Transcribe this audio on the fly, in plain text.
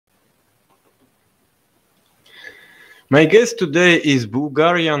My guest today is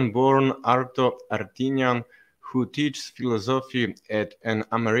Bulgarian-born Arto Artinian, who teaches philosophy at an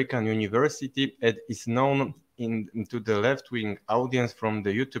American university and is known to the left-wing audience from the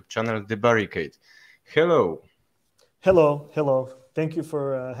YouTube channel The Barricade. Hello. Hello, hello. Thank you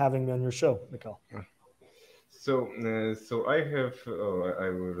for having me on your show, Mikhail. So I have. I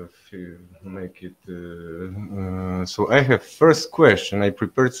will make it. So I have first question. I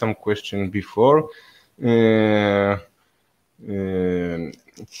prepared some question before.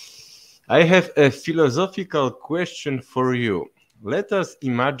 I have a philosophical question for you. Let us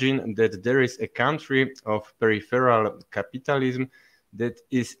imagine that there is a country of peripheral capitalism that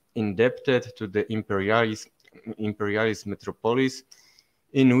is indebted to the imperialist metropolis,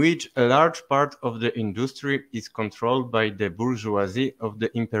 in which a large part of the industry is controlled by the bourgeoisie of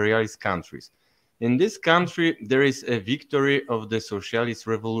the imperialist countries. In this country, there is a victory of the socialist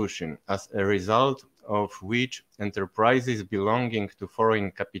revolution, as a result of which enterprises belonging to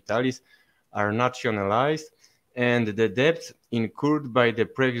foreign capitalists are nationalized, and the debts incurred by the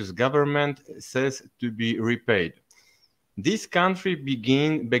previous government cease to be repaid. This country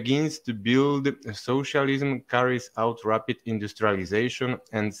begins to build socialism, carries out rapid industrialization,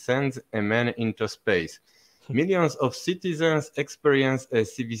 and sends a man into space. Millions of citizens experience a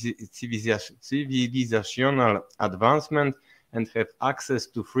civilizational advancement and have access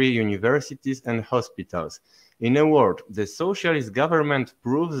to free universities and hospitals. In a word, the socialist government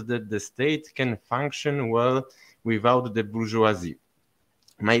proves that the state can function well without the bourgeoisie.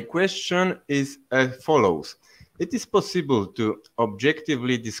 My question is as follows. It is possible to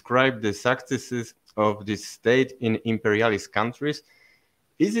objectively describe the successes of this state in imperialist countries.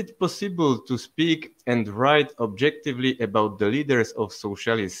 Is it possible to speak and write objectively about the leaders of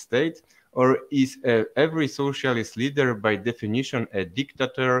socialist state, or is every socialist leader by definition a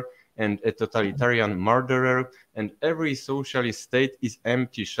dictator and a totalitarian murderer, and every socialist state is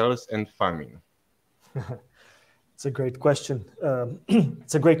empty shells and famine? It's a great question.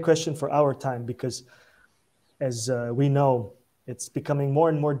 It's a great question for our time because, as we know, it's becoming more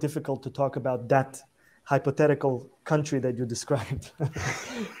and more difficult to talk about that hypothetical country that you described,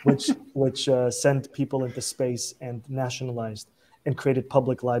 which sent people into space and nationalized and created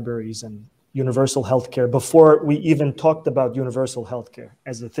public libraries and universal healthcare before we even talked about universal healthcare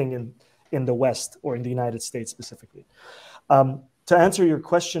as a thing in the West or in the United States specifically. To answer your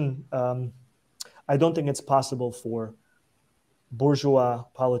question, I don't think it's possible for bourgeois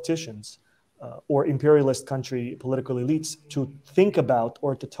politicians or imperialist country political elites to think about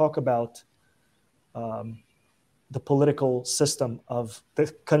or to talk about the political system of the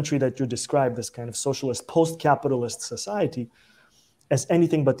country that you described, this kind of socialist, post-capitalist society, as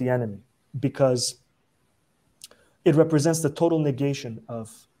anything but the enemy, because it represents the total negation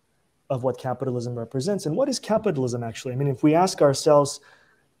of what capitalism represents. And what is capitalism, actually? I mean, if we ask ourselves,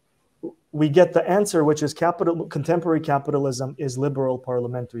 we get the answer, which is contemporary capitalism is liberal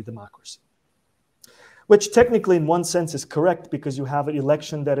parliamentary democracy, which technically in one sense is correct because you have an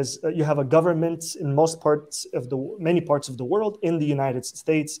election that is, you have a government in many parts of the world, in the United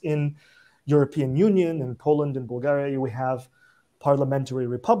States, in European Union, in Poland, in Bulgaria, we have parliamentary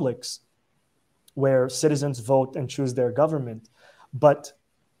republics where citizens vote and choose their government. But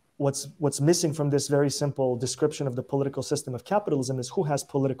what's missing from this very simple description of the political system of capitalism is who has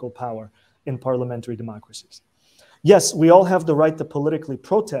political power in parliamentary democracies. Yes, we all have the right to politically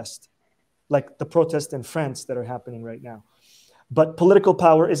protest, like the protests in France that are happening right now. But political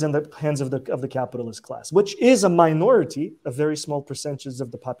power is in the hands of the capitalist class, which is a minority, a very small percentage of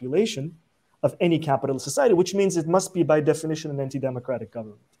the population of any capitalist society, which means it must be by definition an anti-democratic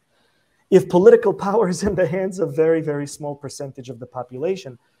government. If political power is in the hands of very, very small percentage of the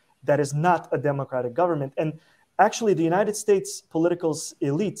population, that is not a democratic government. And actually, the United States political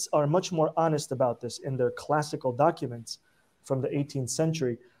elites are much more honest about this in their classical documents from the 18th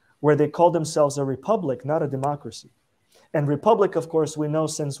century, where they call themselves a republic, not a democracy. And republic, of course, we know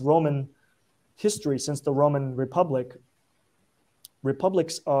since Roman history, since the Roman Republic,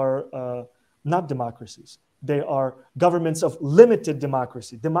 republics are not democracies. They are governments of limited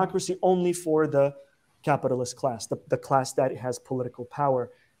democracy, democracy only for the capitalist class, the class that has political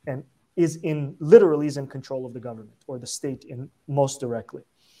power and literally is in control of the government or the state most directly.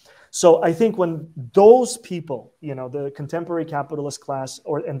 So I think when those people, the contemporary capitalist class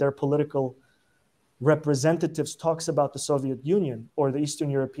and their political representatives talks about the Soviet Union or the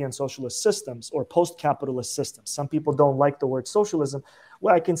Eastern European socialist systems or post-capitalist systems, some people don't like the word socialism.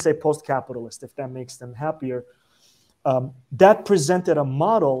 Well, I can say post-capitalist if that makes them happier. That presented a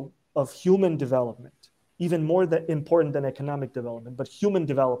model of human development, even more important than economic development, but human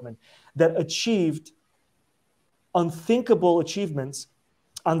development that achieved unthinkable achievements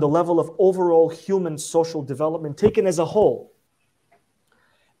on the level of overall human social development taken as a whole.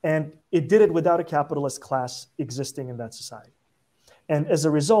 And it did it without a capitalist class existing in that society. And as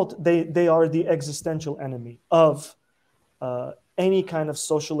a result, they are the existential enemy of any kind of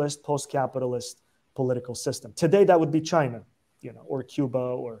socialist, post-capitalist political system. Today, that would be China, or Cuba,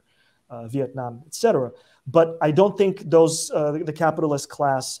 or Vietnam, etc. But I don't think the capitalist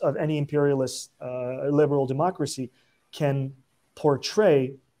class of any imperialist liberal democracy can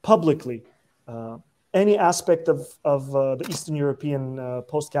portray publicly any aspect of the Eastern European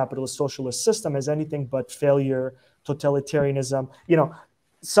post-capitalist socialist system as anything but failure, totalitarianism,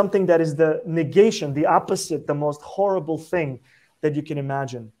 something that is the negation, the opposite, the most horrible thing that you can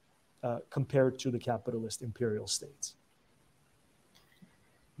imagine compared to the capitalist imperial states.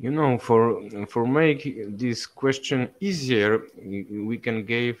 For make this question easier, we can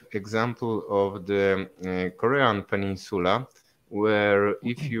give example of the Korean Peninsula, where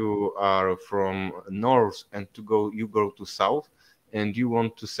if you are from north and you go to south, and you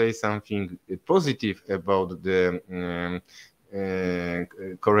want to say something positive about the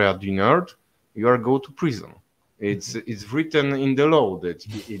Korea du Nord, you are go to prison. It's written in the law that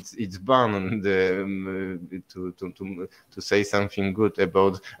it's banned to say something good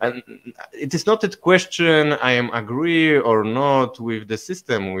about. And it is not a question I am agree or not with the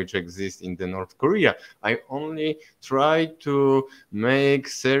system which exists in the North Korea. I only try to make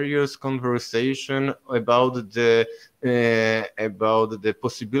serious conversation about the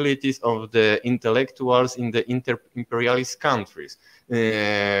possibilities of the intellectuals in the imperialist countries.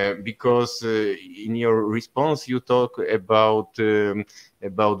 Because in your response you talk about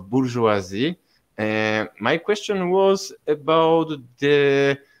bourgeoisie. My question was about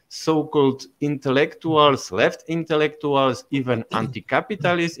the so-called intellectuals, left intellectuals, even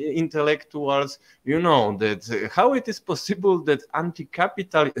anti-capitalist intellectuals. That how it is possible that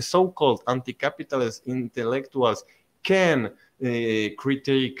so-called anti-capitalist intellectuals can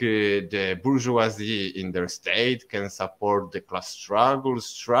critique the bourgeoisie in their state, can support the class struggle,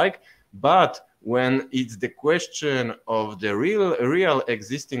 strike, but when it's the question of the real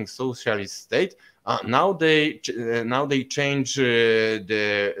existing socialist state, now they change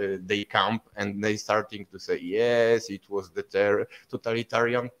they camp, and they starting to say yes, it was the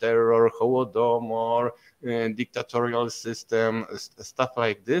totalitarian terror, Holodomor, dictatorial system, stuff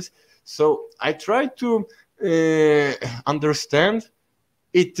like this. So I try to understand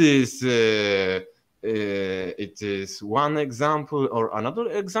it is one example or another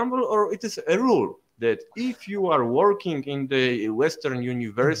example, or it is a rule that if you are working in the Western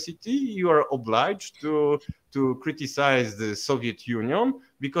university, you are obliged to criticize the Soviet Union,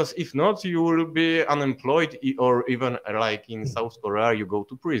 because if not, you will be unemployed, or even like in South Korea, you go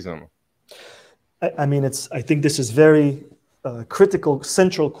to prison. I think this is very critical,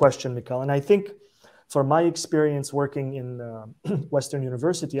 central question, Mikhail, and I think for my experience working in Western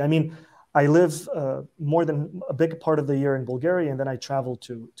University, I live more than a big part of the year in Bulgaria, and then I travel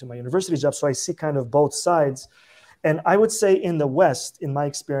to my university job, so I see kind of both sides. And I would say in the West, in my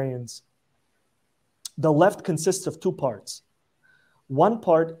experience, the left consists of two parts. One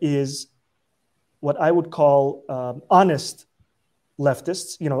part is what I would call honest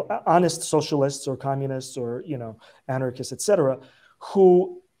leftists, honest socialists or communists or, anarchists, etc.,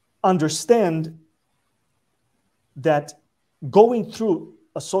 who understand that going through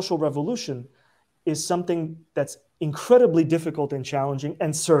a social revolution is something that's incredibly difficult and challenging,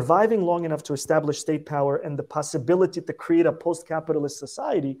 and surviving long enough to establish state power and the possibility to create a post-capitalist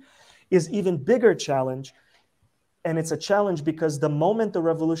society is even bigger challenge. And it's a challenge because the moment the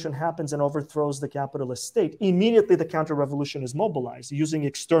revolution happens and overthrows the capitalist state, immediately the counter-revolution is mobilized using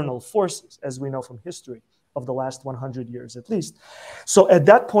external forces, as we know from history of the last 100 years at least. So at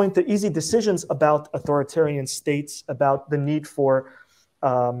that point, the easy decisions about authoritarian states, about the need for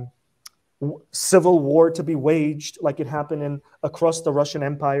civil war to be waged, like it happened across the Russian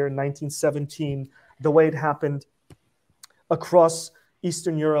Empire in 1917, the way it happened across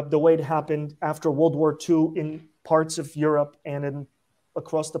Eastern Europe, the way it happened after World War II in parts of Europe and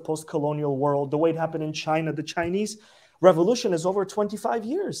across the post-colonial world, the way it happened in China. The Chinese Revolution is over 25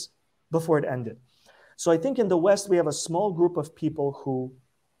 years before it ended. So I think in the West, we have a small group of people who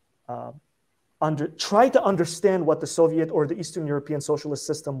try to understand what the Soviet or the Eastern European socialist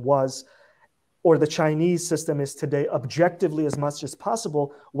system was, or the Chinese system is today, objectively as much as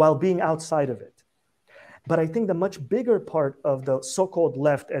possible, while being outside of it. But I think the much bigger part of the so-called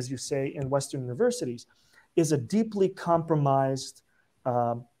left, as you say, in Western universities, is a deeply compromised,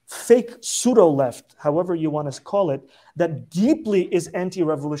 fake pseudo-left, however you want to call it, that deeply is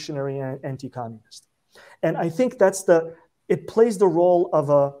anti-revolutionary and anti-communist. And I think it plays the role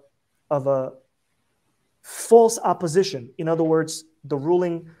of a false opposition. In other words, the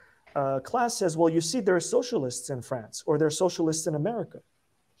ruling class says, well, you see, there are socialists in France or there are socialists in America.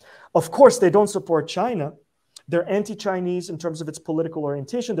 Of course, they don't support China. They're anti-Chinese in terms of its political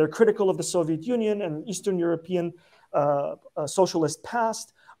orientation. They're critical of the Soviet Union and Eastern European socialist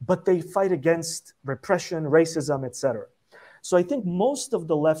past, but they fight against repression, racism, etc. So I think most of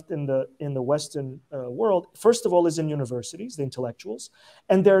the left in the Western world, first of all, is in universities, the intellectuals,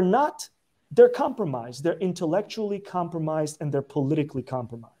 and they're compromised. They're intellectually compromised and they're politically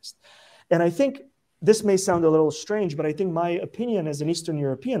compromised. And I think this may sound a little strange, but I think my opinion as an Eastern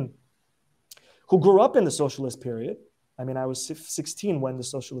European who grew up in the socialist period, I mean, I was 16 when the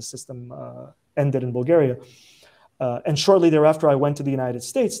socialist system ended in Bulgaria. And shortly thereafter, I went to the United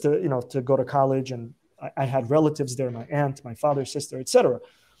States to go to college, and I had relatives there, my aunt, my father's sister, etc.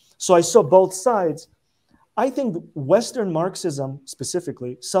 So I saw both sides. I think Western Marxism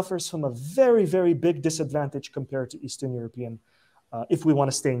specifically suffers from a very, very big disadvantage compared to Eastern European, if we want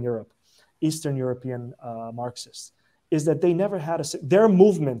to stay in Europe, Eastern European Marxists, is that they never had their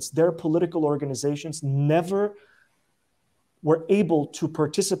movements, their political organizations never were able to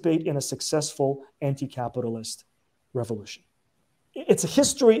participate in a successful anti-capitalist revolution. It's a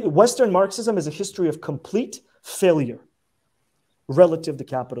history, Western Marxism is a history of complete failure relative to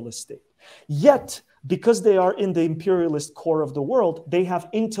capitalist state. Yet, because they are in the imperialist core of the world, they have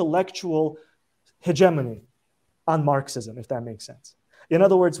intellectual hegemony on Marxism, if that makes sense. In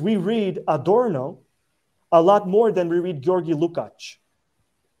other words, we read Adorno a lot more than we read Georgi Lukács,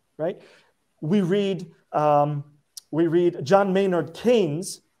 right? We read John Maynard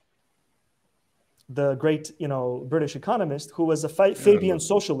Keynes, the great, British economist, who was a Fabian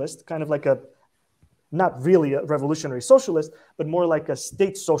socialist, kind of like not really a revolutionary socialist, but more like a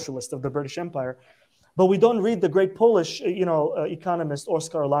state socialist of the British Empire. But we don't read the great Polish, economist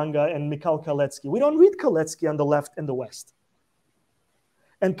Oskar Langa and Michał Kalecki. We don't read Kalecki on the left in the West.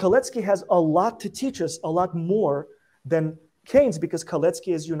 And Kalecki has a lot to teach us, a lot more than Keynes, because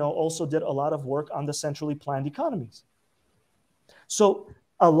Kalecki, as you know, also did a lot of work on the centrally planned economies. So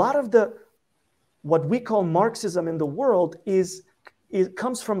a lot of what we call Marxism in the world it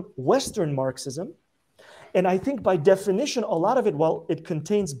comes from Western Marxism. And I think by definition, a lot of it, while it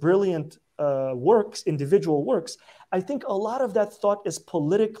contains brilliant works, individual works, I think a lot of that thought is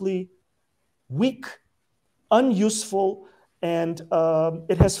politically weak, unuseful, and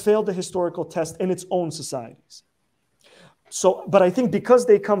it has failed the historical test in its own societies. So, but I think because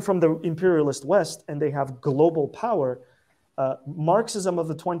they come from the imperialist West and they have global power, Marxism of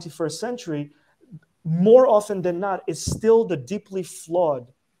the 21st century, more often than not, is still the deeply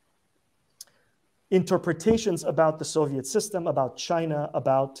flawed interpretations about the Soviet system, about China,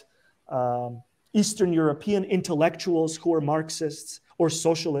 about Eastern European intellectuals who are Marxists or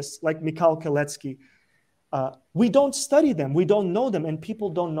socialists, like Michał Kalecki. We don't study them, we don't know them, and people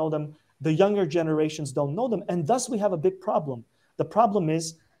don't know them. The younger generations don't know them, and thus we have a big problem. The problem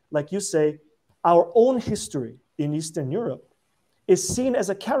is, like you say, our own history in Eastern Europe is seen as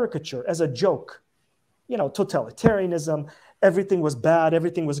a caricature, as a joke. Totalitarianism, everything was bad,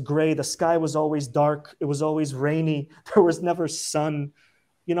 everything was gray, the sky was always dark, it was always rainy, there was never sun.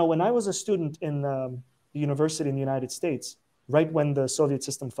 When I was a student in the university in the United States, right when the Soviet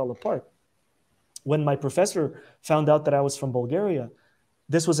system fell apart, when my professor found out that I was from Bulgaria,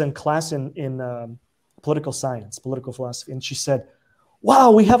 this was in class in political science, political philosophy, and she said,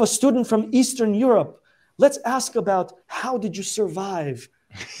 "Wow, we have a student from Eastern Europe. Let's ask about how did you survive?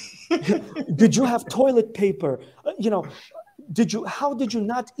 Did you have toilet paper? How did you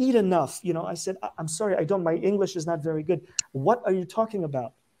not eat enough?" I said, "I'm sorry, my English is not very good. What are you talking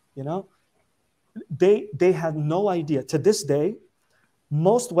about?" They had no idea. To this day,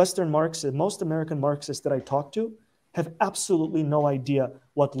 most Western Marxists, most American Marxists that I talk to have absolutely no idea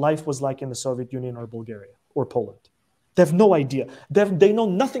what life was like in the Soviet Union or Bulgaria or Poland. They have no idea. They know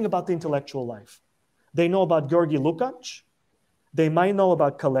nothing about the intellectual life. They know about Georgi Lukács. They might know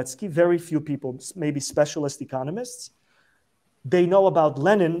about Kalecki, very few people, maybe specialist economists. They know about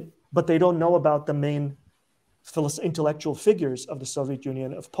Lenin, but they don't know about the main intellectual figures of the Soviet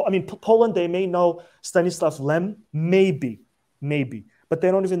Union. Poland, they may know Stanislav Lem, maybe, but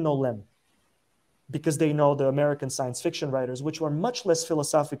they don't even know Lem, because they know the American science fiction writers, which were much less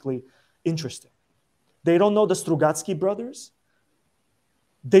philosophically interesting. They don't know the Strugatsky brothers.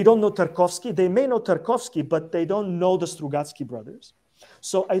 They don't know Tarkovsky. They may know Tarkovsky, but they don't know the Strugatsky brothers.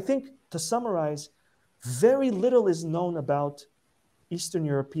 So I think, to summarize, very little is known about Eastern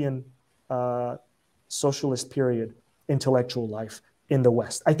European socialist period intellectual life in the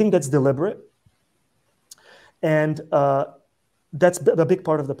West. I think that's deliberate. And that's a big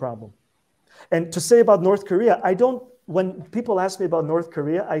part of the problem. And to say about North Korea, when people ask me about North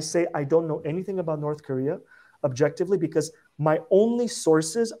Korea, I say I don't know anything about North Korea objectively, because my only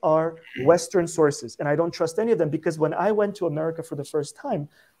sources are Western sources. And I don't trust any of them, because when I went to America for the first time,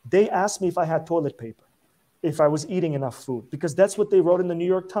 they asked me if I had toilet paper, if I was eating enough food, because that's what they wrote in the New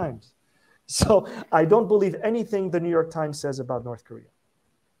York Times. So I don't believe anything the New York Times says about North Korea.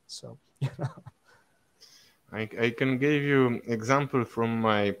 So, I can give you example from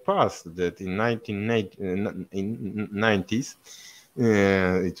my past that in 1990s,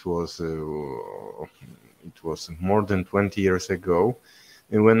 it was more than 20 years ago.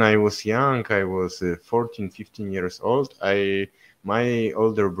 And when I was young, I was 14, 15 years old. My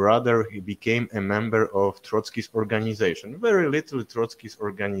older brother, he became a member of Trotsky's organization, very little Trotsky's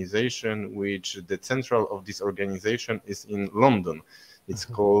organization, which the central of this organization is in London. It's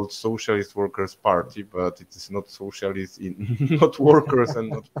called Socialist Workers' Party, but it is not socialist, not workers and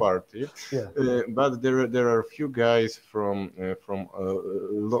not party. Yeah. But there are a few guys from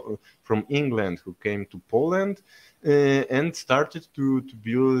England who came to Poland and started to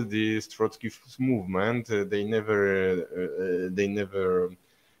build this Trotskyist movement. They never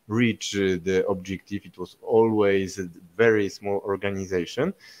reached the objective. It was always a very small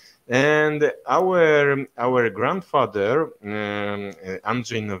organization. And our grandfather,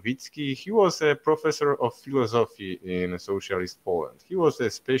 Andrzej Nowicki, he was a professor of philosophy in socialist Poland. He was a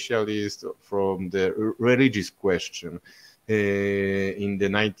specialist from the religious question. In the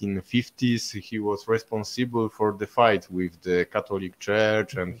 1950s, he was responsible for the fight with the Catholic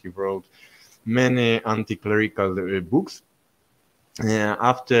Church, and he wrote many anti-clerical books.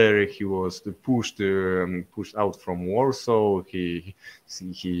 After he was pushed out from Warsaw,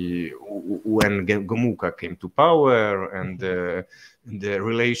 when Gomułka came to power and the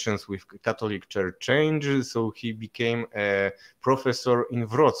relations with Catholic Church changed, so he became a professor in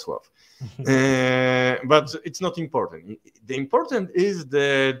Wrocław. But it's not important. The important is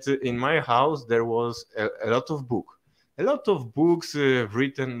that in my house there was a lot of books. A lot of books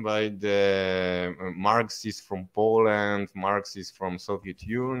written by the Marxists from Poland, Marxists from Soviet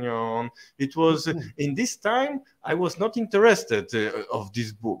Union. It was in this time I was not interested of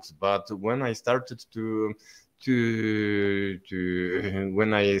these books, but when I started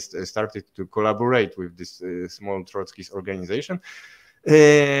when I started to collaborate with this small Trotskyist organization,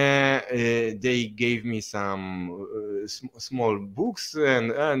 they gave me some small books,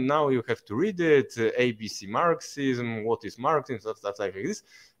 and now you have to read it. ABC Marxism, what is Marxism, stuff like this.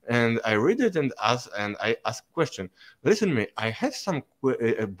 And I read it and I ask question. Listen to me, I have some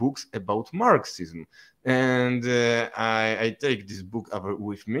books about Marxism, and I take this book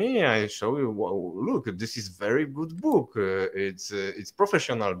with me. I show you, well, look, this is very good book. It's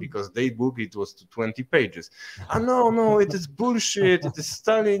professional, because their book it was 20 pages. No, it is bullshit. It is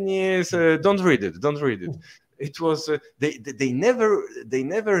Stalinist. Don't read it. Don't read it. It was they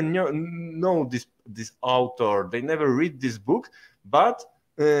never know this author. They never read this book, but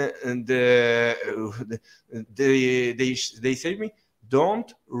they say me,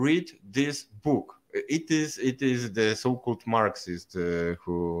 don't read this book. It is the so-called Marxist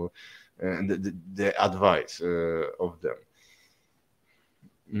who the advice of them.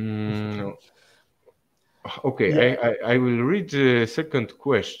 Okay, yeah. I will read the second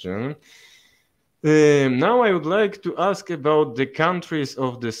question. Now I would like to ask about the countries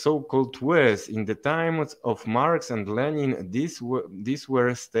of the so-called West. In the times of Marx and Lenin, these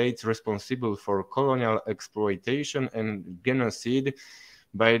were states responsible for colonial exploitation and genocide,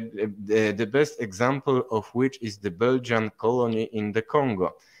 by the best example of which is the Belgian colony in the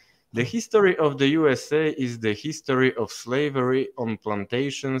Congo. The history of the USA is the history of slavery on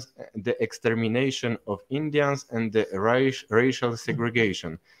plantations, the extermination of Indians, and the racial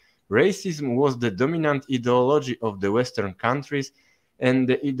segregation. Racism was the dominant ideology of the Western countries, and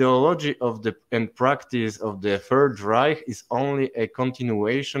the ideology of and practice of the Third Reich is only a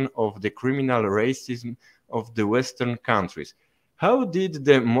continuation of the criminal racism of the Western countries. How did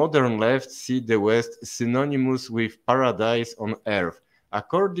the modern left see the West synonymous with paradise on earth?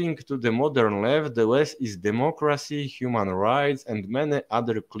 According to the modern left, the West is democracy, human rights, and many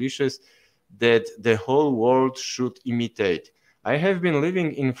other cliches that the whole world should imitate. I have been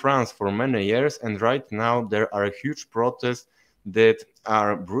living in France for many years, and right now there are huge protests that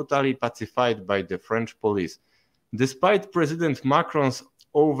are brutally pacified by the French police. Despite President Macron's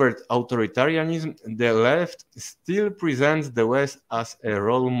overt authoritarianism, the left still presents the West as a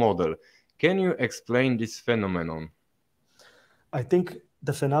role model. Can you explain this phenomenon? I think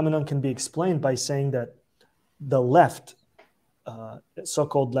the phenomenon can be explained by saying that the left,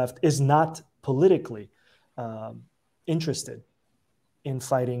 so-called left, is not politically interested in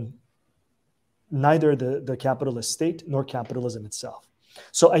fighting neither the capitalist state nor capitalism itself.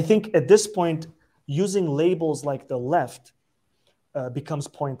 So I think at this point, using labels like the left becomes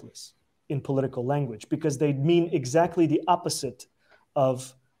pointless in political language, because they mean exactly the opposite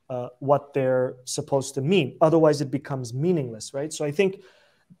of what they're supposed to mean. Otherwise, it becomes meaningless, right? So I think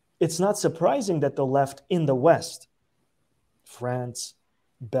it's not surprising that the left in the West, France,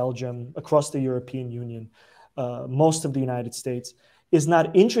 Belgium, across the European Union, most of the United States, is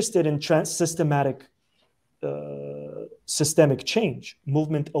not interested in systemic change,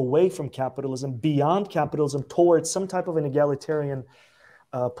 movement away from capitalism, beyond capitalism, towards some type of an egalitarian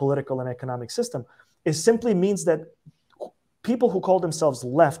political and economic system. It simply means that people who call themselves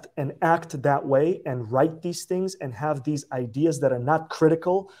left and act that way and write these things and have these ideas that are not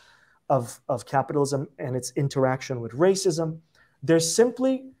critical of capitalism and its interaction with racism, they're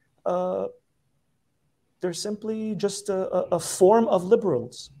simply just a form of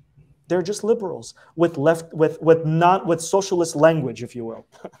liberals. They're just liberals with socialist language, if you will.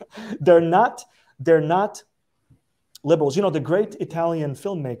 they're not liberals. You know, the great Italian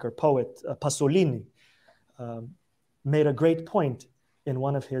filmmaker, poet Pasolini made a great point in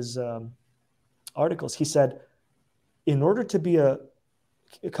one of his articles. He said, in order to be a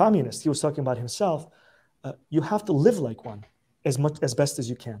communist, he was talking about himself, you have to live like one as best as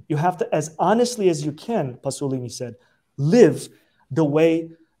you can. You have to, as honestly as you can, Pasolini said, live the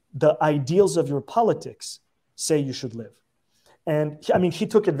way the ideals of your politics say you should live. And I mean, he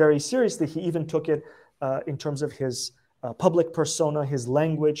took it very seriously. He even took it in terms of his public persona, his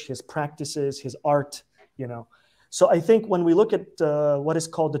language, his practices, his art, you know. So I think when we look at what is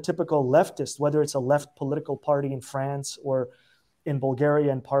called the typical leftist, whether it's a left political party in France or in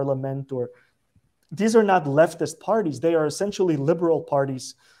Bulgaria in parliament, or these are not leftist parties. They are essentially liberal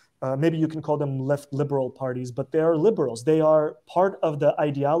parties. Maybe you can call them left liberal parties, but they are liberals. They are part of the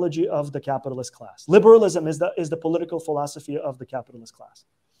ideology of the capitalist class. Liberalism is the political philosophy of the capitalist class.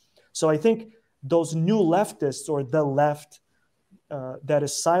 So I think those new leftists, or the left that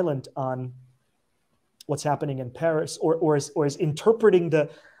is silent on what's happening in Paris, or is interpreting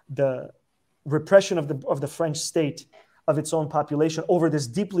the repression of the French state of its own population over this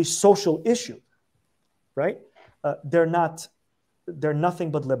deeply social issue, right? They're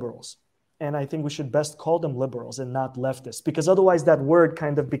nothing but liberals. And I think we should best call them liberals and not leftists, because otherwise that word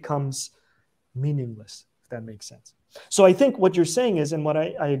kind of becomes meaningless, if that makes sense. So I think what you're saying is, and what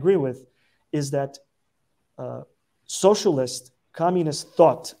I agree with, is that socialist, communist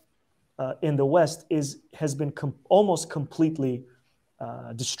thought in the West has been almost completely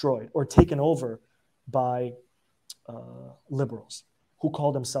destroyed or taken over by liberals who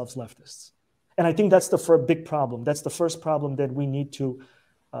call themselves leftists. And I think that's the big problem. That's the first problem that we need to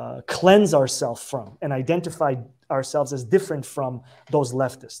cleanse ourselves from and identify ourselves as different from those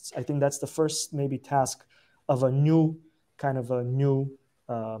leftists. I think that's the first maybe task of a new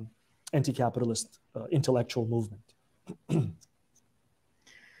anti-capitalist intellectual movement.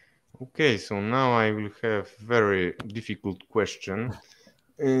 Okay, so now I will have very difficult question.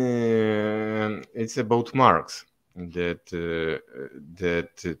 It's about Marx. That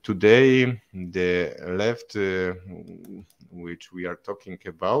today the left, which we are talking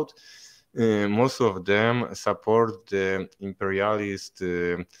about, most of them support the imperialist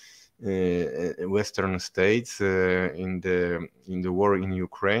Western states in the war in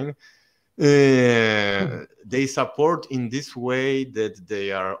Ukraine. They support in this way that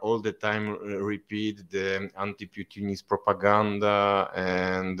they are all the time repeat the anti-Putinist propaganda,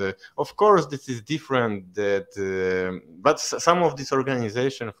 and of course this is different. But some of this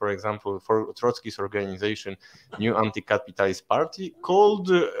organization, for example, for Trotsky's organization, New Anti-Capitalist Party, called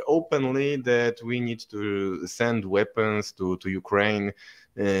openly that we need to send weapons to Ukraine,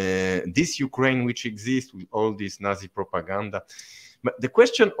 this Ukraine which exists with all this Nazi propaganda. But the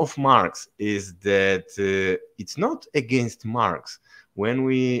question of Marx is that it's not against Marx. When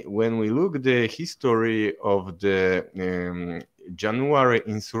we look the history of the January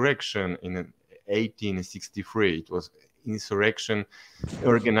insurrection in 1863, it was insurrection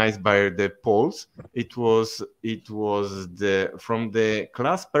organized by the Poles. It was from the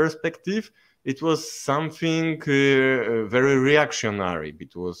class perspective, it was something very reactionary.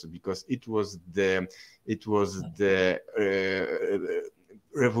 Because it was the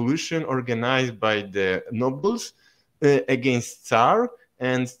revolution organized by the nobles against Tsar,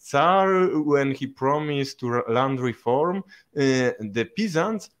 and Tsar, when he promised to land reform, the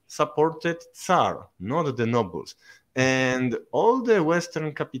peasants supported Tsar, not the nobles. And all the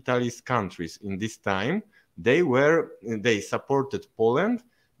Western capitalist countries in this time, they supported Poland.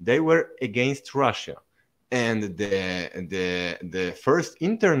 They were against Russia. And the first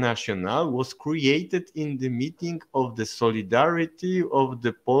international was created in the meeting of the solidarity of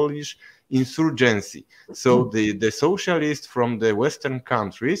the Polish insurgency. So the socialists from the Western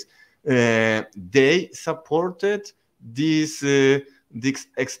countries, they supported this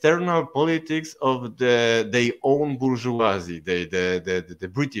external politics of their own bourgeoisie, the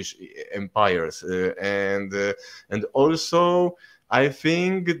British empires, and also I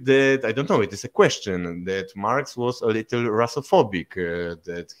think that, I don't know, it is a question, that Marx was a little Russophobic,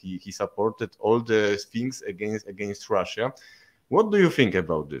 that he supported all the things against Russia. What do you think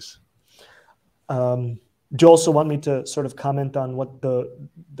about this? Do you also want me to sort of comment on what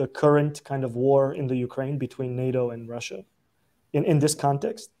the current kind of war in the Ukraine between NATO and Russia in this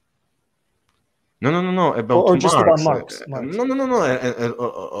context? No. About or Marx. just about Marx. No.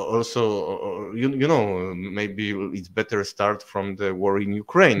 Also, you know, maybe it's better start from the war in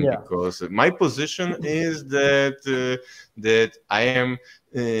Ukraine, because my position is that I am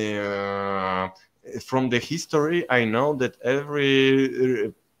from the history. I know that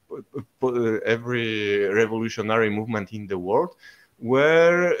every revolutionary movement in the world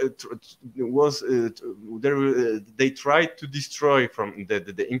they tried to destroy, from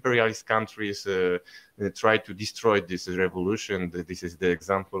the imperialist countries tried to destroy this revolution. This is the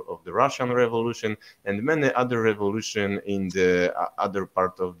example of the Russian Revolution and many other revolutions in the other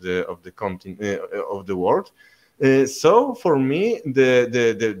part of the continent of the world. So for me,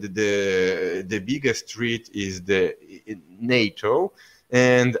 the biggest threat is the NATO.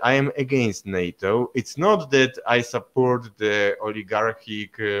 And I am against NATO. It's not that I support the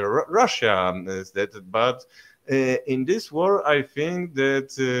oligarchic Russia, but in this war, I think that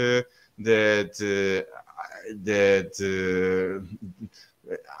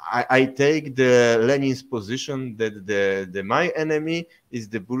I take the Lenin's position that my enemy is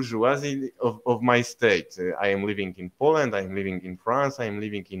the bourgeoisie of my state. I am living in Poland. I am living in France. I am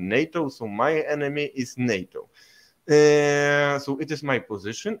living in NATO. So my enemy is NATO. So it is my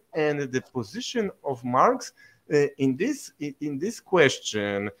position, and the position of Marx in this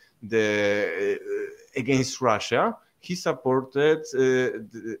question, against Russia, he supported,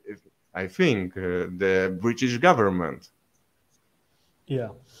 I think, the British government. Yeah.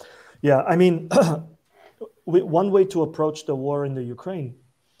 I mean, one way to approach the war in the Ukraine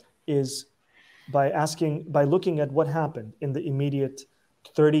is by looking at what happened in the immediate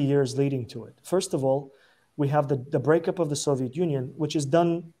 30 years leading to it. First of all, we have the breakup of the Soviet Union, which is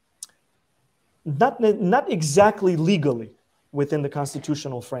done not exactly legally within the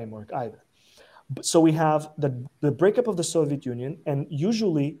constitutional framework either. So we have the breakup of the Soviet Union, and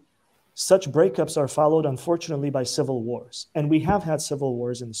usually such breakups are followed, unfortunately, by civil wars. And we have had civil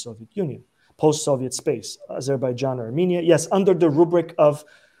wars in the Soviet Union, post-Soviet space, Azerbaijan or Armenia, yes, under the rubric of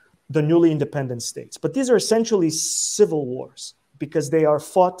the newly independent states. But these are essentially civil wars because they are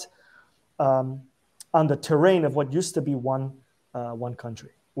fought on the terrain of what used to be one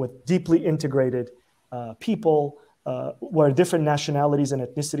country, with deeply integrated people, where different nationalities and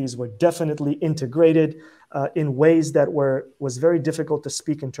ethnicities were definitely integrated in ways that was very difficult to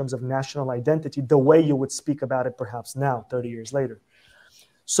speak in terms of national identity, the way you would speak about it perhaps now, 30 years later.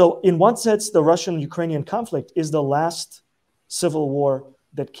 So in one sense, the Russian-Ukrainian conflict is the last civil war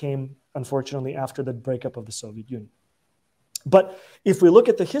that came, unfortunately, after the breakup of the Soviet Union. But if we look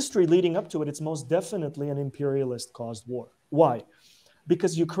at the history leading up to it, it's most definitely an imperialist-caused war. Why?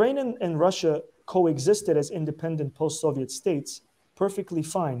 Because Ukraine and Russia coexisted as independent post-Soviet states perfectly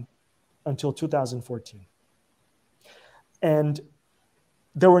fine until 2014. And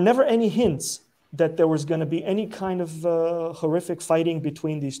there were never any hints that there was going to be any kind of horrific fighting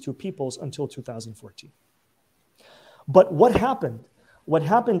between these two peoples until 2014. But what happened? What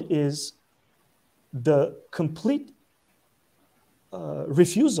happened is the complete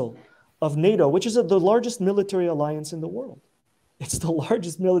refusal of NATO, which is the largest military alliance in the world. It's the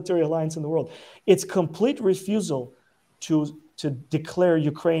largest military alliance in the world. Its complete refusal to declare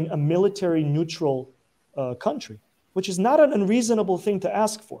Ukraine a military neutral country, which is not an unreasonable thing to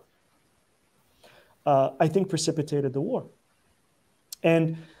ask for, I think precipitated the war.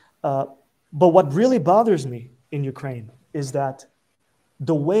 And but what really bothers me in Ukraine is that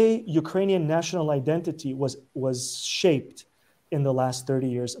the way Ukrainian national identity was shaped in the last 30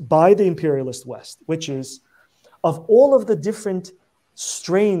 years by the imperialist West, which is, of all of the different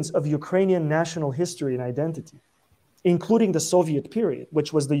strains of Ukrainian national history and identity, including the Soviet period,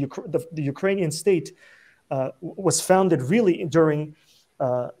 which was the Ukrainian state was founded really during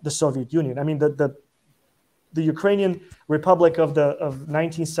the Soviet Union. I mean, the Ukrainian Republic of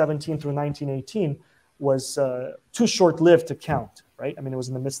 1917 through 1918 was too short-lived to count, right? I mean, it was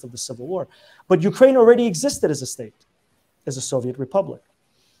in the midst of the Civil War. But Ukraine already existed as a state, as a Soviet republic.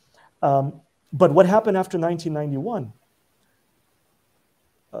 But what happened after 1991?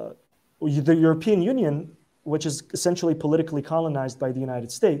 The European Union, which is essentially politically colonized by the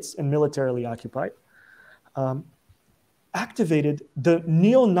United States and militarily occupied, activated the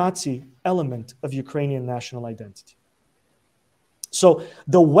neo-Nazi element of Ukrainian national identity. So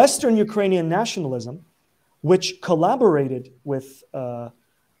the Western Ukrainian nationalism, which collaborated with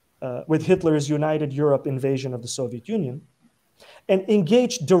Hitler's United Europe invasion of the Soviet Union and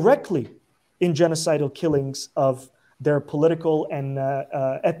engaged directly in genocidal killings of their political and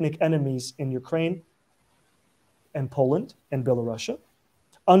ethnic enemies in Ukraine and Poland and Belarus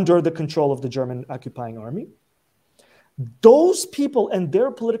under the control of the German occupying army. Those people and their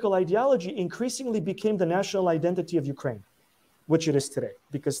political ideology increasingly became the national identity of Ukraine, which it is today,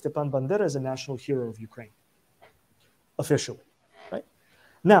 because Stepan Bandera is a national hero of Ukraine, officially. Right?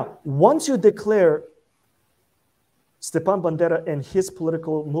 Now, once you declare Stepan Bandera and his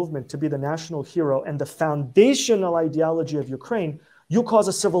political movement to be the national hero and the foundational ideology of Ukraine, you cause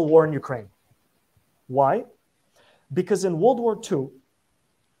a civil war in Ukraine. Why? Because in World War II,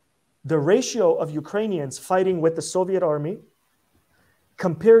 the ratio of Ukrainians fighting with the Soviet army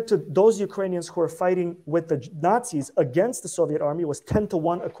compared to those Ukrainians who are fighting with the Nazis against the Soviet army was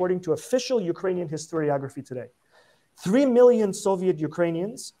 10-1, according to official Ukrainian historiography today. 3 million Soviet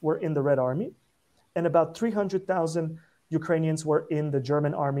Ukrainians were in the Red Army, and about 300,000 Ukrainians were in the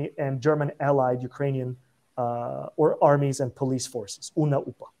German army and German allied Ukrainian or armies and police forces, UNA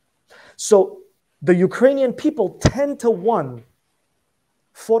UPA. So the Ukrainian people 10-1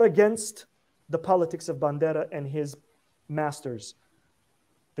 fought against the politics of Bandera and his masters,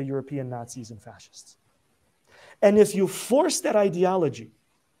 the European Nazis and fascists. And if you force that ideology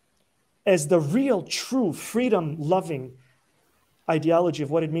as the real, true, freedom-loving ideology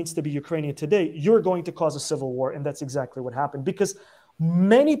of what it means to be Ukrainian today, you're going to cause a civil war, and that's exactly what happened. Because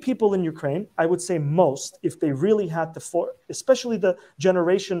many people in Ukraine, I would say most, if they really had to, especially the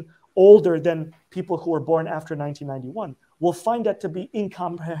generation older than people who were born after 1991, will find that to be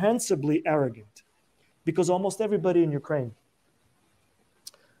incomprehensibly arrogant. Because almost everybody in Ukraine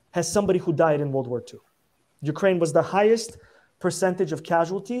has somebody who died in World War II. Ukraine was the highest percentage of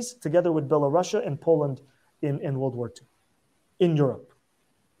casualties, together with Belarus and Poland in World War II. In Europe,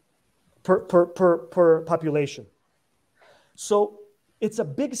 per population. So it's a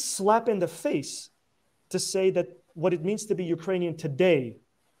big slap in the face to say that what it means to be Ukrainian today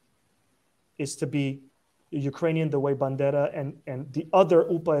is to be Ukrainian the way Bandera and the other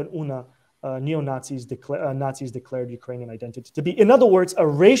UPA and UNA neo-Nazis Nazis declared Ukrainian identity to be. In other words, a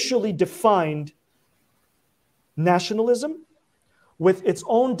racially defined nationalism with its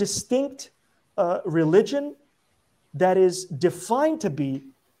own distinct religion that is defined to be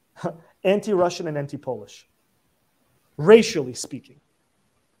anti-Russian and anti-Polish, racially speaking.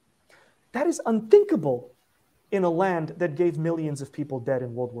 That is unthinkable in a land that gave millions of people dead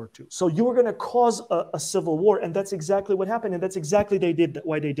in World War II. So you were going to cause a civil war, and that's exactly what happened, and that's exactly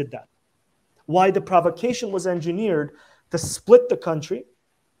why they did that. Why the provocation was engineered to split the country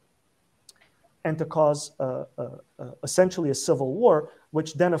and to cause essentially a civil war,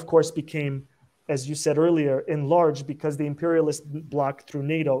 which then, of course, became, as you said earlier, enlarged because the imperialist bloc through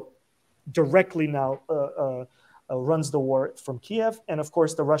NATO directly now runs the war from Kiev, and of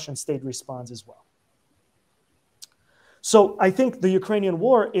course the Russian state responds as well. So I think the Ukrainian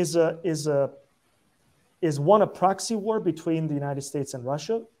war is one, a proxy war between the United States and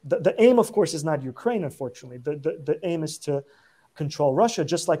Russia. The aim, of course, is not Ukraine, unfortunately. The aim is to control Russia,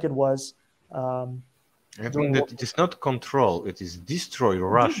 just like it was. I think that it is not control; it is destroy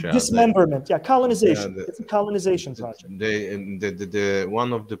Russia. Dismemberment, colonization. It's a colonization project.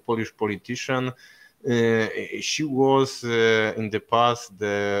 One of the Polish politicians, she was in the past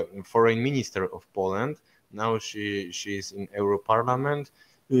the foreign minister of Poland. Now she is in Europarlament.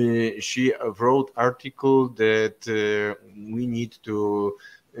 She wrote article that we need to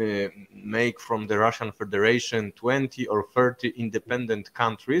make from the Russian Federation 20 or 30 independent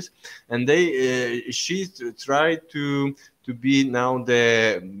countries, and she tried to be now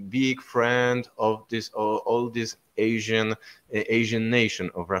the big friend of all this Asian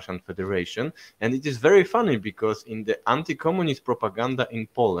nation of Russian Federation. And it is very funny because in the anti-communist propaganda in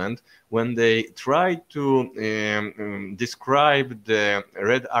Poland, when they tried to describe the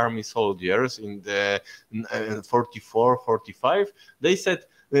Red Army soldiers in the 44, 45, they said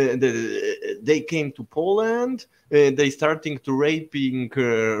they came to Poland, they starting to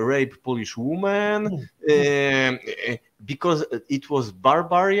rape Polish women because it was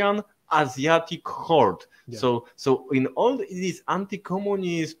barbarian, Asiatic horde. Yeah. So in all this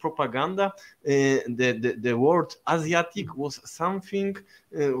anti-communist propaganda, the word Asiatic was something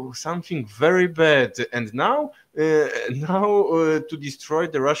very bad. And now to destroy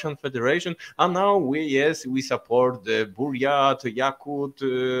the Russian Federation, and now we support the Buryat, Yakut,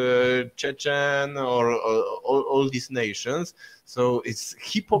 Chechen, or all these nations. So it's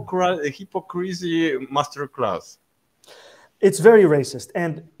hypocrisy masterclass. It's very racist,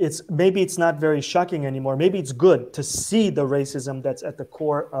 and maybe it's not very shocking anymore. Maybe it's good to see the racism that's at the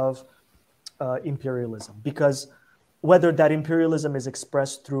core of imperialism, because whether that imperialism is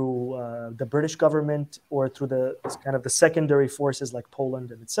expressed through the British government or through the kind of the secondary forces like Poland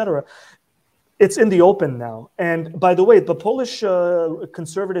and etc., it's in the open now. And by the way, the Polish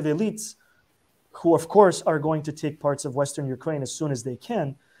conservative elites, who of course are going to take parts of Western Ukraine as soon as they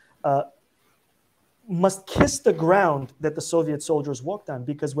can, must kiss the ground that the Soviet soldiers walked on,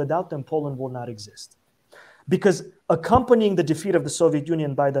 because without them, Poland will not exist. Because accompanying the defeat of the Soviet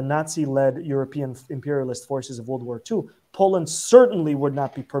Union by the Nazi-led European imperialist forces of World War II, Poland certainly would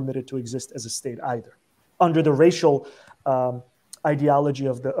not be permitted to exist as a state either, under the racial ideology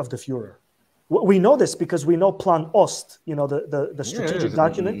of the Führer. We know this because we know Plan Ost, the strategic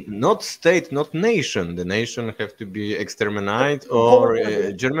document. Not state, not nation. The nation have to be exterminated or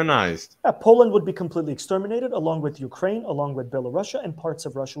Germanized. Poland would be completely exterminated, along with Ukraine, along with Belarus, and parts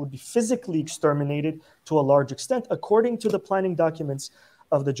of Russia would be physically exterminated to a large extent, according to the planning documents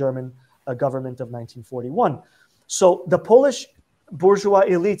of the German government of 1941. So the Polish bourgeois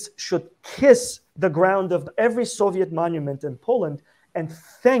elites should kiss the ground of every Soviet monument in Poland and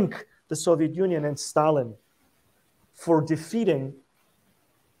thank the Soviet Union and Stalin for defeating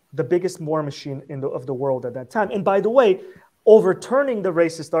the biggest war machine of the world at that time. And by the way, overturning the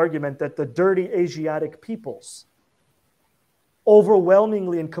racist argument that the dirty Asiatic peoples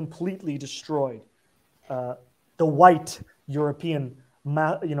overwhelmingly and completely destroyed the white European,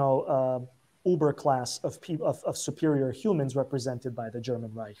 uber class of superior humans represented by the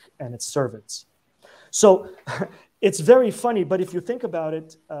German Reich and its servants. So it's very funny, but if you think about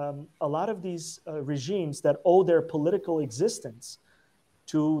it, a lot of these regimes that owe their political existence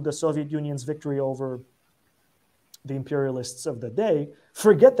to the Soviet Union's victory over the imperialists of the day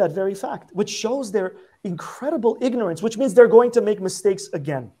forget that very fact, which shows their incredible ignorance, which means they're going to make mistakes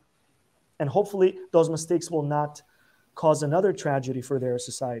again. And hopefully those mistakes will not cause another tragedy for their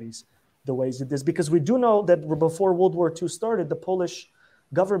societies the ways it is. Because we do know that before World War II started, the Polish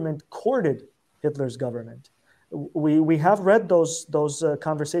government courted Hitler's government. We have read those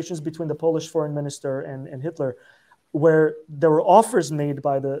conversations between the Polish foreign minister and Hitler, where there were offers made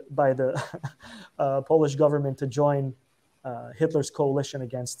by the Polish government to join Hitler's coalition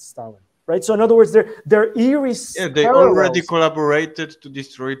against Stalin. Right. So in other words, they're eerie. Yeah, they already collaborated to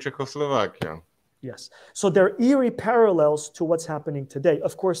destroy Czechoslovakia. Yes. So there are eerie parallels to what's happening today.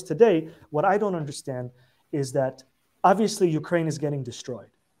 Of course, today, what I don't understand is that obviously Ukraine is getting destroyed,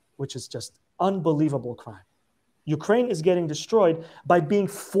 which is just unbelievable crime. Ukraine is getting destroyed by being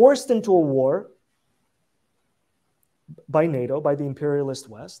forced into a war by NATO, by the imperialist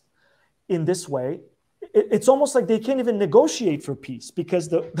West. In this way, it's almost like they can't even negotiate for peace, because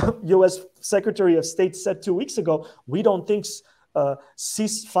the US Secretary of State said 2 weeks ago, we don't think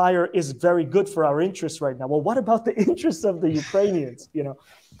ceasefire is very good for our interests right now. Well, what about the interests of the Ukrainians?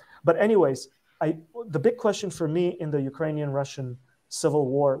 But anyways, the big question for me in the Ukrainian-Russian civil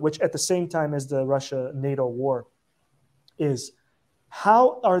war, which at the same time as the Russia-NATO war, is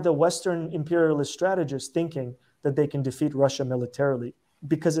how are the Western imperialist strategists thinking that they can defeat Russia militarily?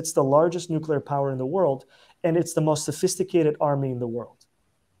 Because it's the largest nuclear power in the world, and it's the most sophisticated army in the world.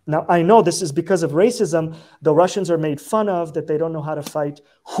 Now, I know this is because of racism. The Russians are made fun of, that they don't know how to fight.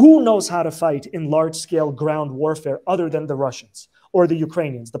 Who knows how to fight in large-scale ground warfare other than the Russians or the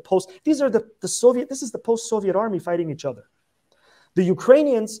Ukrainians? This is the post-Soviet army fighting each other. The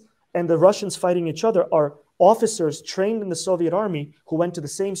Ukrainians and the Russians fighting each other are officers trained in the Soviet army who went to the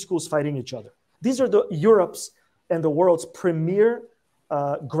same schools fighting each other. These are Europe's and the world's premier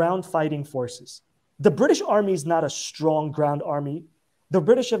ground fighting forces. The British army is not a strong ground army. The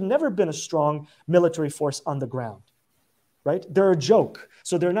British have never been a strong military force on the ground, right? They're a joke,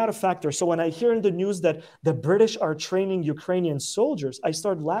 so they're not a factor. So when I hear in the news that the British are training Ukrainian soldiers, I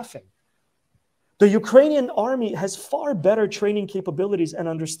start laughing. The Ukrainian army has far better training capabilities and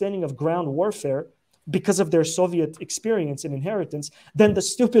understanding of ground warfare because of their Soviet experience and inheritance than the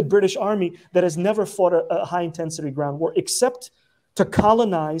stupid British army that has never fought a high-intensity ground war except to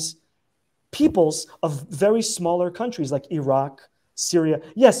colonize peoples of very smaller countries like Iraq, Syria.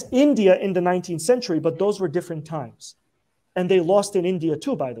 Yes, India in the 19th century, but those were different times. And they lost in India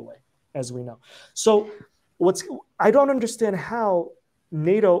too, by the way. as we know. So I don't understand how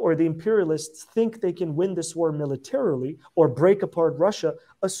NATO or the imperialists think they can win this war militarily or break apart Russia,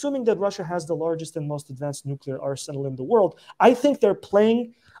 assuming that Russia has the largest and most advanced nuclear arsenal in the world. I think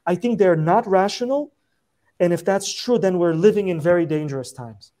they're not rational. And if that's true, then we're living in very dangerous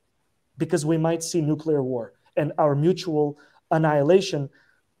times, because we might see nuclear war and our mutual annihilation,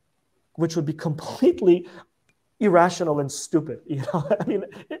 which would be completely irrational and stupid. I mean,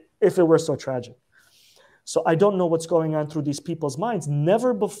 if it were so tragic. So I don't know what's going on through these people's minds.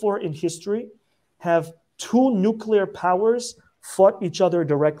 Never before in history have two nuclear powers fought each other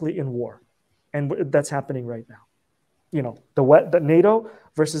directly in war. And that's happening right now. The NATO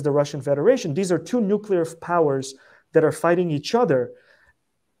versus the Russian Federation. These are two nuclear powers that are fighting each other.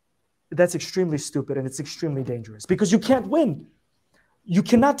 That's extremely stupid, and it's extremely dangerous, because you can't win. You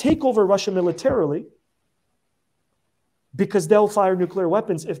cannot take over Russia militarily, because they'll fire nuclear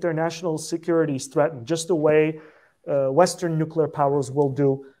weapons if their national security is threatened, just the way Western nuclear powers will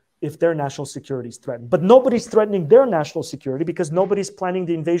do if their national security is threatened. But nobody's threatening their national security, because nobody's planning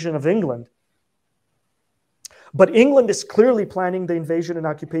the invasion of England. But England is clearly planning the invasion and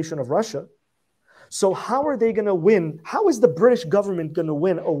occupation of Russia. So how are they going to win? How is the British government going to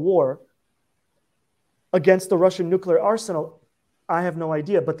win a war against the Russian nuclear arsenal? I have no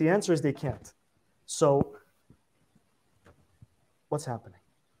idea, but the answer is they can't. So what's happening?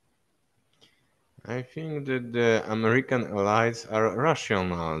 I think that the American allies are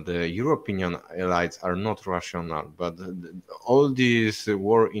rational. The European allies are not rational. But all this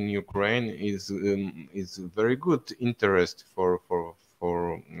war in Ukraine is very good interest for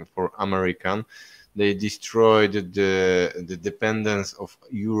American. They destroyed the dependence of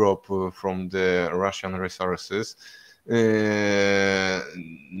Europe from the Russian resources. Now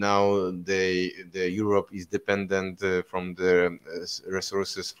the Europe is dependent from the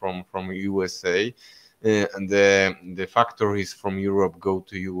resources from USA. And the factories from Europe go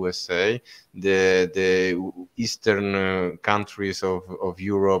to USA. The eastern countries of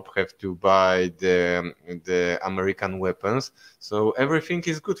Europe have to buy the American weapons. So everything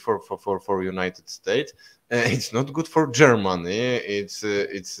is good for United States. It's not good for Germany. It's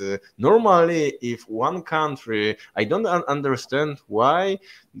normally, if one country, I don't understand why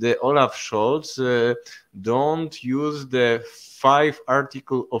the Olaf Scholz don't use the 5th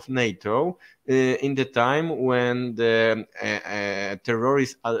article of NATO in the time when the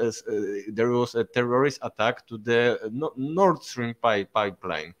there was a terrorist attack to the Nord Stream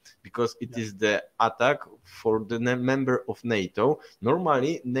pipeline, because it is the attack for the member of NATO.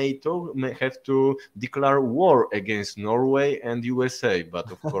 Normally, NATO may have to declare war against Norway and USA,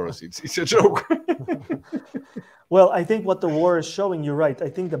 but of course, it's a joke. Well, I think what the war is showing, you're right. I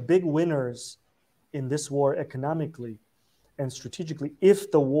think the big winners in this war economically and strategically,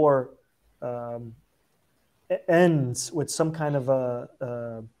 if the war ends with some kind of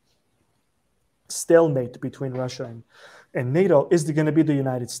a stalemate between Russia and NATO, is going to be the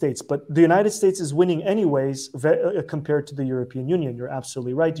United States. But the United States is winning anyways compared to the European Union. You're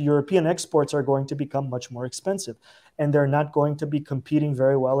absolutely right. European exports are going to become much more expensive, and they're not going to be competing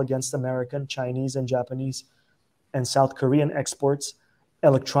very well against American, Chinese, and Japanese and South Korean exports,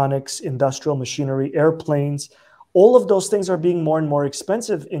 electronics, industrial machinery, airplanes. All of those things are being more and more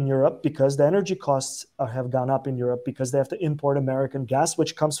expensive in Europe because the energy costs have gone up in Europe, because they have to import American gas,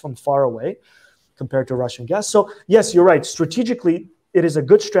 which comes from far away compared to Russian gas. So yes, you're right. Strategically, it is a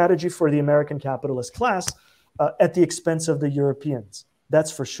good strategy for the American capitalist class at the expense of the Europeans.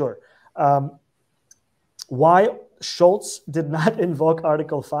 That's for sure. Why Scholz did not invoke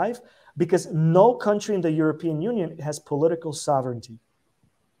Article 5? Because no country in the European Union has political sovereignty.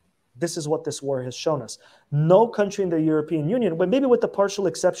 This is what this war has shown us. No country in the European Union, but maybe with the partial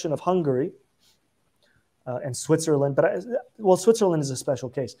exception of Hungary and Switzerland, but Switzerland is a special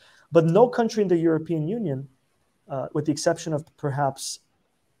case. But no country in the European Union, with the exception of perhaps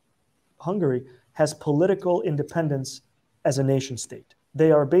Hungary, has political independence as a nation state.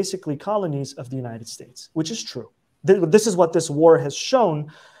 They are basically colonies of the United States, which is true. This is what this war has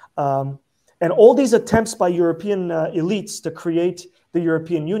shown. And all these attempts by European elites to create the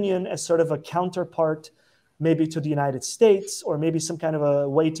European Union as sort of a counterpart maybe to the United States, or maybe some kind of a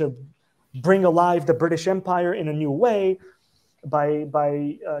way to bring alive the British Empire in a new way by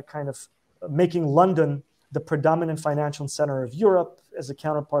kind of making London the predominant financial center of Europe as a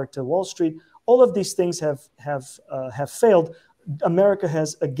counterpart to Wall Street. All of these things have failed. America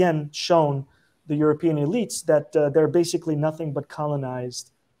has again shown the European elites that they're basically nothing but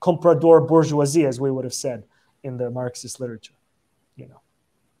colonized comprador bourgeoisie, as we would have said in the Marxist literature.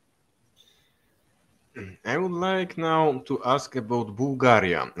 I would like now to ask about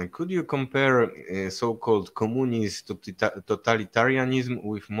Bulgaria. Could you compare so-called communist totalitarianism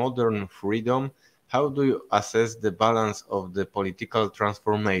with modern freedom? How do you assess the balance of the political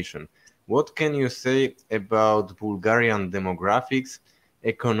transformation? What can you say about Bulgarian demographics,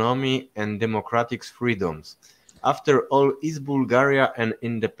 economy, and democratic freedoms? After all, is Bulgaria an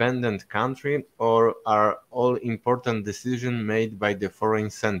independent country, or are all important decisions made by the foreign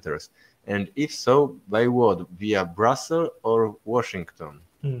centers? And if so, by what? Via Brussels or Washington?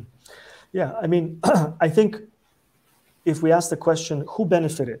 Yeah, I mean, I think if we ask the question, who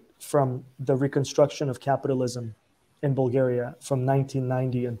benefited from the reconstruction of capitalism in Bulgaria from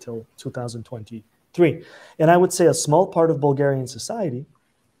 1990 until 2023? And I would say a small part of Bulgarian society,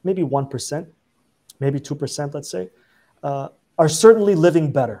 maybe 1%, maybe 2%, let's say, are certainly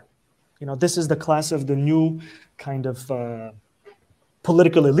living better. You know, this is the class of the new kind of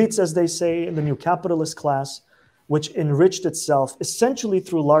political elites, as they say, in the new capitalist class, which enriched itself essentially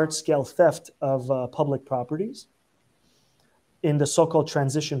through large-scale theft of public properties in the so-called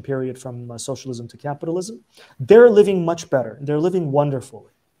transition period from socialism to capitalism. They're living much better. They're living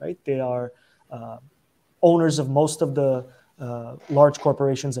wonderfully, right? They are owners of most of the large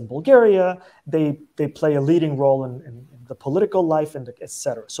corporations in Bulgaria. They play a leading role in the political life, and et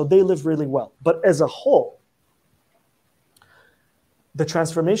cetera. So they live really well. But as a whole, the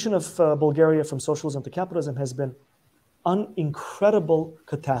transformation of Bulgaria from socialism to capitalism has been an incredible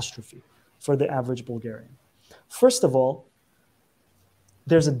catastrophe for the average Bulgarian. First of all,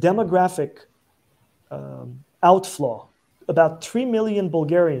 there's a demographic outflow. About 3 million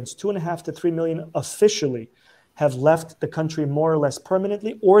Bulgarians, 2.5 to 3 million officially, have left the country more or less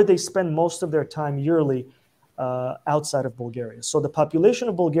permanently, or they spend most of their time yearly outside of Bulgaria. So the population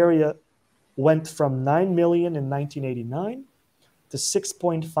of Bulgaria went from 9 million in 1989 to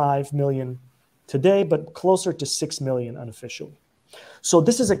 6.5 million today, but closer to 6 million unofficially. So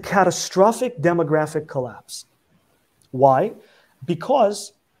this is a catastrophic demographic collapse. Why?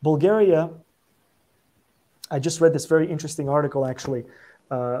 Because Bulgaria, I just read this very interesting article actually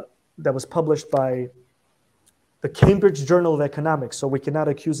that was published by the Cambridge Journal of Economics, so we cannot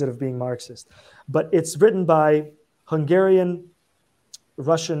accuse it of being Marxist. But it's written by Hungarian,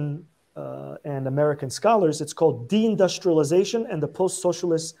 Russian, and American scholars. It's called Deindustrialization and the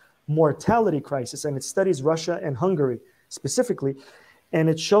Post-Socialist Mortality Crisis, and it studies Russia and Hungary specifically. And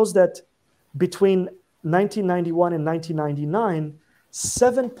it shows that between 1991 and 1999,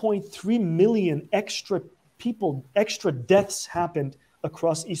 7.3 million extra people, extra deaths happened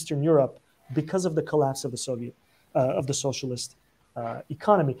across Eastern Europe because of the collapse of the socialist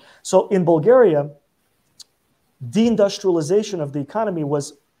economy. So in Bulgaria, deindustrialization of the economy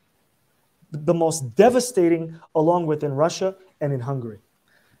was the most devastating, along with in Russia and in Hungary.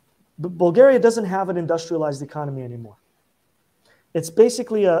 But Bulgaria doesn't have an industrialized economy anymore. It's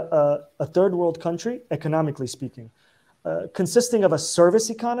basically a third world country, economically speaking, consisting of a service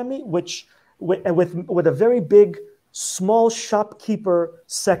economy, which with a very big, small shopkeeper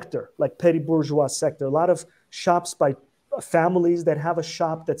sector, like petty bourgeois sector, a lot of shops by families that have a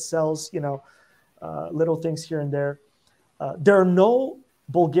shop that sells, little things here and there. There are no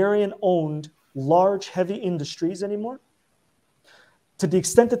Bulgarian-owned large, heavy industries anymore. To the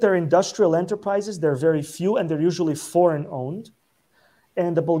extent that they're industrial enterprises, they're very few, and they're usually foreign-owned.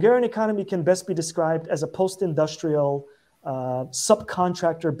 And the Bulgarian economy can best be described as a post-industrial,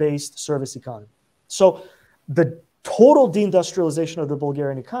 subcontractor-based service economy. So the total deindustrialization of the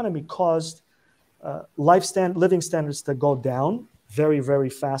Bulgarian economy caused living standards to go down very, very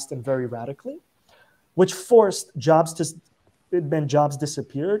fast and very radically, which forced jobs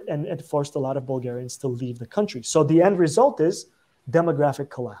disappeared, and it forced a lot of Bulgarians to leave the country. So the end result is demographic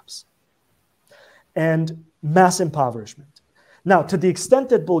collapse and mass impoverishment. Now, to the extent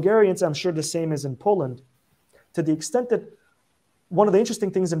that Bulgarians, I'm sure the same is in Poland, to the extent that one of the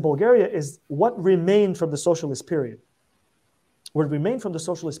interesting things in Bulgaria is what remained from the socialist period. What remained from the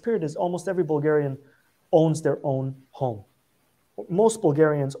socialist period is almost every Bulgarian owns their own home. Most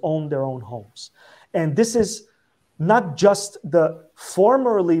Bulgarians own their own homes. And this is not just the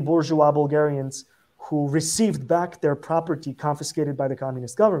formerly bourgeois Bulgarians who received back their property confiscated by the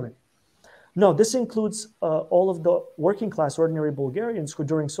communist government. No, this includes all of the working class, ordinary Bulgarians who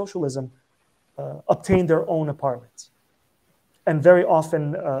during socialism obtained their own apartments. And very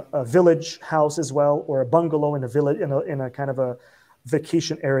often a village house as well, or a bungalow in a village, in a kind of a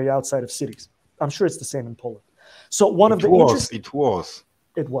vacation area outside of cities. I'm sure it's the same in Poland. So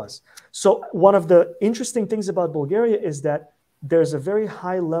It was. So one of the interesting things about Bulgaria is that there's a very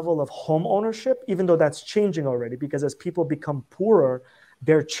high level of home ownership, even though that's changing already, because as people become poorer,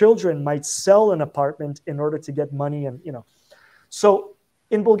 Their children might sell an apartment in order to get money, and So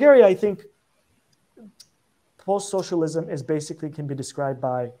in Bulgaria, I think post-socialism is basically can be described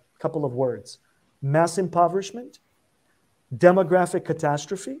by a couple of words: mass impoverishment, demographic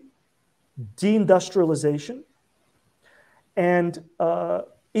catastrophe, deindustrialization, and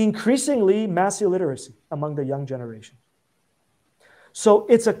increasingly mass illiteracy among the young generation. So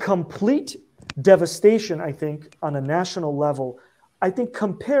it's a complete devastation, I think, on a national level. I think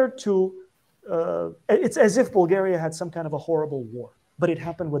compared to, it's as if Bulgaria had some kind of a horrible war, but it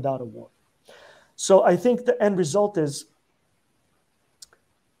happened without a war. So I think the end result is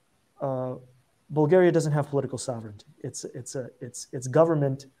Bulgaria doesn't have political sovereignty. Its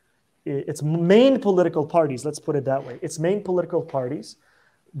government, its main political parties, let's put it that way, its main political parties,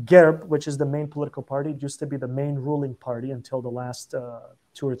 GERB, which is the main political party, used to be the main ruling party until the last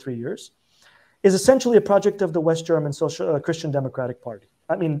 2 or 3 years, is essentially a project of the West German Christian Democratic Party.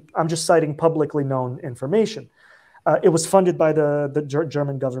 I mean, I'm just citing publicly known information. It was funded by the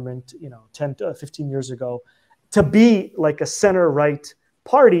German government, 10 to 15 years ago, to be like a center-right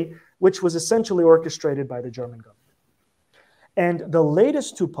party, which was essentially orchestrated by the German government. And the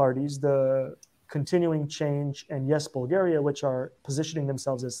latest two parties, the Continuing Change and Yes Bulgaria, which are positioning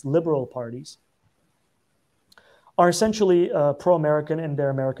themselves as liberal parties, are essentially pro-American, and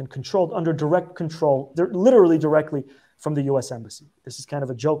they're American controlled, under direct control. They're literally directly from the US Embassy. This is kind of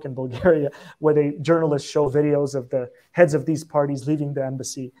a joke in Bulgaria, where journalists show videos of the heads of these parties leaving the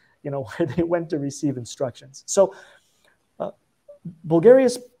embassy, where they went to receive instructions. So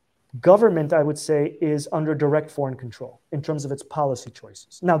Bulgaria's government, I would say, is under direct foreign control in terms of its policy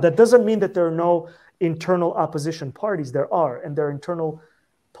choices. Now, that doesn't mean that there are no internal opposition parties. There are, and there are internal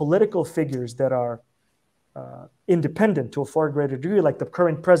political figures that are independent to a far greater degree, like the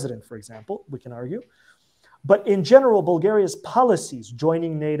current president, for example, we can argue. But in general, Bulgaria's policies,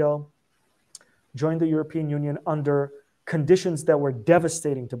 joining NATO, joining the European Union under conditions that were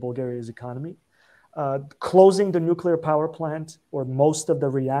devastating to Bulgaria's economy, closing the nuclear power plant or most of the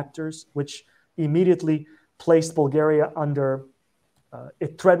reactors, which immediately placed Bulgaria under,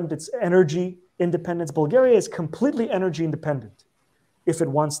 it threatened its energy independence. Bulgaria is completely energy independent if it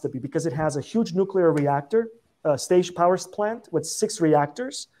wants to be, because it has a huge nuclear reactor, stage power plant with 6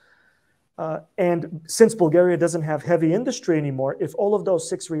 reactors. And since Bulgaria doesn't have heavy industry anymore, if all of those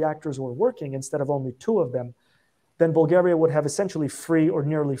 6 reactors were working instead of only 2 of them, then Bulgaria would have essentially free or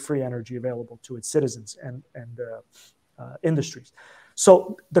nearly free energy available to its citizens and industries.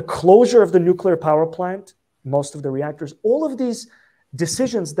 So the closure of the nuclear power plant, most of the reactors, all of these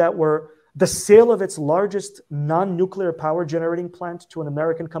decisions that were the sale of its largest non-nuclear power generating plant to an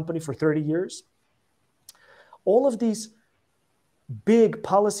American company for 30 years, all of these big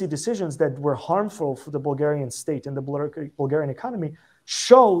policy decisions that were harmful for the Bulgarian state and the Bulgarian economy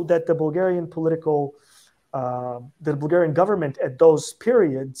show that the Bulgarian government at those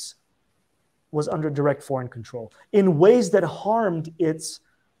periods was under direct foreign control in ways that harmed its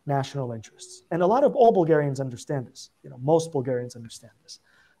national interests. And all Bulgarians understand this. Most Bulgarians understand this,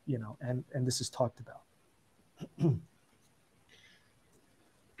 and this is talked about.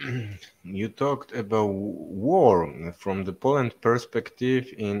 You talked about war from the Poland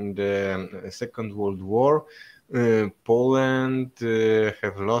perspective. In the Second World War, Poland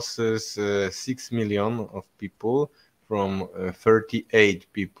have losses 6 million of people from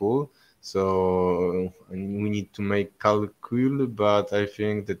 38 people. So we need to make calcul, but I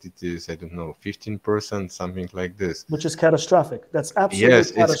think that it is, I don't know, 15%, something like this. Which is catastrophic. That's absolutely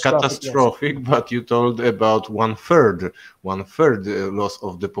catastrophic. Yes, it's catastrophic, yes. But you told about one third loss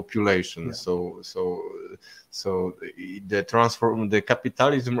of the population. Yeah. So the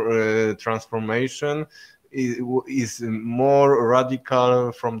capitalism transformation is more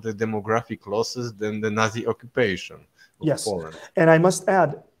radical from the demographic losses than the Nazi occupation of Poland. And I must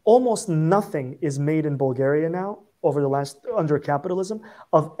add, almost nothing is made in Bulgaria now under capitalism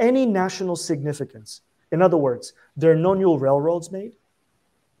of any national significance. In other words, there are no new railroads made.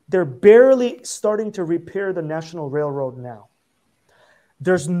 They're barely starting to repair the national railroad now.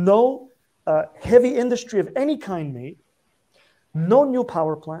 There's no heavy industry of any kind made, no new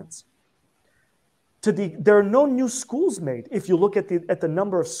power plants. There are no new schools made. If you look at the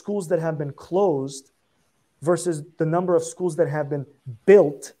number of schools that have been closed versus the number of schools that have been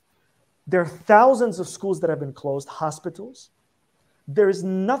built, there are thousands of schools that have been closed, hospitals. There is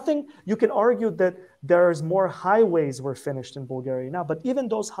nothing. You can argue that there's more highways were finished in Bulgaria now, but even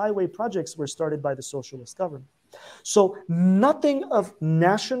those highway projects were started by the socialist government. So nothing of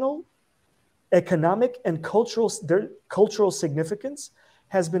national, economic, and cultural significance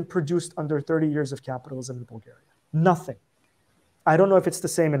has been produced under 30 years of capitalism in Bulgaria. Nothing. I don't know if it's the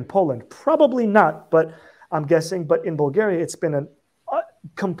same in Poland. Probably not, but I'm guessing. But in Bulgaria, it's been a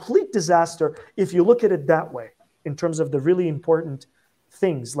complete disaster if you look at it that way, in terms of the really important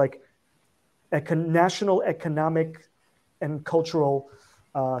things like national economic and cultural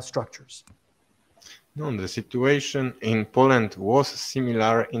structures. No, the situation in Poland was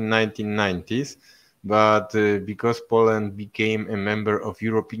similar in 1990s, but because Poland became a member of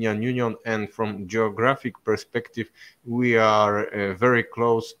European Union, and from geographic perspective, we are very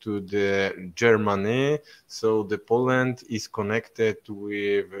close to the Germany, so the Poland is connected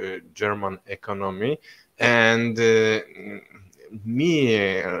with German economy, and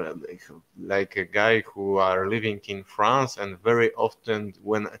me, like a guy who are living in France, and very often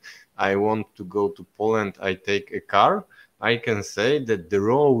when I want to go to Poland, I take a car. I can say that the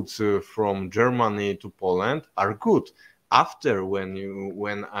roads from Germany to Poland are good. After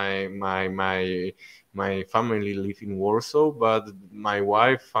my family live in Warsaw, but my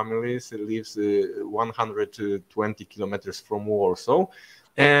wife family lives 120 kilometers from Warsaw.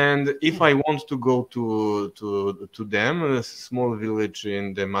 And if I want to go to them, a small village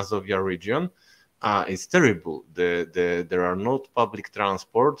in the Mazovia region, it's terrible. There are not public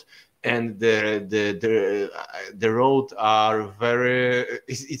transport, and the road are very.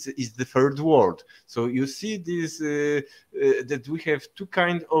 It's the third world. So you see this that we have two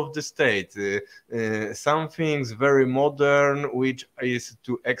kind of the state. Some things very modern, which is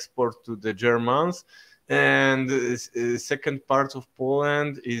to export to the Germans. And second part of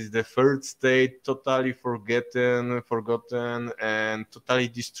Poland is the third state, totally forgotten, and totally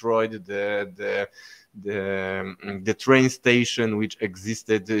destroyed. The train station which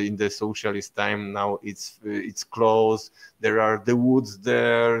existed in the socialist time, now it's closed. There are the woods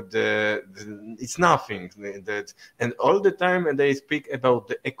there. It's nothing. And all the time they speak about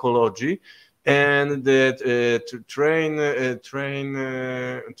the ecology. And that train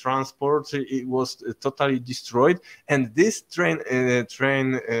transport, it was totally destroyed. And this train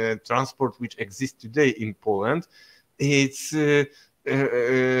transport which exists today in Poland, it's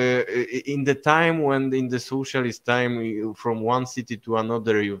in the time when in the socialist time, from one city to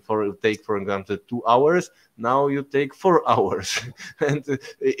another, you take, for example, 2 hours. Now you take 4 hours, and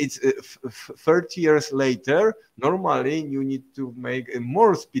it's 30 years later. Normally, you need to make a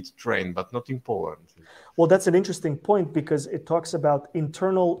more speed train, but not in Poland. Well, that's an interesting point, because it talks about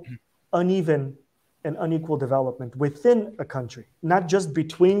internal uneven and unequal development within a country, not just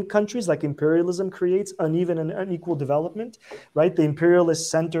between countries, like imperialism creates uneven and unequal development, right? The imperialist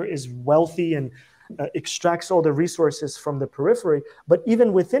center is wealthy and extracts all the resources from the periphery. But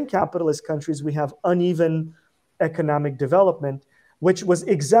even within capitalist countries, we have uneven economic development, which was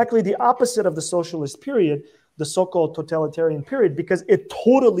exactly the opposite of the socialist period, the so-called totalitarian period, because it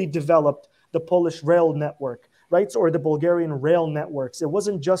totally developed the Polish rail network, right? Or the Bulgarian rail networks. It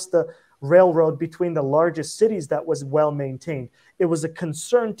wasn't just the railroad between the largest cities that was well maintained. It was a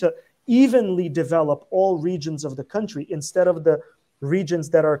concern to evenly develop all regions of the country instead of the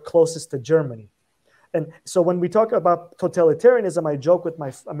regions that are closest to Germany. And so when we talk about totalitarianism, I joke with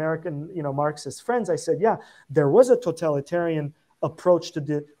my American, Marxist friends. I said, yeah, there was a totalitarian approach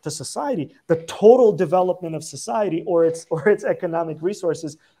to society, the total development of society or its economic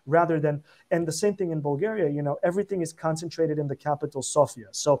resources, rather than, and the same thing in Bulgaria, everything is concentrated in the capital, Sofia.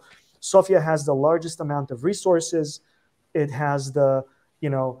 So Sofia has the largest amount of resources. It has the,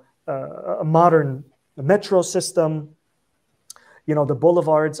 a modern metro system. The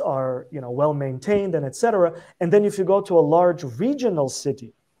boulevards are, well maintained, and etc. And then if you go to a large regional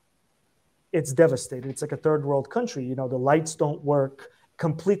city, it's devastated. It's like a third world country. The lights don't work,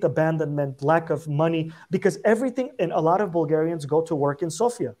 complete abandonment, lack of money, because everything, and a lot of Bulgarians go to work in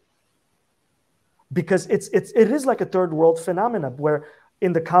Sofia. Because it is like a third world phenomenon, where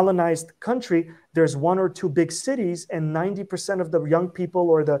in the colonized country, there's 1 or 2 big cities, and 90% of the young people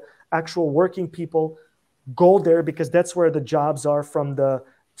or the actual working people go there because that's where the jobs are from the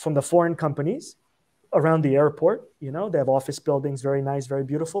foreign companies around the airport. They have office buildings, very nice, very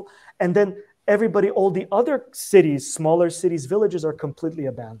beautiful. And then all the other cities, smaller cities, villages are completely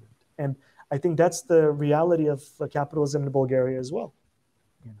abandoned. And I think that's the reality of capitalism in Bulgaria as well.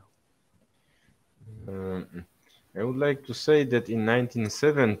 I would like to say that in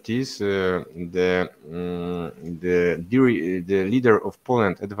 1970s, the leader of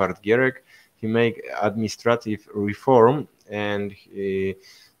Poland, Edward Gierek, he made administrative reform, and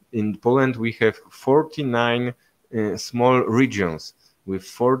in Poland we have 49 small regions with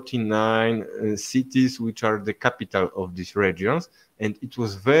 49 cities, which are the capital of these regions. and it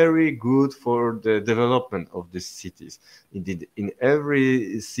was very good for the development of the cities. Indeed, in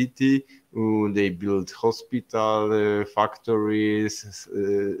every city, they built hospital, factories,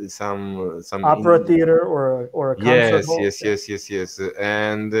 some opera theater or a concert hall. yes.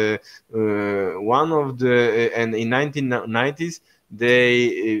 And one of the and in 1990s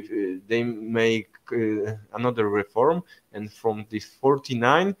they make another reform, and from this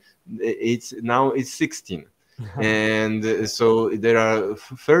 49 it's 16. And so there are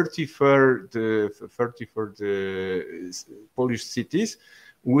 33 Polish cities,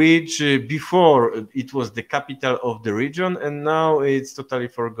 which before it was the capital of the region, and now it's totally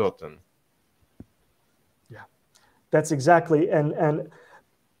forgotten. Yeah, that's exactly.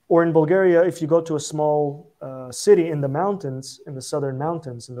 Or in Bulgaria, if you go to a small city in the mountains, in the southern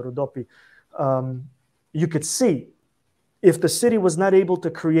mountains, in the Rodopi, you could see if the city was not able to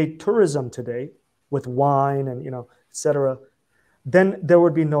create tourism today with wine and, etc., then there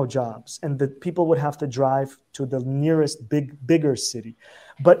would be no jobs, and the people would have to drive to the nearest bigger city.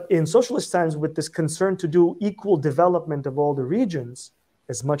 But in socialist times, with this concern to do equal development of all the regions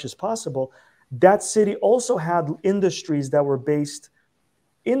as much as possible, that city also had industries that were based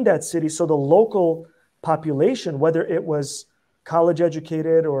in that city. So the local population, whether it was college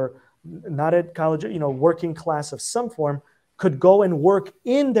educated or not at college, working class of some form, could go and work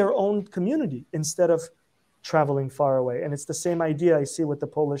in their own community instead of traveling far away. And it's the same idea I see with the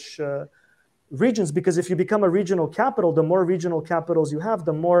Polish regions, because if you become a regional capital, the more regional capitals you have,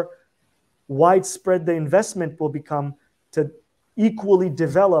 the more widespread the investment will become to equally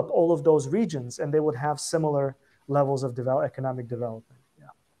develop all of those regions, and they would have similar levels of economic development.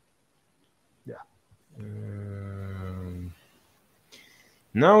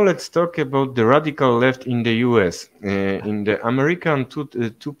 Now let's talk about the radical left in the US. In the American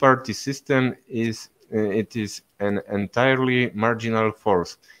two-party system, it is an entirely marginal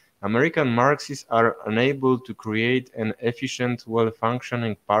force. American Marxists are unable to create an efficient,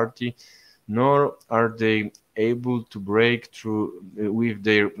 well-functioning party, nor are they able to break through with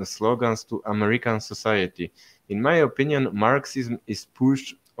their slogans to American society. In my opinion, Marxism is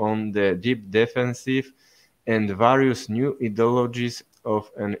pushed on the deep defensive, and various new ideologies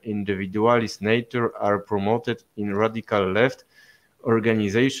of an individualist nature are promoted in radical left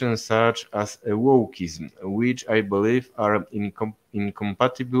organizations such as wokeism, which I believe are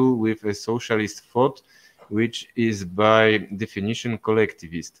incompatible with a socialist thought, which is by definition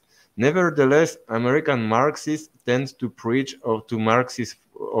collectivist. Nevertheless, American Marxists tend to preach to Marxists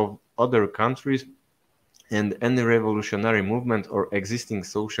of other countries, and any revolutionary movement or existing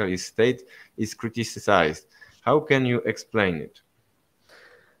socialist state is criticized. How can you explain it?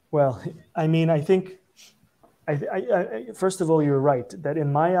 Well, I mean, I think, first of all, you're right that in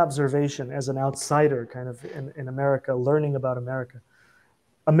my observation as an outsider kind of in America, learning about America,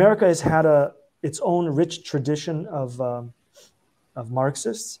 America has had its own rich tradition of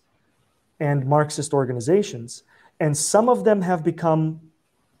Marxists and Marxist organizations. And some of them have become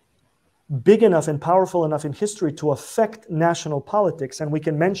big enough and powerful enough in history to affect national politics. And we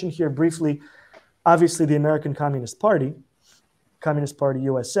can mention here briefly, obviously, the American Communist Party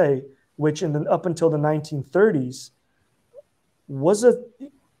USA, which up until the 1930s was a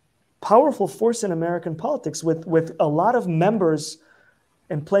powerful force in American politics with a lot of members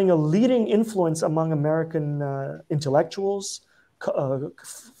and playing a leading influence among American intellectuals,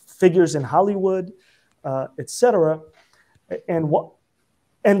 figures in Hollywood, etc.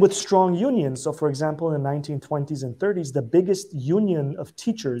 And with strong unions. So, for example, in the 1920s and 30s, the biggest union of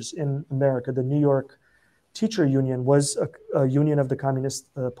teachers in America, the New York Teacher Union, was a union of the Communist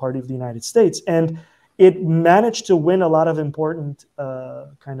Party of the United States. And it managed to win a lot of important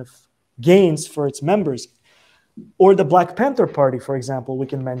kind of gains for its members. Or the Black Panther Party, for example, we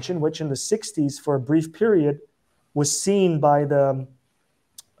can mention, which in the 60s, for a brief period, was seen by the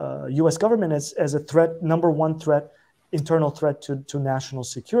US government as a threat, number one threat, internal threat to national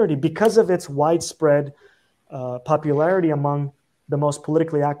security, because of its widespread popularity among the most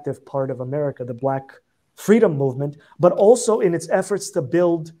politically active part of America, the Black freedom movement, but also in its efforts to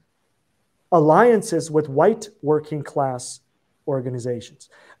build alliances with white working class organizations.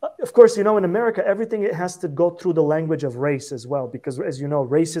 Of course, in America, everything it has to go through the language of race as well, because as you know,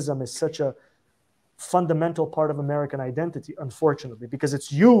 racism is such a fundamental part of American identity, unfortunately, because it's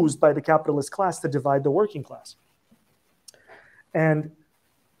used by the capitalist class to divide the working class.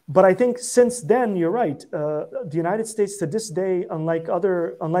 But I think since then, you're right. The United States to this day,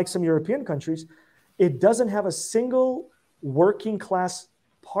 unlike some European countries, it doesn't have a single working class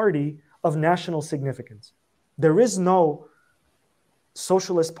party of national significance. There is no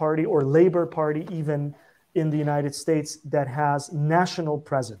socialist party or labor party even in the United States that has national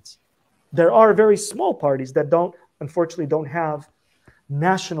presence. There are very small parties that unfortunately don't have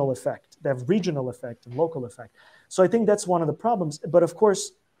national effect. They have regional effect and local effect. So I think that's one of the problems. But of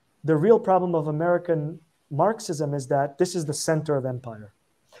course, the real problem of American Marxism is that this is the center of empire.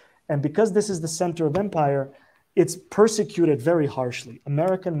 And because this is the center of empire, it's persecuted very harshly.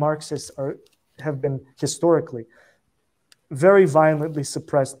 American Marxists have been historically very violently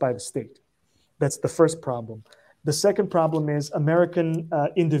suppressed by the state. That's the first problem. The second problem is American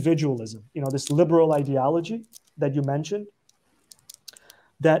individualism. You know, this liberal ideology that you mentioned,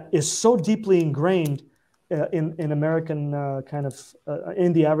 that is so deeply ingrained in American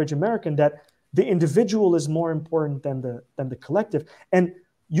in the average American, that the individual is more important than the collective. And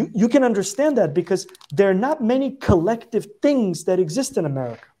you can understand that because there are not many collective things that exist in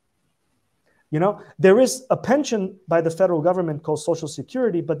America. You know, there is a pension by the federal government called Social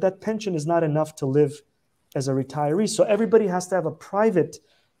Security, but that pension is not enough to live as a retiree. So everybody has to have a private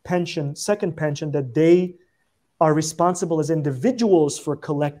pension, second pension, that they are responsible as individuals for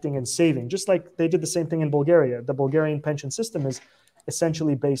collecting and saving, just like they did the same thing in Bulgaria. The Bulgarian pension system is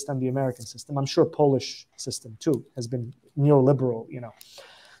essentially based on the American system. I'm sure Polish system too has been neoliberal, you know.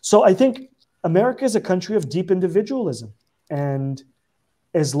 So I think America is a country of deep individualism. And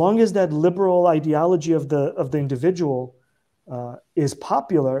as long as that liberal ideology of the individual is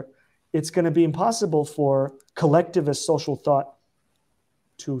popular, it's going to be impossible for collectivist social thought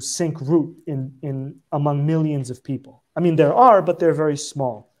to sink root in among millions of people. I mean, there are, but they're very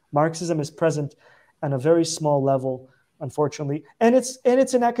small. Marxism is present on a very small level, unfortunately, and it's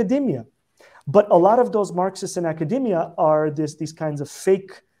in academia. But a lot of those Marxists in academia are these kinds of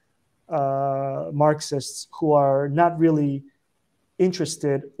fake Marxists who are not really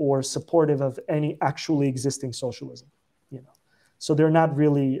interested or supportive of any actually existing socialism. You know, so they're not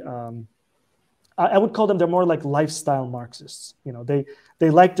really. I would call them, they're more like lifestyle Marxists. You know, they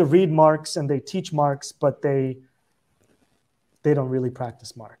like to read Marx and they teach Marx, but they don't really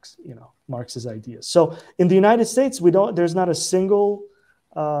practice Marx, you know, Marx's ideas. So in the United States, there's not a single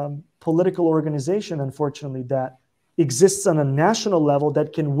political organization, unfortunately, that exists on a national level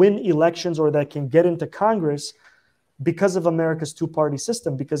that can win elections or that can get into Congress because of America's two-party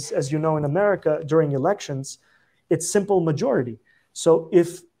system. Because as you know, in America, during elections, it's simple majority. So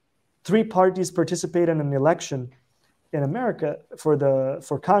if three parties participate in an election in America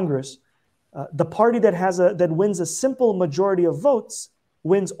for Congress, the party that wins a simple majority of votes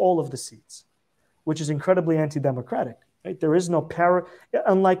wins all of the seats, which is incredibly anti-democratic. Right? There is no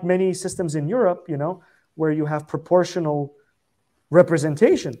unlike many systems in Europe, you know, where you have proportional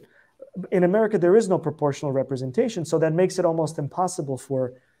representation. In America, there is no proportional representation, so that makes it almost impossible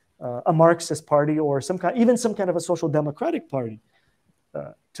for a Marxist party or even some kind of a social democratic party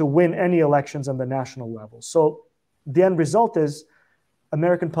to win any elections on the national level. So the end result is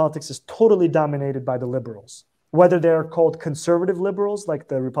American politics is totally dominated by the liberals, whether they're called conservative liberals like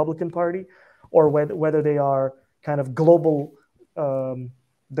the Republican Party, or whether they are kind of global,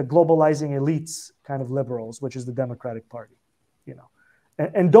 the globalizing elites kind of liberals, which is the Democratic Party, you know.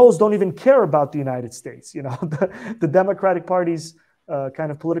 And those don't even care about the United States, you know. The Democratic Party's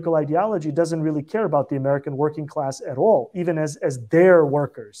kind of political ideology doesn't really care about the American working class at all, even as their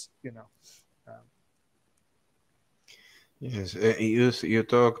workers, you know. Yes, you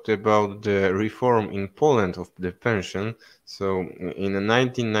talked about the reform in Poland of the pension. So in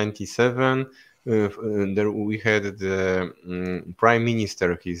 1997, there we had the prime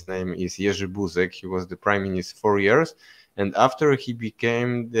minister. His name is Jerzy Buzek. He was the prime minister 4 years. And after he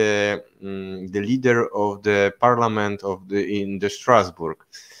became the leader of the parliament in the Strasbourg,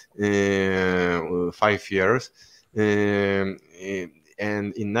 5 years,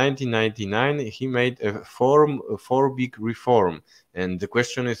 and in 1999 he made four big reform. And the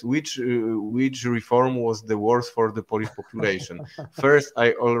question is, which reform was the worst for the Polish population? First,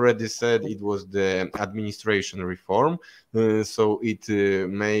 I already said it was the administration reform. So it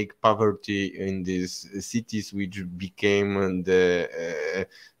make poverty in these cities, which became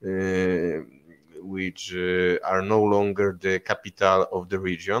which are no longer the capital of the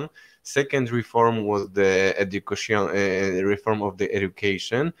region. Second reform was the education reform of the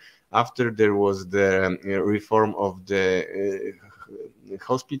education. After there was the reform of the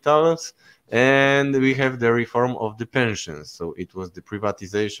hospitals, and we have the reform of the pensions. So it was the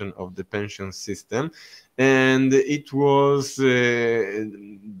privatization of the pension system, and it was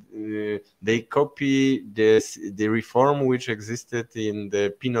they copy the reform which existed in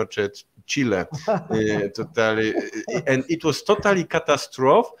the Pinochet Chile, totally, and it was totally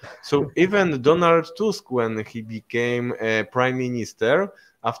catastrophe. So even Donald Tusk, when he became prime minister,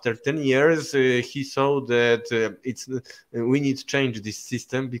 after 10 years, he saw that we need to change this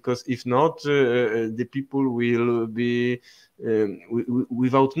system, because if not, the people will be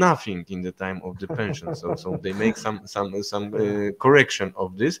without nothing in the time of the pension. So they make some correction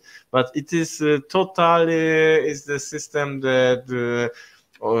of this, but it is totally is the system that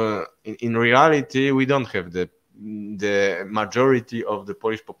in reality we don't have the majority of the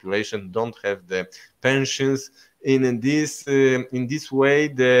Polish population don't have the pensions in this way,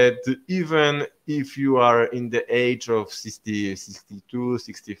 that even if you are in the age of 60, 62,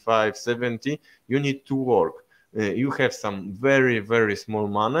 65, 70, you need to work. You have some very, very small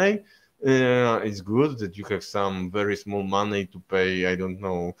money. It's good that you have some very small money to pay, I don't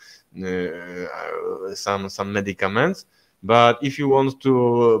know, some medicaments. But if you want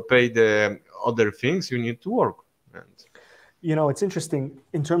to pay the other things, you need to work. And you know, it's interesting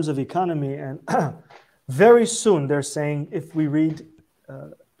in terms of economy, and very soon they're saying, if we read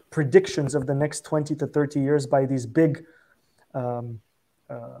predictions of the next 20 to 30 years by these big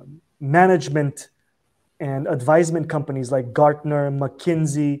management and advisement companies like Gartner,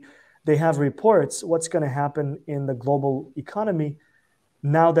 McKinsey, they have reports what's going to happen in the global economy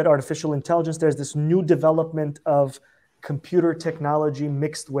now that artificial intelligence, there's this new development of computer technology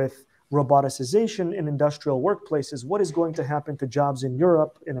mixed with roboticization in industrial workplaces. What is going to happen to jobs in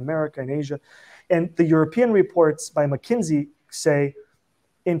Europe, in America, in Asia? And the European reports by McKinsey say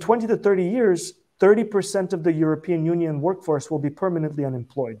in 20 to 30 years, 30% of the European Union workforce will be permanently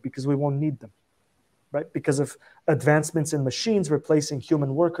unemployed because we won't need them, right? Because of advancements in machines replacing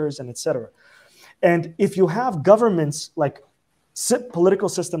human workers and et cetera. And if you have governments like political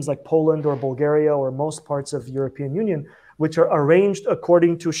systems like Poland or Bulgaria or most parts of European Union, which are arranged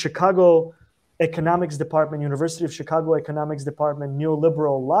according to Chicago Economics Department, University of Chicago Economics Department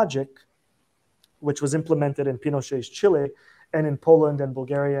neoliberal logic, which was implemented in Pinochet's Chile and in Poland and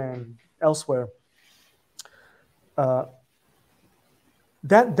Bulgaria and elsewhere,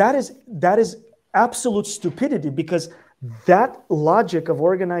 that is absolute stupidity, because that logic of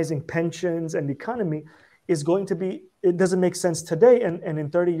organizing pensions and economy is going to be, it doesn't make sense today, and in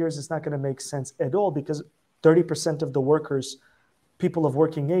 30 years it's not going to make sense at all, because 30% of the workers, people of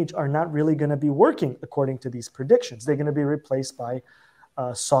working age, are not really going to be working according to these predictions. They're going to be replaced by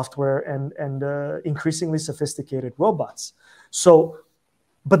software and increasingly sophisticated robots. So,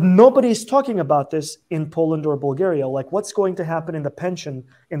 but nobody is talking about this in Poland or Bulgaria, like what's going to happen in the pension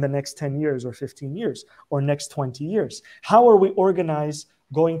in the next 10 years or 15 years or next 20 years. How are we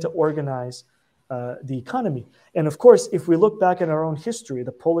going to organize the economy? And of course, if we look back in our own history,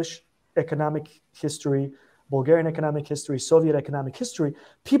 the Polish economic history, Bulgarian economic history, Soviet economic history,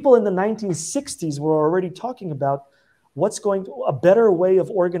 people in the 1960s were already talking about a better way of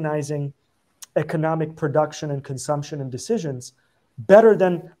organizing economic production and consumption and decisions, better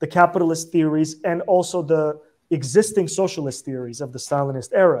than the capitalist theories and also the existing socialist theories of the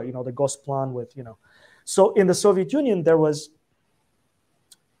Stalinist era, the Gosplan with, So in the Soviet Union, there was,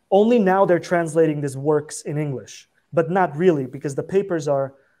 only now they're translating these works in English, but not really, because the papers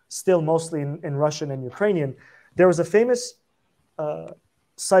are still mostly in Russian and Ukrainian. There was a famous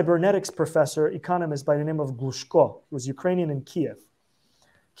cybernetics professor, economist by the name of Glushko. He was Ukrainian in Kiev.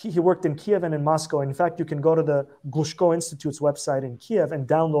 He worked in Kiev and in Moscow. In fact, you can go to the Glushko Institute's website in Kiev and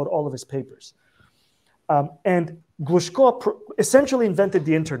download all of his papers. And Glushko essentially invented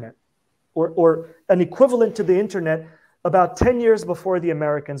the internet, or an equivalent to the internet, about 10 years before the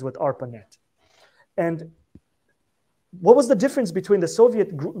Americans with ARPANET. And what was the difference between the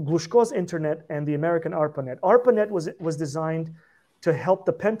Soviet Glushko's internet and the American ARPANET? ARPANET was designed to help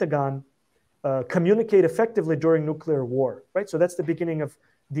the Pentagon communicate effectively during nuclear war, right? So that's the beginning of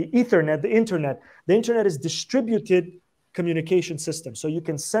the Ethernet, the internet. The internet is distributed communication system. So you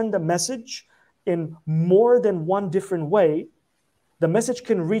can send a message in more than one different way. The message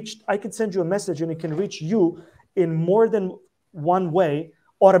can reach, I can send you a message and it can reach you in more than one way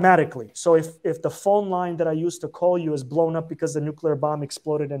automatically. So if the phone line that I used to call you is blown up because the nuclear bomb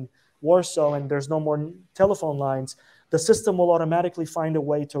exploded in Warsaw and there's no more telephone lines, the system will automatically find a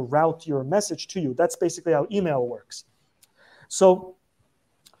way to route your message to you. That's basically how email works. So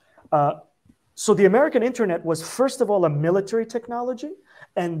the American internet was, first of all, a military technology,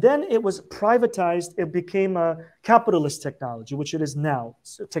 and then it was privatized. It became a capitalist technology, which it is now.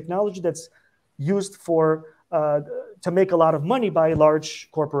 So technology that's used to make a lot of money by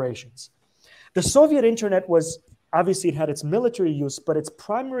large corporations. The Soviet internet was, obviously it had its military use, but its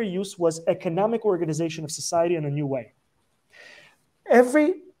primary use was economic organization of society in a new way.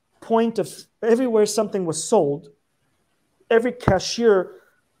 Everywhere something was sold, every cashier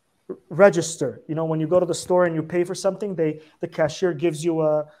register. You know, when you go to the store and you pay for something, the cashier gives you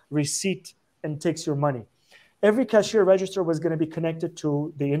a receipt and takes your money. Every cashier register was going to be connected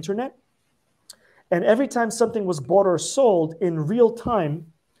to the internet. And every time something was bought or sold in real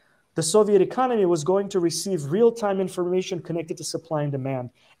time, the Soviet economy was going to receive real-time information connected to supply and demand.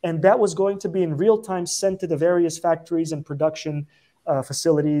 And that was going to be in real time sent to the various factories and production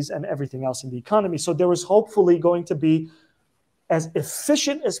facilities and everything else in the economy. So there was hopefully going to be as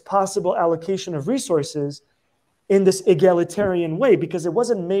efficient as possible allocation of resources in this egalitarian way, because it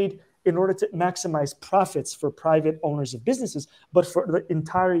wasn't made in order to maximize profits for private owners of businesses, but for the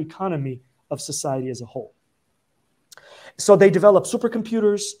entire economy of society as a whole. So they developed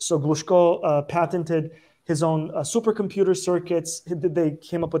supercomputers. So Glushko patented his own supercomputer circuits. They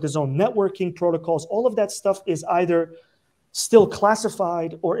came up with his own networking protocols. All of that stuff is either still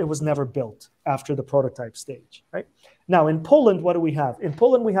classified or it was never built after the prototype stage, right? Now, in Poland, what do we have? In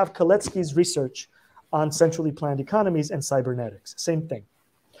Poland, we have Kalecki's research on centrally planned economies and cybernetics. Same thing.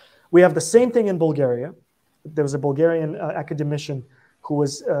 We have the same thing in Bulgaria. There was a Bulgarian academician who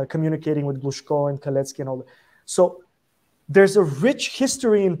was communicating with Glushko and Kalecki and all that. So there's a rich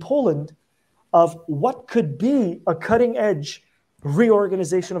history in Poland of what could be a cutting-edge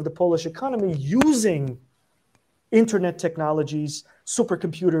reorganization of the Polish economy using internet technologies,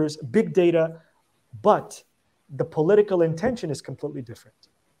 supercomputers, big data, but the political intention is completely different,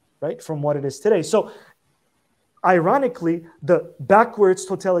 right, from what it is today. So ironically, the backwards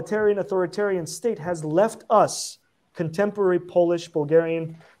totalitarian authoritarian state has left us, contemporary Polish,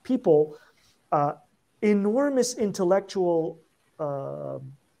 Bulgarian people, enormous intellectual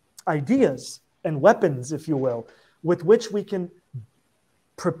ideas and weapons, if you will, with which we can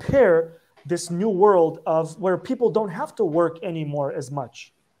prepare this new world of where people don't have to work anymore as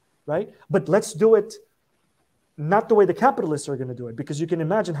much, right? But let's do it not the way the capitalists are going to do it, because you can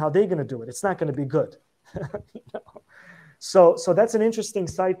imagine how they're going to do it. It's not going to be good. You know? So that's an interesting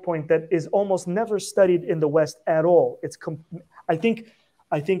side point that is almost never studied in the West at all. I think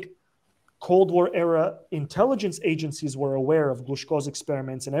Cold War era intelligence agencies were aware of Glushko's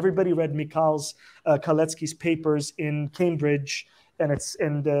experiments, and everybody read Mikhail's Kalecki's papers in Cambridge, and it's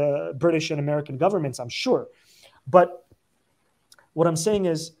in the British and American governments, I'm sure. But what I'm saying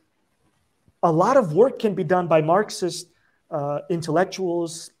is a lot of work can be done by Marxist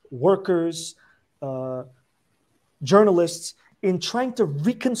intellectuals, workers, journalists in trying to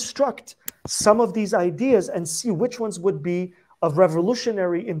reconstruct some of these ideas and see which ones would be of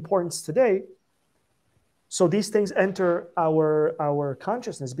revolutionary importance today. So these things enter our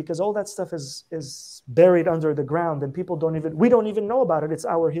consciousness, because all that stuff is buried under the ground and we don't even know about it. It's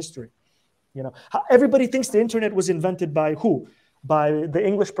our history. You know, everybody thinks the internet was invented by who? By the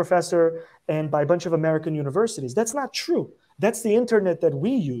English professor and by a bunch of American universities. That's not true. That's the internet that we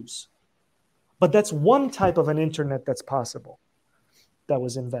use. But that's one type of an internet that's possible, that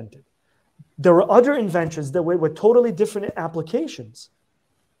was invented. There were other inventions that were totally different applications.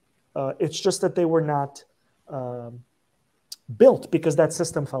 It's just that they were not built because that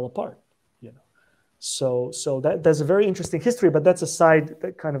system fell apart. You know, so that's a very interesting history, but that's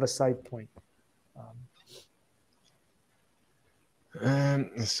kind of a side point.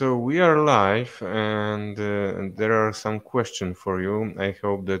 So we are live, and there are some questions for you. I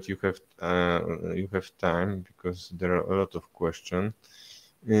hope that you have time, because there are a lot of questions.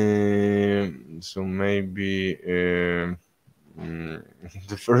 So maybe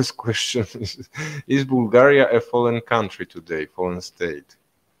the first question is Bulgaria a fallen country today, fallen state?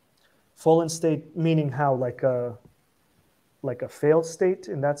 Fallen state meaning how? Like a failed state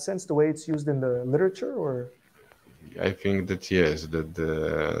in that sense, the way it's used in the literature, or? I think that yes, that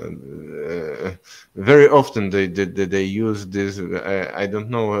very often they use this. I don't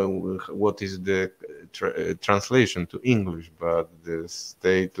know what is the translation to English, but the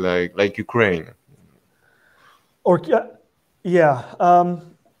state like Ukraine. Or yeah.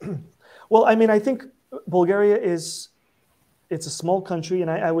 Well, I mean, I think Bulgaria it's a small country,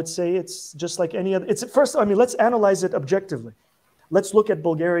 and I would say it's just like any other. It's first. I mean, let's analyze it objectively. Let's look at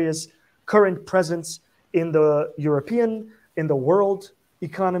Bulgaria's current presence in the European, in the world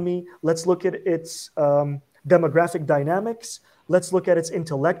economy. Let's look at its demographic dynamics. Let's look at its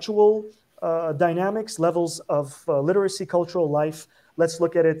intellectual dynamics, levels of literacy, cultural life. Let's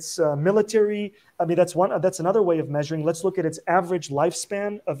look at its military. I mean, that's another way of measuring. Let's look at its average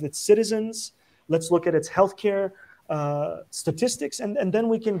lifespan of its citizens. Let's look at its healthcare statistics, and then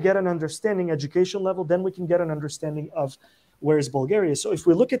we can get an understanding, education level. Then we can get an understanding of where is Bulgaria. So if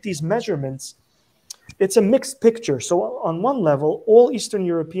we look at these measurements, it's a mixed picture. So on one level, all Eastern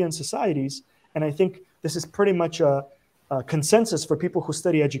European societies, and I think this is pretty much a consensus for people who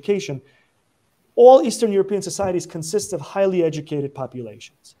study education, all Eastern European societies consist of highly educated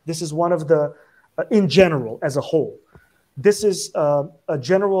populations. This is one of the, in general, as a whole, this is a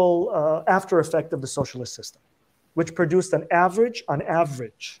general after effect of the socialist system, which produced on average,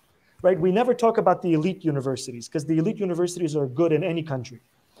 right? We never talk about the elite universities because the elite universities are good in any country.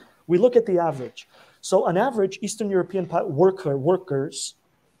 We look at the average. So on average, Eastern European workers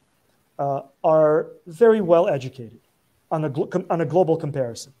are very well educated on a global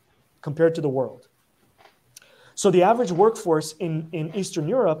comparison compared to the world. So the average workforce in Eastern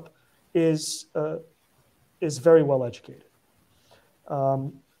Europe is very well educated,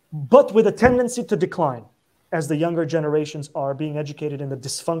 but with a tendency to decline as the younger generations are being educated in the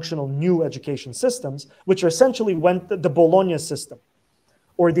dysfunctional new education systems, which are essentially the Bologna system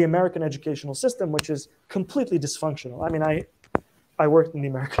or the American educational system, which is completely dysfunctional. I mean, I worked in the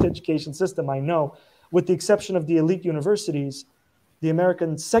American education system. I know, with the exception of the elite universities, the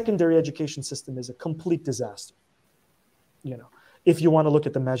American secondary education system is a complete disaster, you know, if you want to look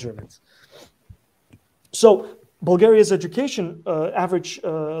at the measurements. So Bulgaria's education, average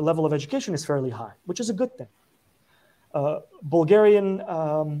level of education is fairly high, which is a good thing. Bulgarian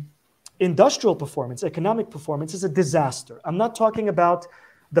industrial performance, economic performance is a disaster. I'm not talking about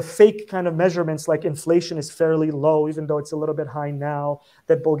the fake kind of measurements like inflation is fairly low, even though it's a little bit high now,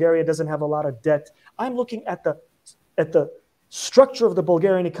 that Bulgaria doesn't have a lot of debt. I'm looking at the structure of the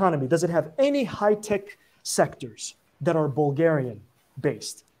Bulgarian economy. Does it have any high-tech sectors that are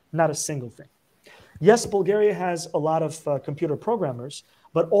Bulgarian-based? Not a single thing. Yes, Bulgaria has a lot of computer programmers,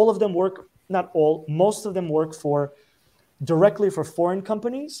 but all of them work, not all, most of them work directly for foreign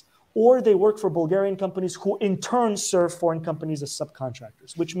companies, or they work for Bulgarian companies who in turn serve foreign companies as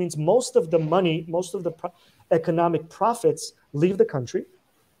subcontractors, which means most of the money, most of the economic profits leave the country,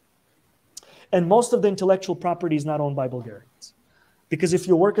 and most of the intellectual property is not owned by Bulgarians. Because if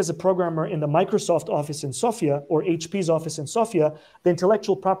you work as a programmer in the Microsoft office in Sofia or HP's office in Sofia, the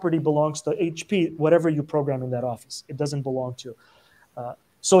intellectual property belongs to HP, whatever you program in that office. It doesn't belong to.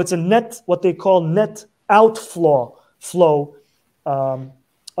 So it's a net, what they call net outflow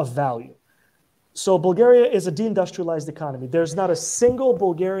of value. So Bulgaria is a deindustrialized economy. There's not a single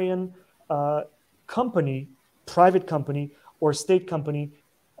Bulgarian company, private company or state company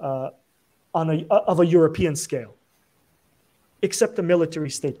of a European scale, except the military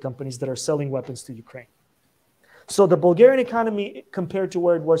state companies that are selling weapons to Ukraine. So the Bulgarian economy, compared to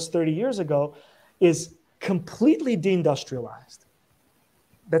where it was 30 years ago, is completely deindustrialized.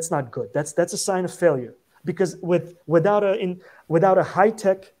 That's not good. That's a sign of failure. Because without a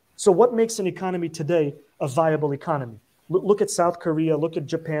high-tech, so what makes an economy today a viable economy? Look at South Korea, look at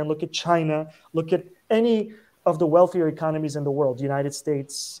Japan, look at China, look at any of the wealthier economies in the world, the United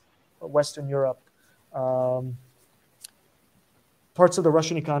States, Western Europe, parts of the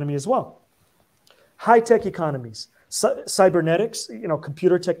Russian economy as well. High-tech economies, cybernetics,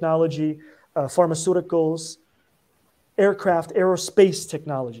 computer technology, pharmaceuticals, aircraft, aerospace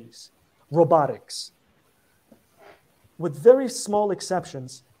technologies, robotics. With very small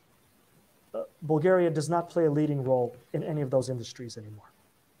exceptions, Bulgaria does not play a leading role in any of those industries anymore.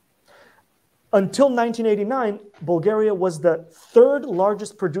 Until 1989, Bulgaria was the third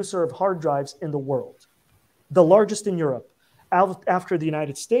largest producer of hard drives in the world, the largest in Europe, after the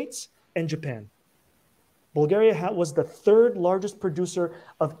United States and Japan. Bulgaria was the third largest producer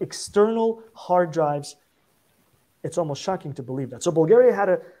of external hard drives. It's almost shocking to believe that. So Bulgaria had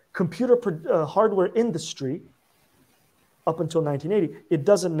a computer hardware industry up until 1980. It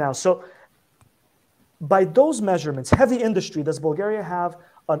doesn't now. So by those measurements, heavy industry, does Bulgaria have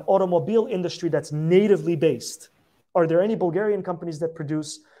an automobile industry that's natively based? Are there any Bulgarian companies that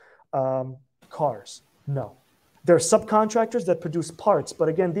produce cars? No. There are subcontractors that produce parts, but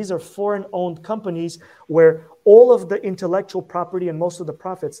again, these are foreign-owned companies where all of the intellectual property and most of the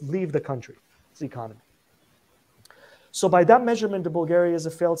profits leave the country, the economy. So by that measurement, Bulgaria is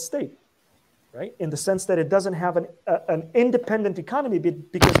a failed state, right? In the sense that it doesn't have an independent economy,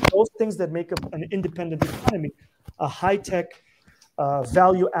 because those things that make up an independent economy, a high-tech,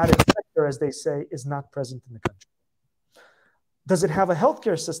 value-added sector, as they say, is not present in the country. Does it have a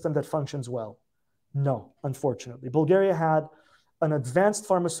healthcare system that functions well? No, unfortunately. Bulgaria had an advanced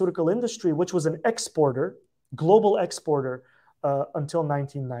pharmaceutical industry, which was an exporter, global exporter, until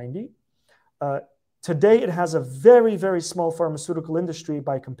 1990. Today, it has a very, very small pharmaceutical industry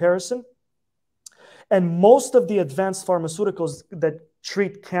by comparison. And most of the advanced pharmaceuticals that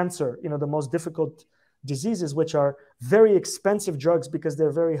treat cancer, the most difficult diseases, which are very expensive drugs because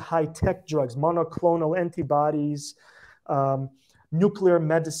they're very high-tech drugs, monoclonal antibodies, nuclear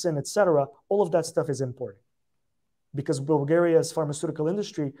medicine, etc., all of that stuff is imported. because Bulgaria's pharmaceutical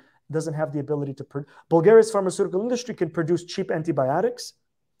industry doesn't have the ability to produce. Bulgaria's pharmaceutical industry can produce cheap antibiotics.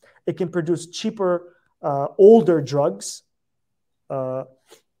 It can produce cheaper, older drugs,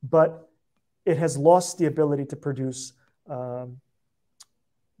 but it has lost the ability to produce the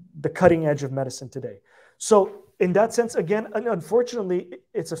cutting edge of medicine today. So in that sense, again, unfortunately,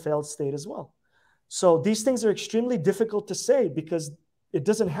 it's a failed state as well. So these things are extremely difficult to say because it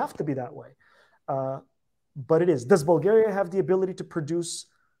doesn't have to be that way. But it is. Does Bulgaria have the ability to produce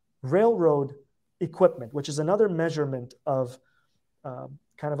railroad equipment, which is another measurement of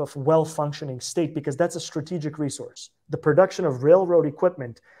kind of a well-functioning state, because that's a strategic resource. The production of railroad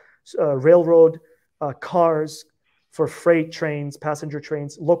equipment, railroad cars for freight trains, passenger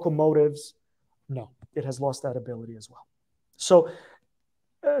trains, locomotives, no, it has lost that ability as well. So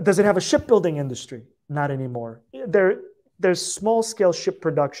does it have a shipbuilding industry? Not anymore. There's small-scale ship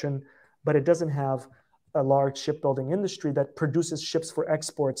production, but it doesn't have a large shipbuilding industry that produces ships for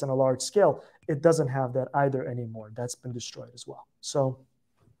exports on a large scale. It doesn't have that either anymore. That's been destroyed as well. So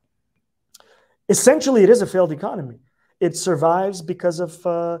essentially, it is a failed economy. It survives because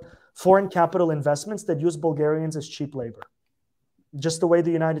of foreign capital investments that use Bulgarians as cheap labor, just the way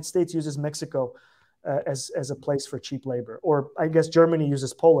the United States uses Mexico as a place for cheap labor, or I guess Germany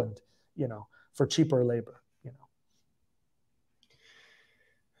uses Poland, for cheaper labor.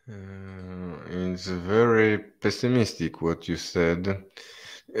 It's very pessimistic what you said.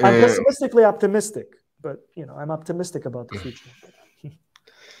 I'm pessimistically optimistic, but I'm optimistic about the future.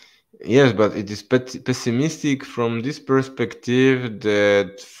 Yes, but it is pessimistic from this perspective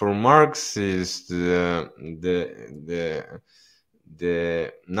that for Marxists,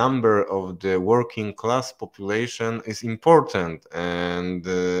 the number of the working class population is important, and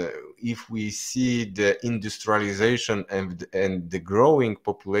if we see the industrialization and the growing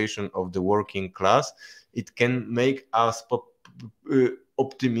population of the working class, it can make us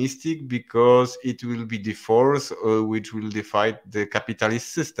optimistic, because it will be the force which will defy the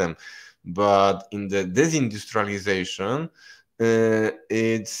capitalist system. But in the disindustrialization,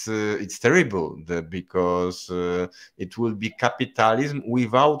 it's terrible, because it will be capitalism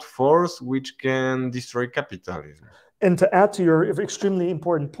without force which can destroy capitalism. And to add to your extremely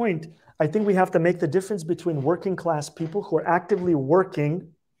important point, I think we have to make the difference between working class people who are actively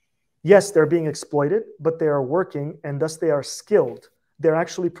working. Yes, they're being exploited, but they are working, and thus they are skilled. They're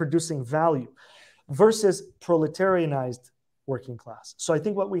actually producing value, versus proletarianized working class. So I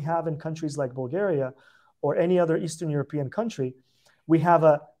think what we have in countries like Bulgaria or any other Eastern European country, we have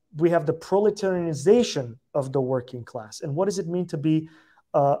the proletarianization of the working class. And what does it mean to be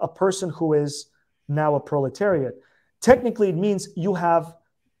a person who is now a proletariat? Technically, it means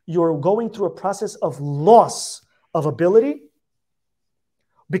you're going through a process of loss of ability,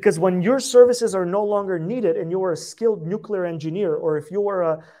 because when your services are no longer needed and you are a skilled nuclear engineer, or if you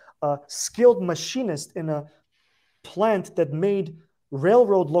are a skilled machinist in a plant that made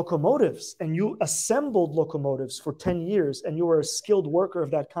railroad locomotives and you assembled locomotives for 10 years and you were a skilled worker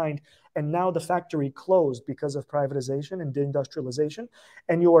of that kind, and now the factory closed because of privatization and deindustrialization,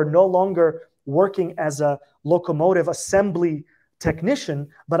 and you are no longer working as a locomotive assembly technician,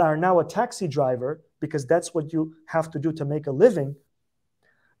 but are now a taxi driver because that's what you have to do to make a living,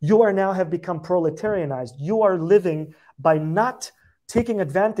 you are now have become proletarianized. You are living by not taking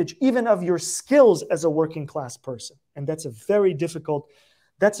advantage even of your skills as a working class person. And that's a very difficult,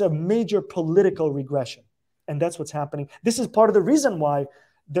 that's a major political regression. And that's what's happening. This is part of the reason why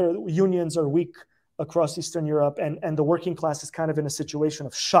the unions are weak across Eastern Europe, and the working class is kind of in a situation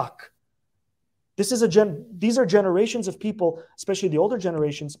of shock. These are generations of people, especially the older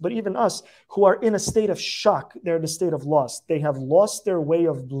generations, but even us, who are in a state of shock. They're in a state of loss. They have lost their way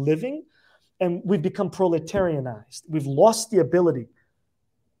of living, and we've become proletarianized. We've lost the ability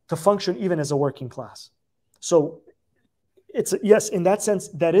to function even as a working class. So yes, in that sense,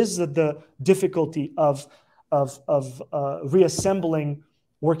 that is the difficulty of reassembling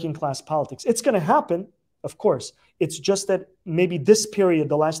working class politics. It's going to happen, of course. It's just that maybe this period,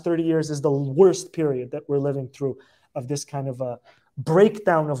 the last 30 years, is the worst period that we're living through of this kind of a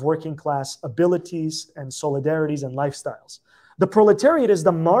breakdown of working class abilities and solidarities and lifestyles. The proletariat is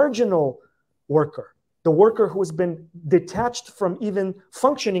the marginal worker, the worker who has been detached from even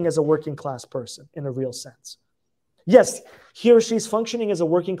functioning as a working class person in a real sense. Yes, he or she's functioning as a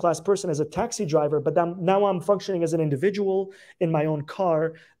working class person, as a taxi driver, but now I'm functioning as an individual in my own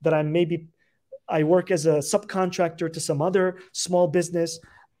car, that I work as a subcontractor to some other small business.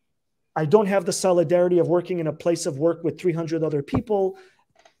 I don't have the solidarity of working in a place of work with 300 other people.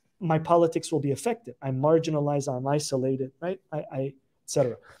 My politics will be affected. I'm marginalized, I'm isolated, right?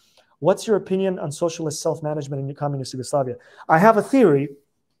 Etc. What's your opinion on socialist self-management in communist Yugoslavia? I have a theory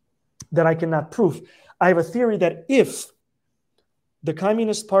that I cannot prove. I have a theory that if the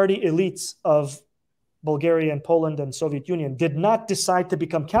Communist Party elites of Bulgaria and Poland and Soviet Union did not decide to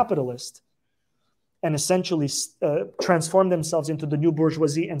become capitalist and essentially transform themselves into the new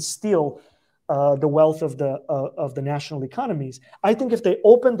bourgeoisie and steal the wealth of the national economies, I think if they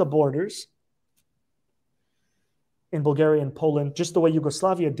opened the borders in Bulgaria and Poland, just the way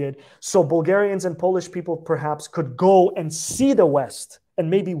Yugoslavia did, so Bulgarians and Polish people perhaps could go and see the West and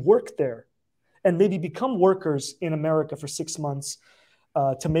maybe work there and maybe become workers in America for 6 months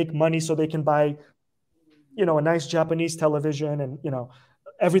to make money so they can buy, a nice Japanese television and,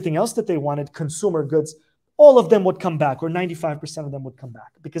 everything else that they wanted, consumer goods. All of them would come back, or 95% of them would come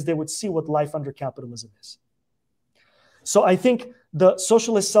back, because they would see what life under capitalism is. So I think the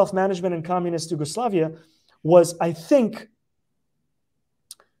socialist self-management in communist Yugoslavia was, I think,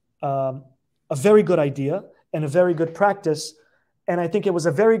 a very good idea and a very good practice. And I think it was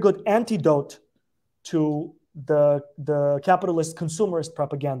a very good antidote to the capitalist consumerist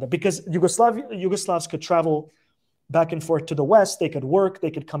propaganda, because Yugoslavs could travel back and forth to the West. They could work, they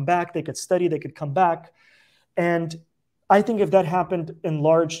could come back, they could study, they could come back. And I think if that happened in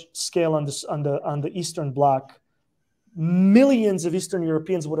large scale on the Eastern Bloc, millions of Eastern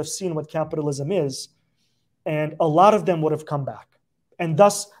Europeans would have seen what capitalism is, and a lot of them would have come back. And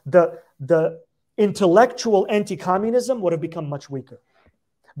thus, the intellectual anti-communism would have become much weaker.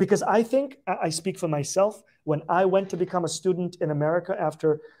 Because I think, I speak for myself, when I went to become a student in America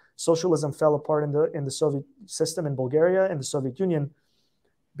after socialism fell apart in the Soviet system in Bulgaria and the Soviet Union,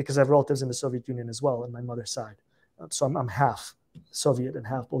 because I have relatives in the Soviet Union as well on my mother's side. So I'm half Soviet and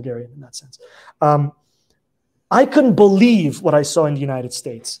half Bulgarian in that sense. I couldn't believe what I saw in the United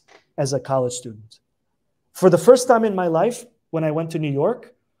States as a college student. For the first time in my life, when I went to New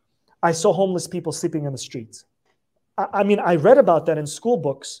York, I saw homeless people sleeping in the streets. I mean, I read about that in school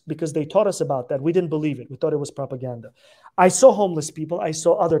books because they taught us about that. We didn't believe it. We thought it was propaganda. I saw homeless people. I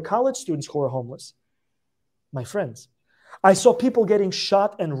saw other college students who were homeless, my friends. I saw people getting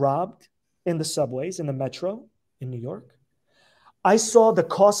shot and robbed in the subways, in the metro in New York. I saw the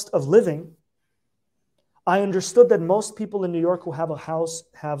cost of living. I understood that most people in New York who have a house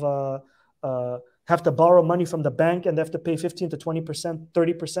have to borrow money from the bank, and they have to pay 15 to 20%,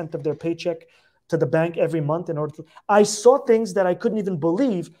 30% of their paycheck to the bank every month in order to... I saw things that I couldn't even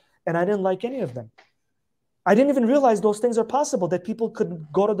believe, and I didn't like any of them. I didn't even realize those things are possible, that people could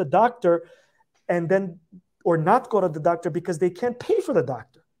go to the doctor and then, or not go to the doctor because they can't pay for the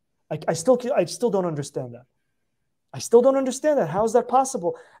doctor. I still don't understand that. I still don't understand that. How is that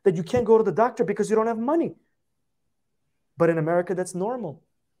possible that you can't go to the doctor because you don't have money? But in America, that's normal.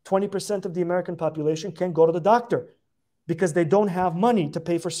 20% of the American population can't go to the doctor because they don't have money to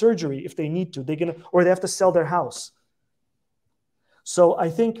pay for surgery if they need to. Or they have to sell their house. So I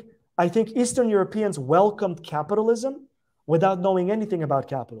think Eastern Europeans welcomed capitalism without knowing anything about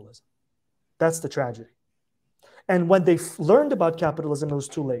capitalism. That's the tragedy. And when they learned about capitalism, it was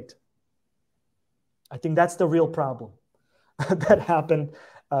too late. I think that's the real problem that happened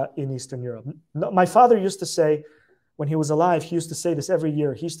in Eastern Europe. My father used to say, when he was alive, he used to say this every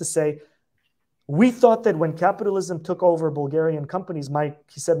year. He used to say, we thought that when capitalism took over Bulgarian companies,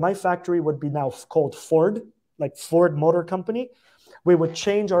 he said, my factory would be now called Ford, like Ford Motor Company. We would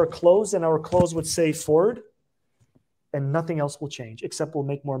change our clothes and our clothes would say Ford, and nothing else will change except we'll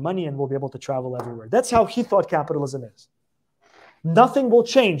make more money and we'll be able to travel everywhere. That's how he thought capitalism is. Nothing will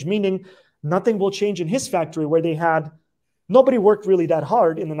change, meaning nothing will change in his factory where nobody worked really that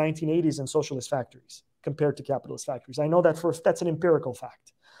hard in the 1980s in socialist factories compared to capitalist factories. I know that's an empirical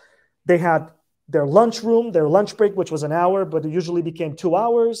fact. They had their lunchroom, their lunch break, which was an hour, but it usually became 2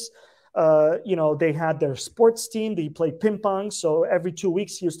 hours. They had their sports team. They played ping pong. So every 2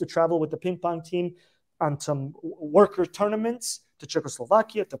 weeks, he used to travel with the ping pong team on some worker tournaments to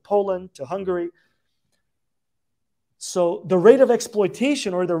Czechoslovakia, to Poland, to Hungary. So the rate of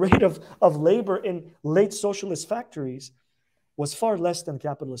exploitation or the rate of labor in late socialist factories was far less than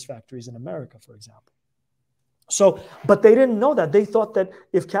capitalist factories in America, for example. But they didn't know that. They thought that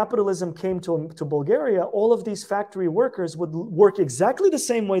if capitalism came to Bulgaria, all of these factory workers would work exactly the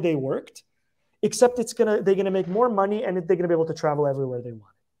same way they worked, except they're gonna make more money and they're gonna be able to travel everywhere they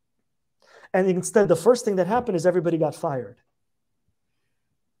want. And instead, the first thing that happened is everybody got fired.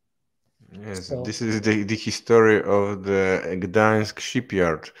 Yes, so, this is the history of the Gdańsk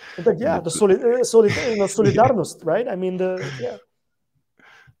shipyard. The Solidarność, right? I mean,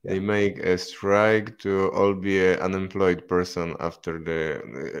 They make a strike to all be an unemployed person after the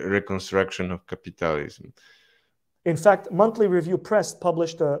reconstruction of capitalism. In fact, Monthly Review Press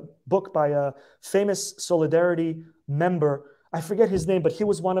published a book by a famous Solidarity member. I forget his name, but he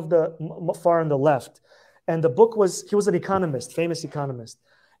was one of the far on the left. And the book was, he was an economist, famous economist,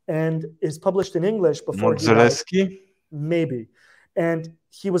 and is published in English before he died. Maybe. And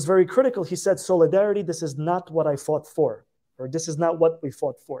he was very critical. He said, Solidarity, this is not what I fought for, or this is not what we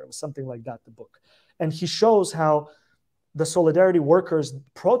fought for. It was something like that, the book. And he shows how the Solidarity workers'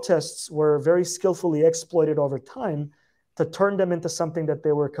 protests were very skillfully exploited over time to turn them into something that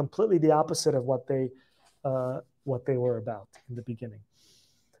they were completely the opposite of what they were about in the beginning.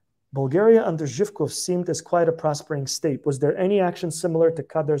 Bulgaria under Zhivkov seemed as quite a prospering state. Was there any action similar to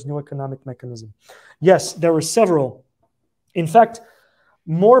Kadar's new economic mechanism? Yes, there were several. In fact,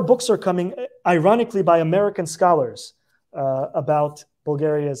 more books are coming, ironically, by American scholars about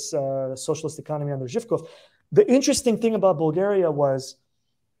Bulgaria's socialist economy under Zhivkov. The interesting thing about Bulgaria was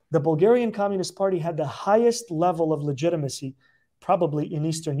the Bulgarian Communist Party had the highest level of legitimacy, probably in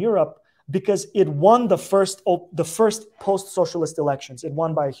Eastern Europe, because it won the first post-socialist elections. It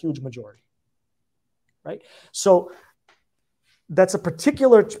won by a huge majority, right? So that's a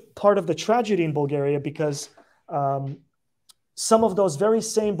particular part of the tragedy in Bulgaria, because some of those very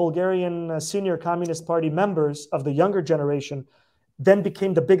same Bulgarian senior Communist Party members of the younger generation then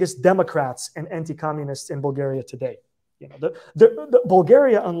became the biggest Democrats and anti-communists in Bulgaria today. You know, the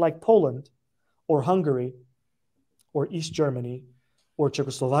Bulgaria, unlike Poland or Hungary or East Germany or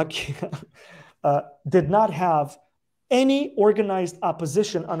Czechoslovakia, did not have any organized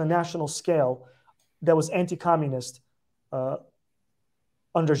opposition on a national scale that was anti-communist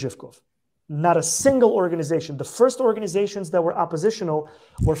under Zhivkov. Not a single organization. The first organizations that were oppositional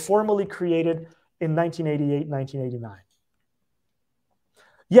were formally created in 1988, 1989.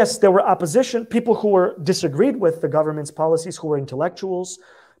 Yes, there were opposition, people who were disagreed with the government's policies, who were intellectuals,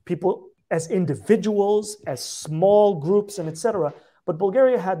 people as individuals, as small groups, and etc. But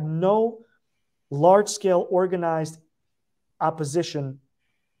Bulgaria had no large-scale organized opposition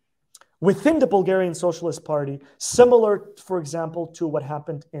within the Bulgarian Socialist Party, similar, for example, to what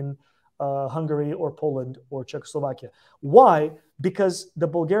happened in Hungary or Poland or Czechoslovakia. Why? Because the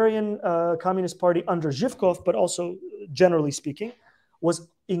Bulgarian Communist Party under Zhivkov, but also generally speaking, was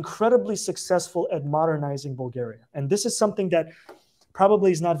incredibly successful at modernizing Bulgaria. And this is something that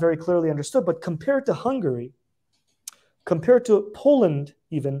probably is not very clearly understood, but compared to Hungary, compared to Poland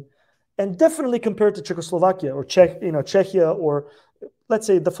even, and definitely compared to Czechoslovakia or Czechia, or let's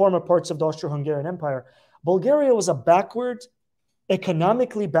say the former parts of the Austro-Hungarian Empire, Bulgaria was a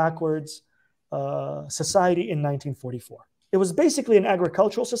economically backwards society in 1944. It was basically an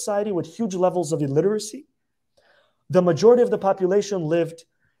agricultural society with huge levels of illiteracy. The majority of the population lived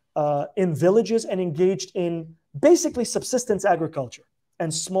in villages and engaged in basically subsistence agriculture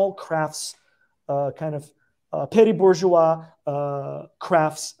and small crafts, kind of petty-bourgeois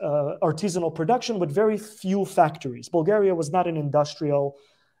crafts, artisanal production with very few factories. Bulgaria was not an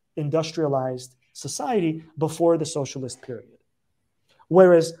industrialized society before the socialist period.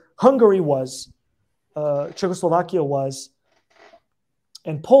 Whereas Hungary was, Czechoslovakia was,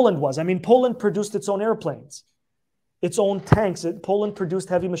 and Poland was. I mean, Poland produced its own airplanes, its own tanks. Poland produced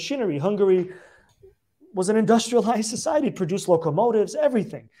heavy machinery. Hungary was an industrialized society, produced locomotives,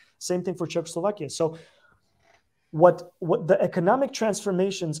 everything. Same thing for Czechoslovakia. So what the economic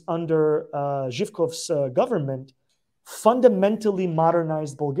transformations under Zhivkov's government fundamentally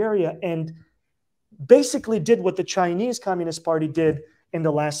modernized Bulgaria and basically did what the Chinese Communist Party did in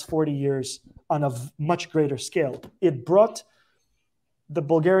the last 40 years on a much greater scale. It brought the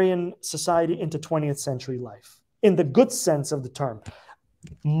Bulgarian society into 20th century life, in the good sense of the term.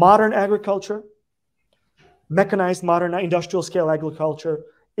 Modern agriculture, mechanized modern industrial scale agriculture,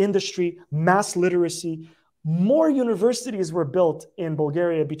 industry, mass literacy. More universities were built in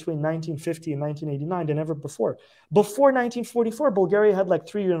Bulgaria between 1950 and 1989 than ever before. Before 1944, Bulgaria had like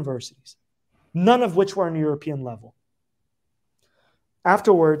 3 universities, none of which were on a European level.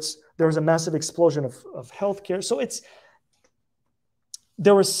 Afterwards, there was a massive explosion of healthcare. So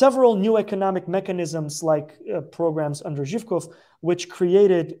there were several new economic mechanisms like programs under Zhivkov, which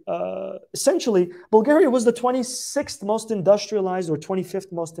created, essentially, Bulgaria was the 26th most industrialized or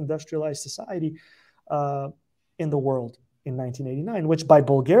 25th most industrialized society in the world in 1989, which by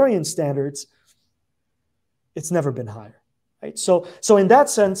Bulgarian standards, it's never been higher. Right? So in that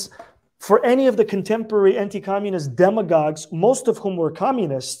sense, for any of the contemporary anti-communist demagogues, most of whom were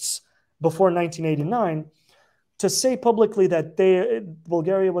communists before 1989, to say publicly that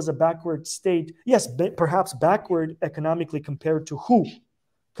Bulgaria was a backward state, yes, perhaps backward economically compared to who?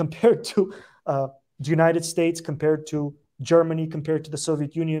 Compared to the United States, compared to Germany, compared to the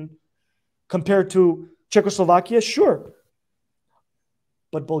Soviet Union, compared to Czechoslovakia, sure.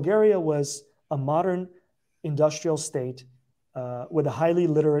 But Bulgaria was a modern industrial state with a highly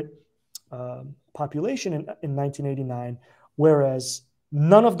literate population in 1989, whereas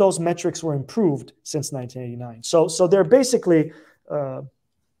none of those metrics were improved since 1989. So they're basically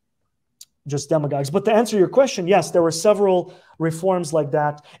just demagogues. But to answer your question, yes, there were several reforms like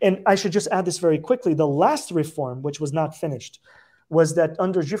that. And I should just add this very quickly. The last reform, which was not finished, was that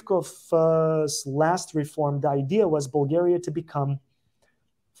under Zhivkov's last reform, the idea was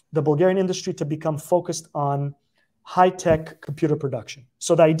the Bulgarian industry to become focused on high-tech computer production.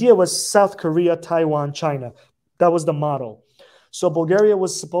 So the idea was South Korea, Taiwan, China. That was the model. So Bulgaria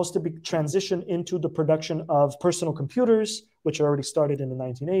was supposed to be transitioned into the production of personal computers, which already started in the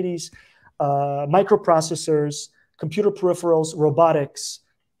 1980s, microprocessors, computer peripherals, robotics,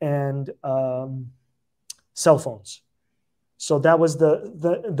 and cell phones. So that was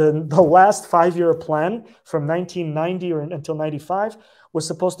the last 5-year plan from 1990 or until 95 was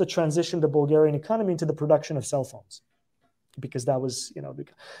supposed to transition the Bulgarian economy into the production of cell phones, because that was,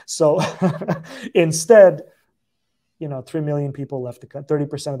 so instead, 3 million people left the country,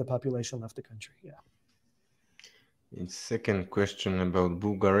 30% of the population left the country. Yeah. Second question about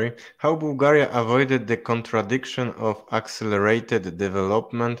Bulgaria. How Bulgaria avoided the contradiction of accelerated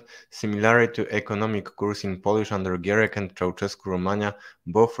development, similarly to economic course in Polish under Gierek and Ceausescu Romania,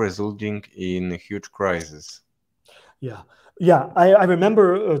 both resulting in huge crisis? Yeah, I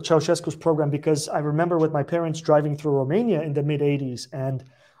remember Ceausescu's program because I remember with my parents driving through Romania in the mid-'80s, and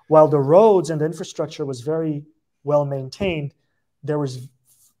while the roads and the infrastructure was very well maintained, there was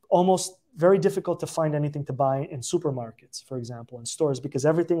almost very difficult to find anything to buy in supermarkets, for example, in stores, because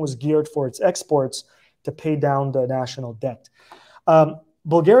everything was geared for its exports to pay down the national debt.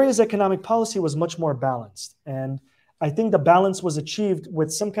 Bulgaria's economic policy was much more balanced. And I think the balance was achieved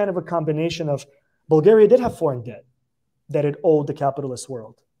with some kind of a combination of Bulgaria did have foreign debt that it owed the capitalist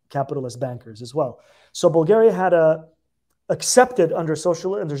world, capitalist bankers as well. So Bulgaria had accepted under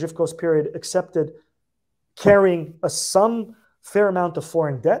Zhivkov's period, accepted carrying some fair amount of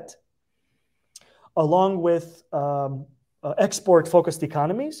foreign debt, along with export-focused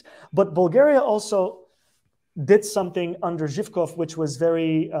economies. But Bulgaria also did something under Zhivkov, which was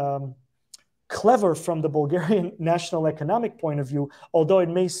very clever from the Bulgarian national economic point of view, although it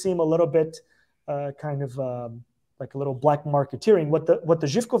may seem a little bit like a little black marketeering. What the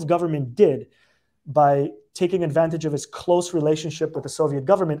Zhivkov government did by taking advantage of its close relationship with the Soviet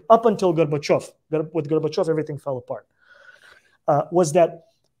government up until Gorbachev, with Gorbachev everything fell apart, was that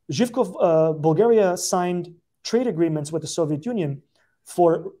Bulgaria signed trade agreements with the Soviet Union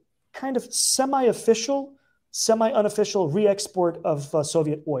for kind of semi-official, semi-unofficial re-export of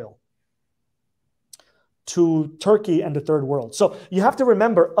Soviet oil to Turkey and the third world. So you have to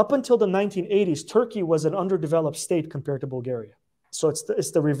remember, up until the 1980s, Turkey was an underdeveloped state compared to Bulgaria. So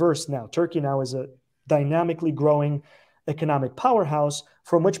it's the reverse now. Turkey now is a dynamically growing economic powerhouse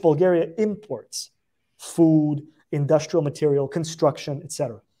from which Bulgaria imports food, industrial material, construction,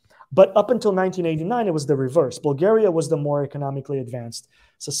 etc. But up until 1989, it was the reverse. Bulgaria was the more economically advanced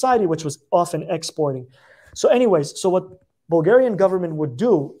society, which was often exporting. So anyways, so what Bulgarian government would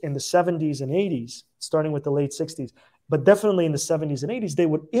do in the 70s and 80s, starting with the late 60s, but definitely in the 70s and 80s, they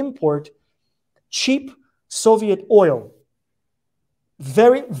would import cheap Soviet oil,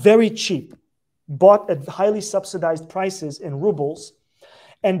 very, very cheap, bought at highly subsidized prices in rubles.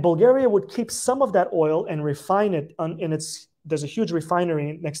 And Bulgaria would keep some of that oil and refine it there's a huge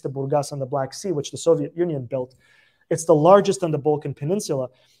refinery next to Burgas on the Black Sea, which the Soviet Union built. It's the largest on the Balkan Peninsula.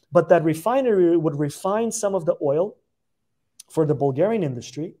 But that refinery would refine some of the oil for the Bulgarian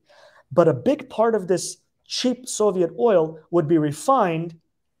industry. But a big part of this cheap Soviet oil would be refined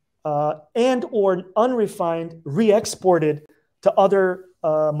and or unrefined, re-exported to other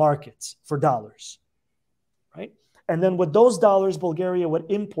markets for dollars, right? And then with those dollars, Bulgaria would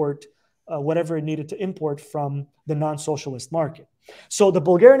import whatever it needed to import from the non-socialist market. So the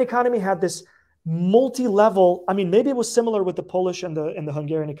Bulgarian economy had this multi-level, I mean, maybe it was similar with the Polish and the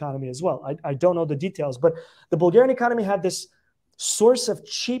Hungarian economy as well. I don't know the details, but the Bulgarian economy had this source of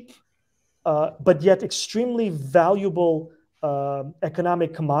cheap, but yet extremely valuable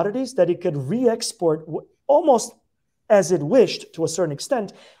economic commodities that it could re-export almost as it wished to a certain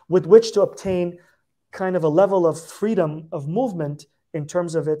extent, with which to obtain kind of a level of freedom of movement in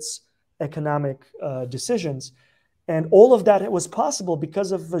terms of its economic decisions. And all of that was possible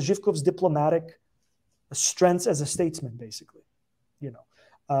because of Zhivkov's diplomatic strengths as a statesman, basically.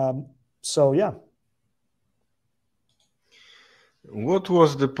 So, yeah. What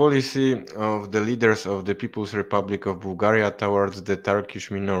was the policy of the leaders of the People's Republic of Bulgaria towards the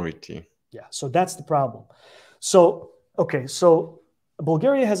Turkish minority? Yeah, so that's the problem. So, okay, so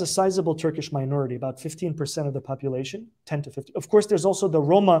Bulgaria has a sizable Turkish minority, about 15% of the population, 10 to 15. Of course, there's also the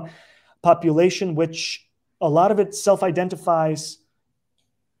Roma population, which a lot of it self-identifies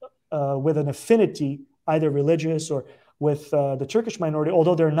with an affinity, either religious or with the Turkish minority,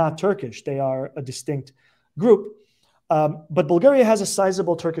 although they're not Turkish, they are a distinct group. But Bulgaria has a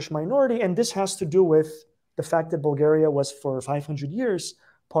sizable Turkish minority, and this has to do with the fact that Bulgaria was for 500 years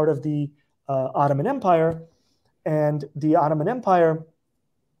part of the Ottoman Empire. And the Ottoman Empire,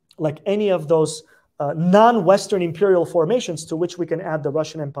 like any of those non-Western imperial formations to which we can add the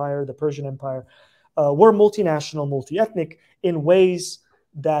Russian Empire, the Persian Empire, were multinational, multi-ethnic in ways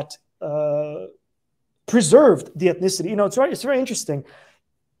that preserved the ethnicity. You know, it's very interesting.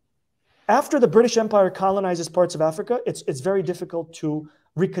 After the British Empire colonizes parts of Africa, it's very difficult to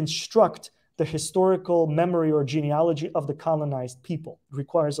reconstruct the historical memory or genealogy of the colonized people. It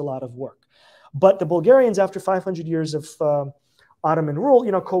requires a lot of work. But the Bulgarians, after 500 years of Ottoman rule,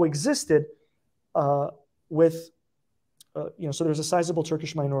 you know, coexisted with, you know, so there's a sizable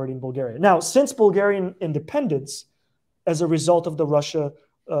Turkish minority in Bulgaria. Now, since Bulgarian independence, as a result of the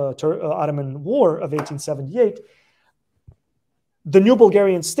Russia-Ottoman War of 1878, the new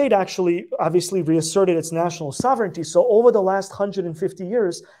Bulgarian state actually obviously reasserted its national sovereignty. So over the last 150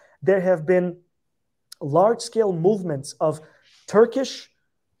 years, there have been large-scale movements of Turkish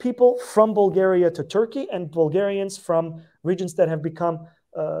people from Bulgaria to Turkey and Bulgarians from regions that have become,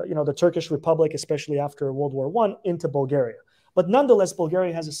 you know, the Turkish Republic, especially after World War I, into Bulgaria. But nonetheless,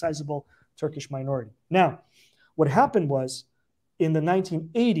 Bulgaria has a sizable Turkish minority. Now, what happened was, in the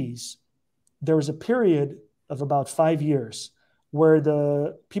 1980s, there was a period of about 5 years where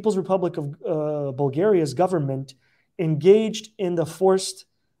the People's Republic of Bulgaria's government engaged in the forced,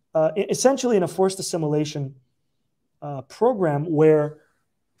 essentially in a forced assimilation program where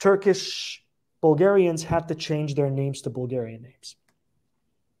Turkish Bulgarians had to change their names to Bulgarian names.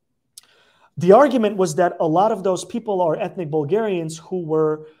 The argument was that a lot of those people are ethnic Bulgarians who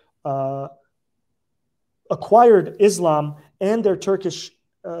were acquired Islam and their Turkish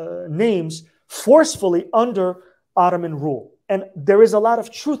names forcefully under Ottoman rule. And there is a lot of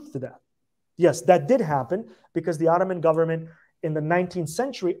truth to that. Yes, that did happen because the Ottoman government in the 19th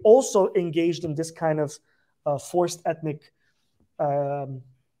century also engaged in this kind of forced ethnic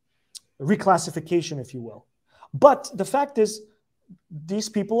reclassification, if you will. But the fact is, these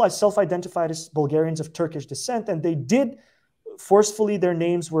people are self-identified as Bulgarians of Turkish descent, and they did forcefully, their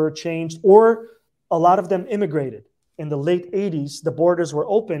names were changed, or a lot of them immigrated. In the late 80s, the borders were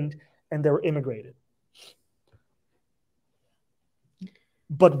opened and they were immigrated.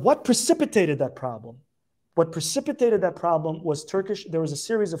 But what precipitated that problem? What precipitated that problem was there was a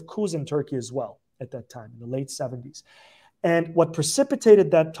series of coups in Turkey as well at that time, in the late 70s. And what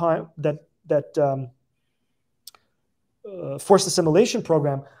precipitated that time, forced assimilation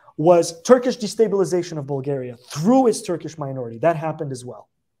program, was Turkish destabilization of Bulgaria through its Turkish minority. That happened as well.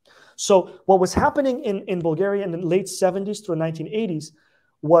 So what was happening in Bulgaria in the late 70s through the 1980s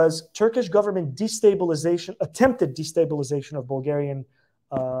was Turkish government destabilization, attempted destabilization of Bulgarian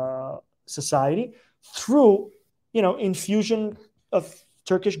society through, you know, infusion of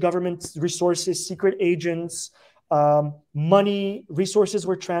Turkish government resources, secret agents, money, resources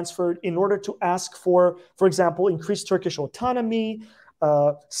were transferred in order to ask for example, increased Turkish autonomy,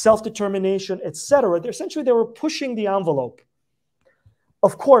 self-determination, etc. Essentially, they were pushing the envelope.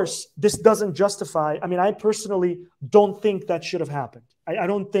 Of course, this doesn't justify, I mean, I personally don't think that should have happened. I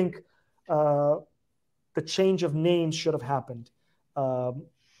don't think the change of names should have happened.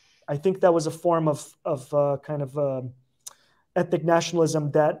 I think that was a form of kind of ethnic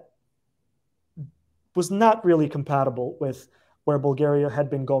nationalism that was not really compatible with where Bulgaria had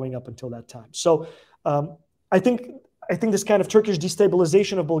been going up until that time. So I think this kind of Turkish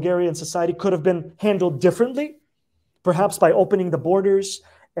destabilization of Bulgarian society could have been handled differently, perhaps by opening the borders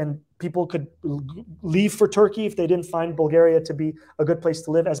and people could leave for Turkey if they didn't find Bulgaria to be a good place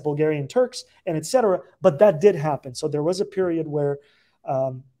to live as Bulgarian Turks, and etc. But that did happen. So there was a period where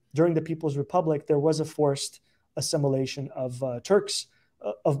during the People's Republic, there was a forced assimilation of Turks,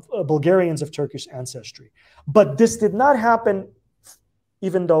 of Bulgarians of Turkish ancestry. But this did not happen,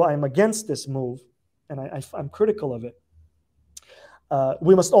 even though I'm against this move, and I'm critical of it.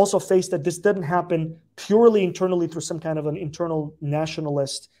 We must also face that this didn't happen purely internally through some kind of an internal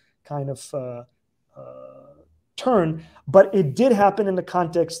nationalist kind of turn, but it did happen in the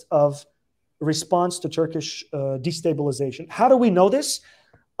context of response to Turkish destabilization. How do we know this?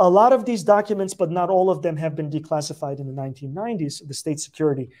 A lot of these documents, but not all of them, have been declassified in the 1990s, the state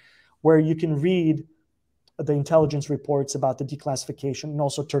security, where you can read the intelligence reports about the declassification, and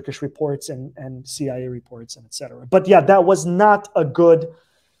also Turkish reports and CIA reports, and etc. But yeah, that was not a good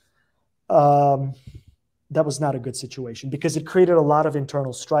situation, because it created a lot of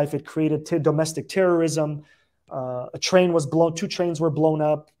internal strife. It created domestic terrorism. Two trains were blown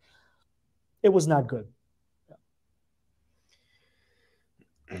up. It was not good.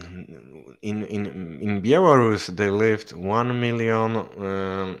 In Belarus, there lived 1 million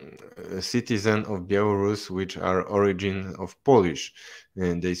citizens of Belarus, which are origin of Polish,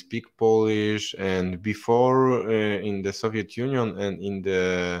 and they speak Polish. And before, in the Soviet Union and in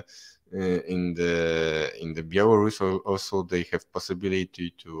the Belarus also, they have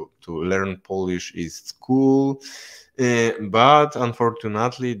possibility to learn Polish in school. But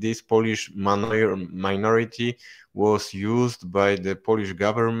unfortunately, this Polish minority was used by the Polish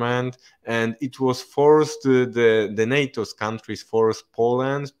government, and it was forced, the NATO's countries forced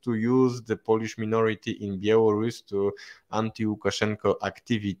Poland to use the Polish minority in Belarus to anti-Lukashenko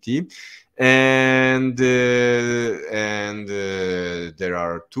activity. And there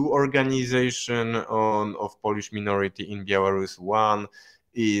are two organizations of Polish minority in Belarus. One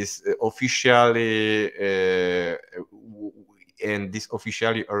is officially, and this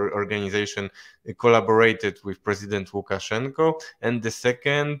officially organization collaborated with President Lukashenko, and the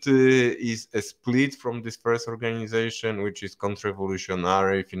second is a split from this first organization, which is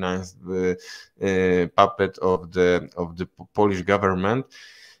counter-revolutionary, financed puppet of the Polish government.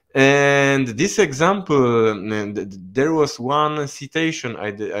 And this example, there was one citation,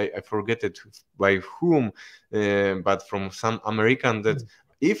 I forget it by whom, but from some American, that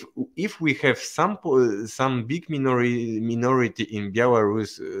if we have some big minority in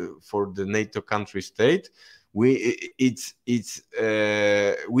Belarus for the NATO country state, we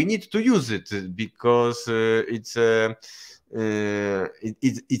need to use it, because it's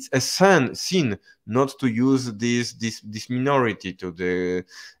a sin not to use this minority to the.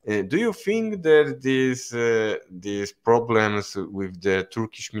 Do you think that these problems with the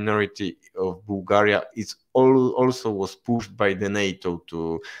Turkish minority of Bulgaria also was pushed by the NATO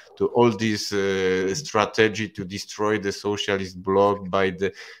to all this strategy to destroy the socialist bloc by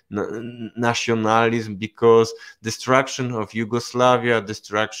the nationalism, because destruction of Yugoslavia,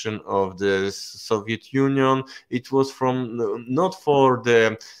 destruction of the Soviet Union, it was not for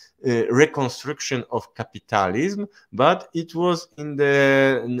the reconstruction of capitalism, but it was in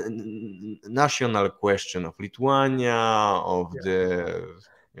the national question of Lithuania, of the.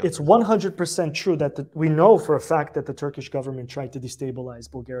 It's 100% true that we know for a fact that the Turkish government tried to destabilize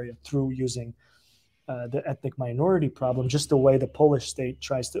Bulgaria through using the ethnic minority problem, just the way the Polish state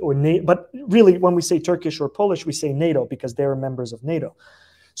tries to, but really when we say Turkish or Polish, we say NATO, because they're members of NATO.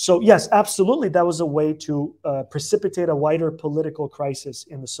 So yes, absolutely, that was a way to precipitate a wider political crisis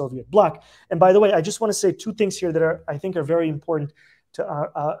in the Soviet bloc. And by the way, I just want to say two things here that I think are very important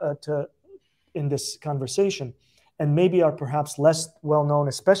to in this conversation, and maybe are perhaps less well known,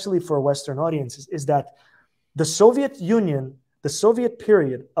 especially for Western audiences, is that the Soviet Union, the Soviet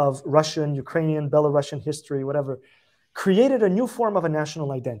period of Russian, Ukrainian, Belarusian history, whatever, created a new form of a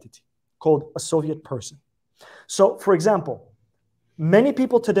national identity called a Soviet person. So, for example, many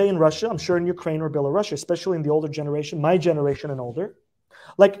people today in Russia, I'm sure in Ukraine or Belarus, especially in the older generation, my generation and older,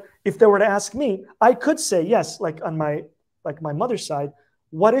 like if they were to ask me, I could say yes, like on my mother's side,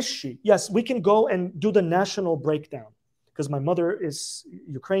 what is she? Yes, we can go and do the national breakdown, because my mother is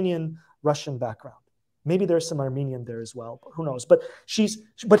Ukrainian, Russian background. Maybe there's some Armenian there as well, but who knows? But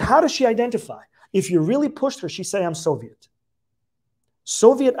how does she identify? If you really pushed her, she'd say, I'm Soviet.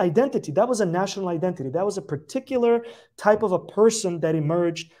 Soviet identity, that was a national identity. That was a particular type of a person that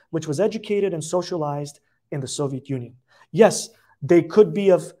emerged, which was educated and socialized in the Soviet Union. Yes, they could be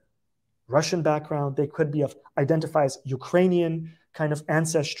of Russian background. They could be identify as Ukrainian kind of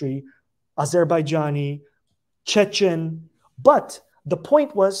ancestry, Azerbaijani, Chechen. But the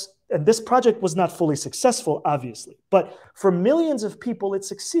point was, and this project was not fully successful, obviously, but for millions of people, it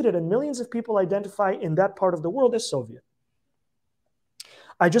succeeded, and millions of people identify in that part of the world as Soviet.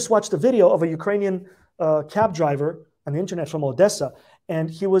 I just watched a video of a Ukrainian cab driver on the internet from Odessa, and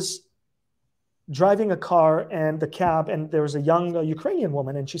he was driving a car and the cab, and there was a young Ukrainian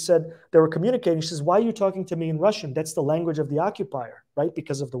woman, and she said, they were communicating. She says, why are you talking to me in Russian? That's the language of the occupier, right?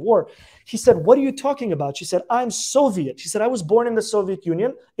 Because of the war. He said, what are you talking about? She said, I'm Soviet. She said, I was born in the Soviet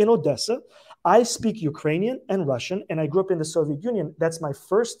Union in Odessa. I speak Ukrainian and Russian, and I grew up in the Soviet Union. That's my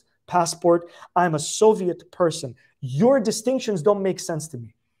first passport. I'm a Soviet person. Your distinctions don't make sense to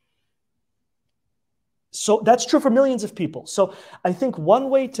me. So that's true for millions of people. So I think one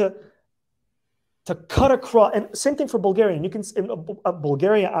way to cut across, and same thing for Bulgaria. You can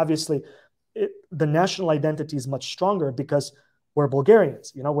Bulgaria, obviously, the national identity is much stronger because we're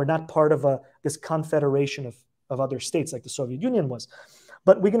Bulgarians. You know, we're not part of this confederation of other states like the Soviet Union was.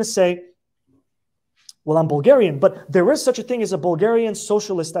 But we're going to say, well, I'm Bulgarian, but there is such a thing as a Bulgarian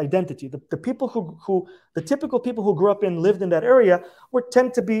socialist identity. The people the typical people who grew up and lived in that area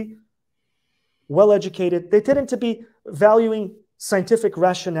tend to be well-educated. They tended to be valuing scientific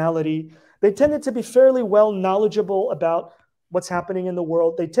rationality. They tended to be fairly well knowledgeable about what's happening in the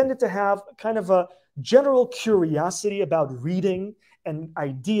world. They tended to have kind of a general curiosity about reading and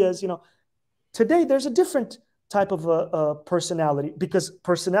ideas. You know, today there's a different type of a personality, because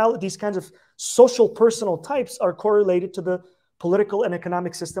these kinds of social personal types are correlated to the political and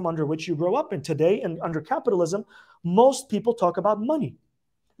economic system under which you grow up in. Today, and under capitalism, most people talk about money.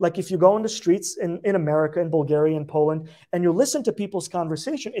 Like if you go in the streets in America, in Bulgaria, in Poland, and you listen to people's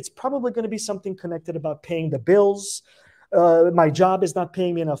conversation, it's probably going to be something connected about paying the bills. My job is not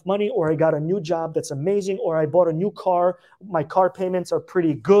paying me enough money, or I got a new job that's amazing, or I bought a new car. My car payments are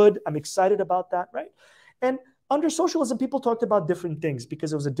pretty good. I'm excited about that, right? And under socialism, people talked about different things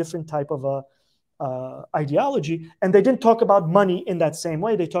because it was a different type of ideology, and they didn't talk about money in that same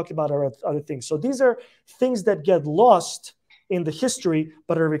way. They talked about other things. So these are things that get lost in the history,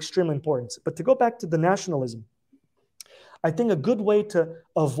 but are of extreme importance. But to go back to the nationalism, I think a good way to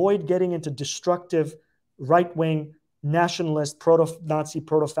avoid getting into destructive right-wing nationalist, proto-Nazi,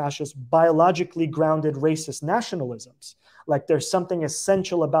 proto-fascist, biologically grounded racist nationalisms, like there's something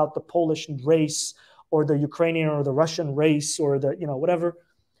essential about the Polish race or the Ukrainian or the Russian race or the, you know, whatever,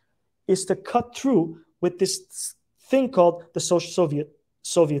 is to cut through with this thing called the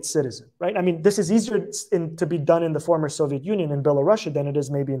Soviet citizen, right? I mean, this is easier to be done in the former Soviet Union, in Belarus, than it is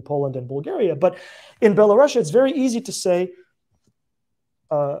maybe in Poland and Bulgaria. But in Belarus, it's very easy to say,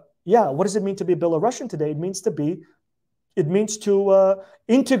 yeah, what does it mean to be a Belarusian today? It means to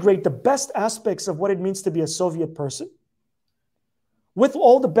integrate the best aspects of what it means to be a Soviet person with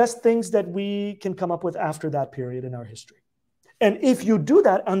all the best things that we can come up with after that period in our history. And if you do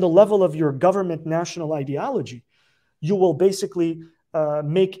that on the level of your government national ideology, you will basically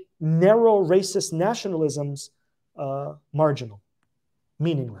make narrow racist nationalisms marginal,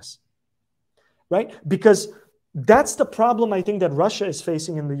 meaningless, right? Because that's the problem I think that Russia is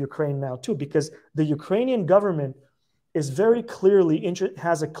facing in the Ukraine now too, because the Ukrainian government is very clearly,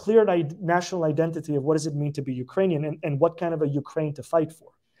 has a clear national identity of what does it mean to be Ukrainian and what kind of a Ukraine to fight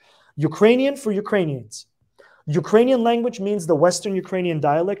for. Ukrainian for Ukrainians. Ukrainian language means the Western Ukrainian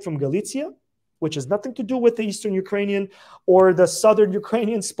dialect from Galicia, which has nothing to do with the Eastern Ukrainian or the Southern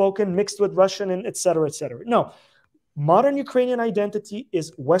Ukrainian spoken mixed with Russian and et cetera, et cetera. No, modern Ukrainian identity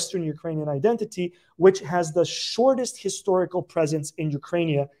is Western Ukrainian identity, which has the shortest historical presence in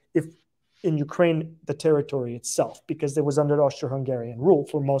Ukraine, in Ukraine, the territory itself, because it was under Austro-Hungarian rule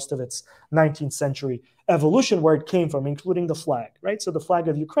for most of its 19th century evolution, where it came from, including the flag, right? So the flag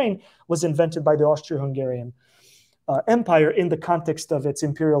of Ukraine was invented by the Austro-Hungarian Empire in the context of its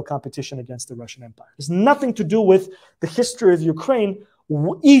imperial competition against the Russian Empire. It has nothing to do with the history of Ukraine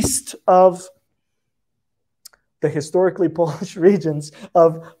east of the historically Polish regions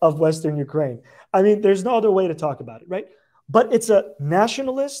of Western Ukraine. I mean, there's no other way to talk about it, right? But it's a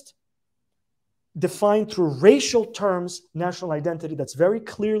nationalist, defined through racial terms, national identity that's very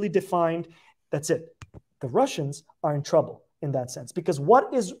clearly defined. That's it. The Russians are in trouble in that sense, because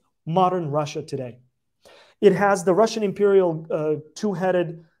what is modern Russia today? It has the Russian imperial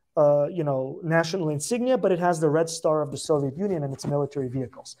two-headed national insignia, but it has the red star of the Soviet Union and its military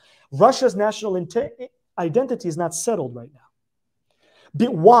vehicles. Russia's national identity is not settled right now.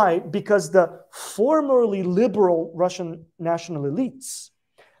 Why? Because the formerly liberal Russian national elites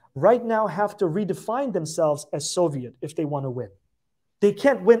right now have to redefine themselves as Soviet if they want to win. They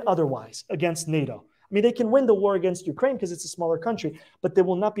can't win otherwise against NATO. I mean, they can win the war against Ukraine because it's a smaller country, but they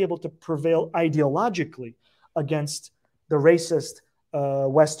will not be able to prevail ideologically against the racist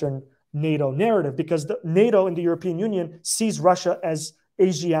Western NATO narrative, because the NATO and the European Union sees Russia as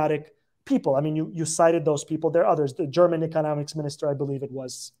Asiatic people. I mean, you cited those people. There are others. The German economics minister, I believe it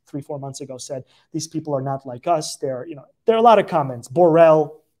was 3-4 months ago, said these people are not like us. There are a lot of comments.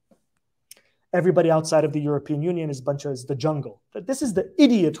 Borrell, everybody outside of the European Union is the jungle. This is the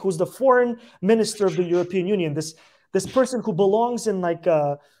idiot who's the foreign minister of the European Union. This person who belongs in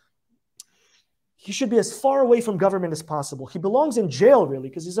he should be as far away from government as possible. He belongs in jail, really,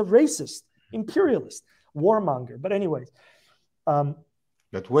 because he's a racist, imperialist, warmonger. But anyways.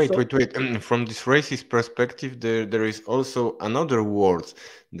 But wait. From this racist perspective, there is also another word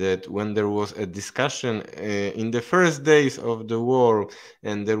that when there was a discussion in the first days of the war,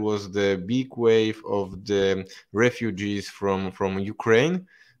 and there was the big wave of the refugees from Ukraine,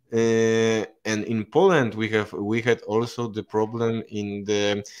 and in Poland we had also the problem in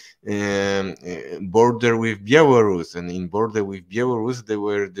the border with Belarus, and in border with Belarus there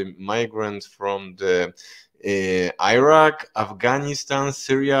were the migrants from the Iraq, Afghanistan,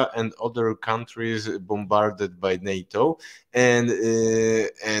 Syria, and other countries bombarded by NATO, and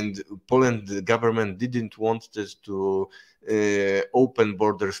Poland, the government didn't want this to open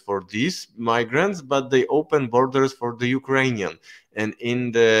borders for these migrants, but they opened borders for the Ukrainian. And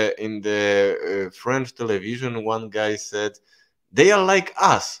in the French television, one guy said, "They are like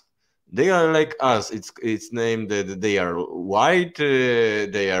us. They are like us. It's named that they are white,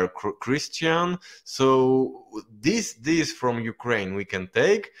 they are Christian. So this from Ukraine we can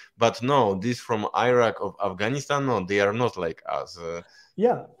take, but no, this from Iraq or Afghanistan, no, they are not like us."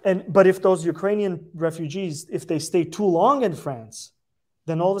 Yeah, but if those Ukrainian refugees, if they stay too long in France,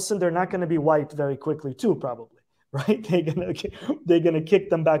 then all of a sudden they're not going to be white very quickly too, probably, right? They're gonna kick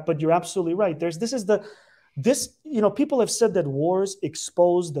them back. But you're absolutely right. People have said that wars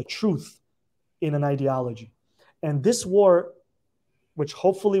expose the truth in an ideology, and this war, which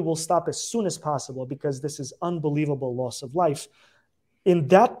hopefully will stop as soon as possible, because this is unbelievable loss of life in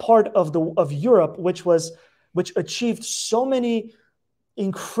that part of Europe, which achieved so many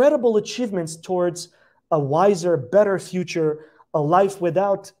incredible achievements towards a wiser, better future, a life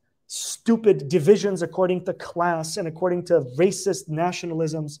without stupid divisions according to class and according to racist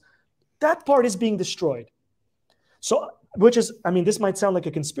nationalisms. That part is being destroyed. So, this might sound like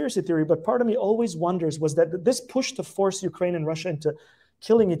a conspiracy theory, but part of me always wonders, was that this push to force Ukraine and Russia into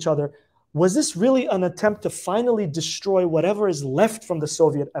killing each other, was this really an attempt to finally destroy whatever is left from the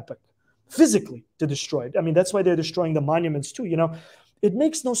Soviet epoch, physically to destroy it? That's why they're destroying the monuments too. It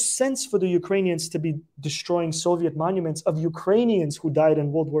makes no sense for the Ukrainians to be destroying Soviet monuments of Ukrainians who died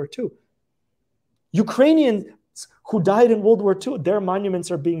in World War II. Ukrainians who died in World War II, their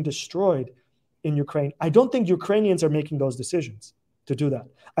monuments are being destroyed in Ukraine. I don't think Ukrainians are making those decisions to do that.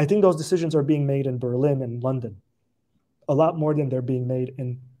 I think those decisions are being made in Berlin and London, a lot more than they're being made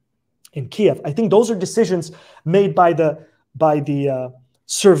in Kiev. I think those are decisions made by the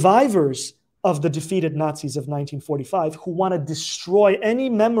survivors of the defeated Nazis of 1945, who want to destroy any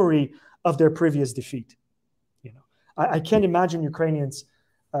memory of their previous defeat. I can't imagine Ukrainians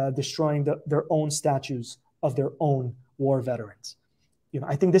destroying their own statues of their own war veterans.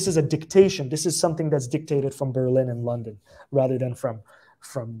 I think this is a dictation. This is something that's dictated from Berlin and London rather than from.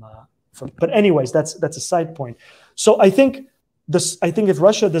 But anyways, that's a side point. So I think if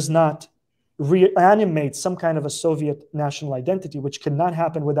Russia does not reanimate some kind of a Soviet national identity, which cannot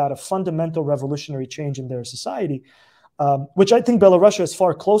happen without a fundamental revolutionary change in their society, which I think Belarus is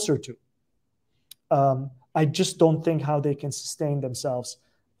far closer to. I just don't think how they can sustain themselves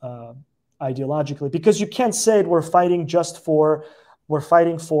ideologically, because you can't say we're fighting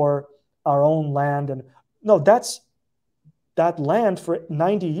for our own land. And no, that land for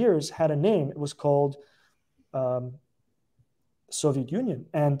 90 years had a name. It was called Soviet Union,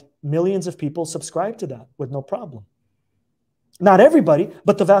 and millions of people subscribed to that with no problem. Not everybody,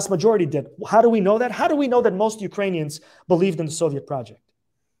 but the vast majority did. How do we know that? How do we know that most Ukrainians believed in the Soviet project?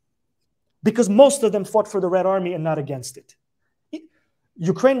 Because most of them fought for the Red Army and not against it.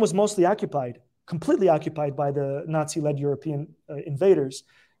 Ukraine was mostly occupied, completely occupied by the Nazi-led European invaders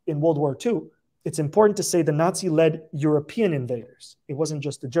in World War II. It's important to say the Nazi-led European invaders. It wasn't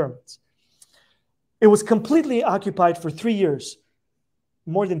just the Germans. It was completely occupied for 3 years,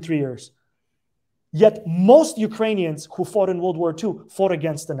 more than 3 years. Yet most Ukrainians who fought in World War II fought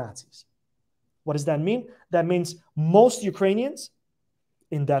against the Nazis. What does that mean? That means most Ukrainians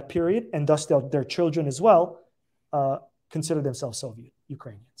in that period, and thus their children as well, consider themselves Soviet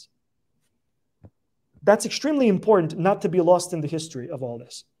Ukrainians. That's extremely important not to be lost in the history of all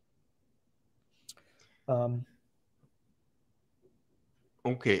this.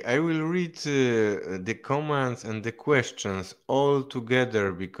 Okay, I will read the comments and the questions all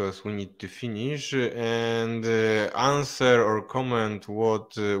together, because we need to finish, and answer or comment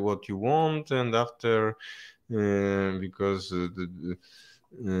what you want, and after because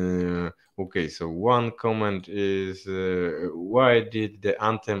okay, so one comment is why did the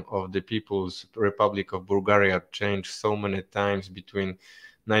anthem of the People's Republic of Bulgaria change so many times between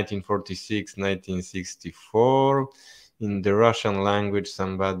 1946 1964? In the Russian language,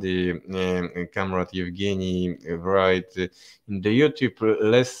 somebody, Comrade Evgeny, write in the YouTube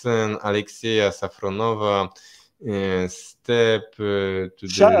lesson, Alexeya Safronova, step to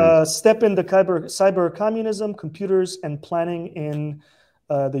the step in the cyber communism, computers, and planning in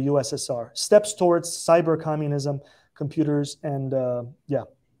the USSR. Steps towards cyber communism, computers, and yeah.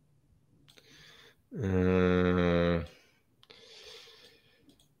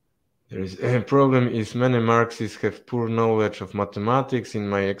 There is a problem is many Marxists have poor knowledge of mathematics in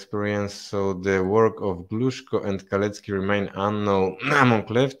my experience, so the work of Glushko and Kalecki remain unknown among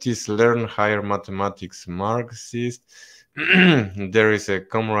leftists. Learn higher mathematics Marxist. There is a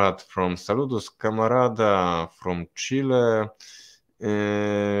comrade from Saludos Camarada from Chile.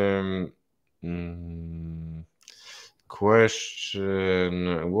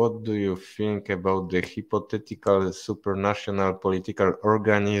 Question: what do you think about the hypothetical supranational political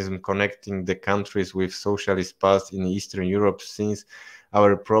organism connecting the countries with socialist past in Eastern Europe, since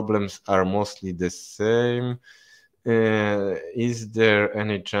our problems are mostly the same? Is there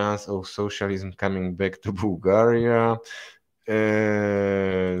any chance of socialism coming back to Bulgaria?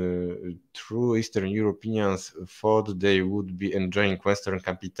 True Eastern Europeans thought they would be enjoying Western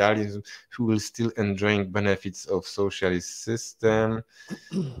capitalism, who will still enjoying benefits of socialist system.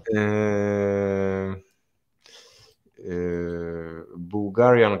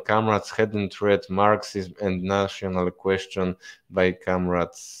 Bulgarian comrades hadn't read Marxism and National Question by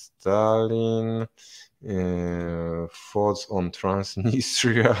Comrade Stalin. Thoughts on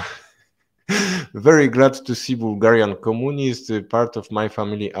Transnistria? Very glad to see Bulgarian communists. Part of my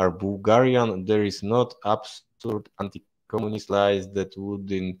family are Bulgarian. There is not absurd anti-communist lies that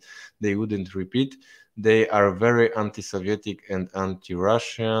they wouldn't repeat. They are very anti-Sovietic and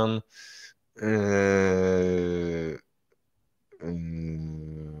anti-Russian.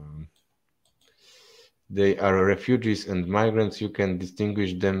 They are refugees and migrants. You can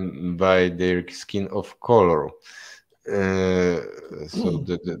distinguish them by their skin of color. So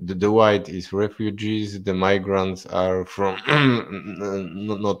the white is refugees, the migrants are from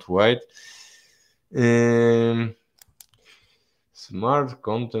not white. Smart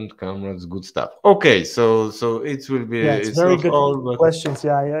content, comrades, good stuff. Okay, so it will be. Yeah, it's very good all, but... questions.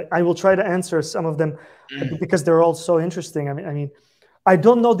 Yeah, I will try to answer some of them because they're all so interesting. I mean, I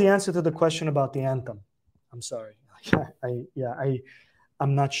don't know the answer to the question about the anthem. I'm sorry.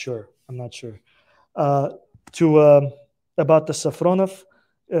 I'm not sure. About the Safronov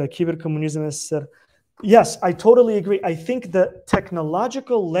Kiberkommunism said, yes, I totally agree. I think the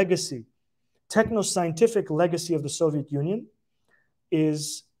technological legacy, techno-scientific legacy of the Soviet Union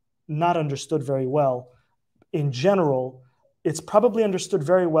is not understood very well. In general, it's probably understood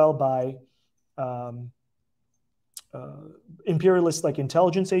very well by imperialist like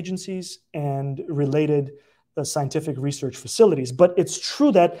intelligence agencies and related scientific research facilities. But it's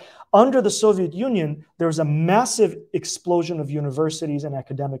true that under the Soviet Union, there was a massive explosion of universities and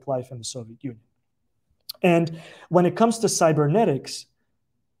academic life in the Soviet Union. And when it comes to cybernetics,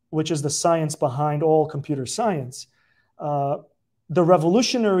 which is the science behind all computer science, the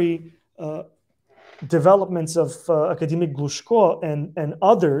revolutionary developments of academic Glushko and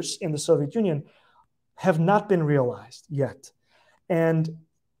others in the Soviet Union have not been realized yet. And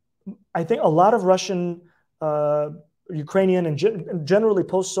I think a lot of Russian, Ukrainian, and generally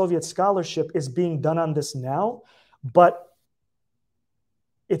post-Soviet scholarship is being done on this now, but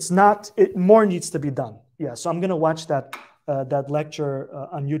it's not, more needs to be done. Yeah, so I'm going to watch that lecture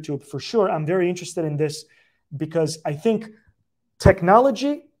on YouTube for sure. I'm very interested in this because I think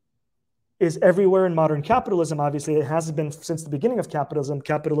technology is everywhere in modern capitalism. Obviously, it hasn't been since the beginning of capitalism.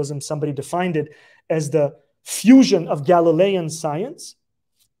 Capitalism, somebody defined it as the fusion of Galilean science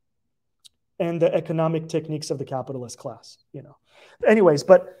and the economic techniques of the capitalist class. You know, anyways,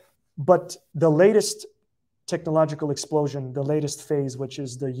 but the latest technological explosion, the latest phase, which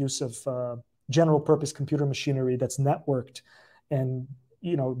is the use of general purpose computer machinery that's networked, and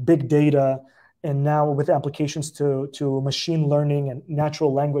big data, and now with applications to machine learning and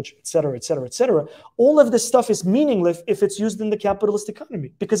natural language, et cetera, et cetera, et cetera. All of this stuff is meaningless if it's used in the capitalist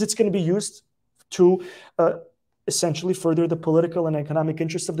economy, because it's going to be used to essentially further the political and economic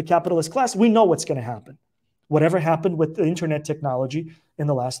interests of the capitalist class. We know what's going to happen. Whatever happened with the internet technology in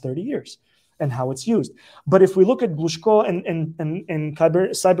the last 30 years and how it's used. But if we look at Glushko and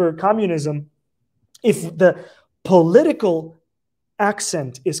cyber communism, if the political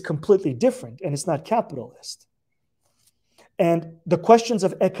accent is completely different and it's not capitalist, and the questions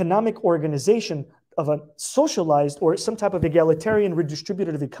of economic organization of a socialized or some type of egalitarian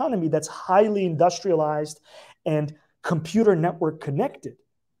redistributive economy that's highly industrialized and computer network connected,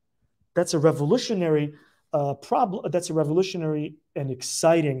 that's a revolutionary problem. That's a revolutionary and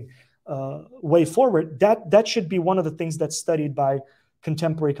exciting way forward. That should be one of the things that's studied by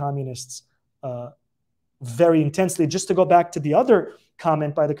contemporary communists very intensely. Just to go back to the other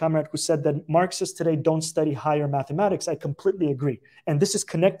comment by the comrade who said that Marxists today don't study higher mathematics, I completely agree. And this is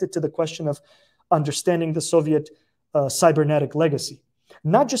connected to the question of understanding the Soviet cybernetic legacy.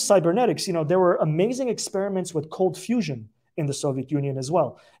 Not just cybernetics, there were amazing experiments with cold fusion in the Soviet Union as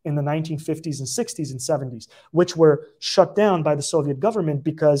well in the 1950s and 60s and 70s, which were shut down by the Soviet government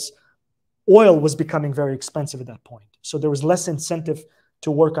because oil was becoming very expensive at that point. So there was less incentive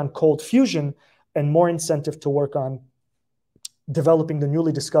to work on cold fusion and more incentive to work on developing the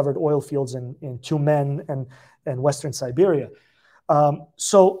newly discovered oil fields in Tyumen and Western Siberia.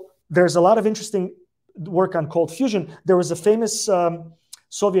 So there's a lot of interesting work on cold fusion. There was a famous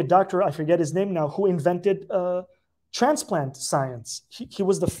Soviet doctor, I forget his name now, who invented transplant science. He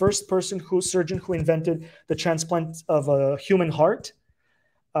was the first surgeon who invented the transplant of a human heart.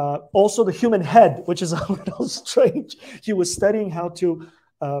 Also the human head, which is a little strange. He was studying how to,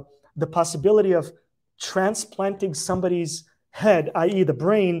 the possibility of transplanting somebody's head, i.e. the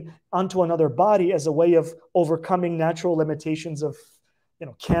brain, onto another body as a way of overcoming natural limitations of,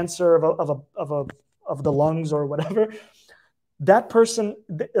 cancer of the lungs or whatever. That person,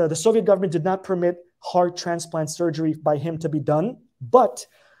 the Soviet government did not permit heart transplant surgery by him to be done, but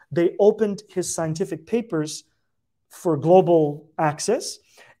they opened his scientific papers for global access.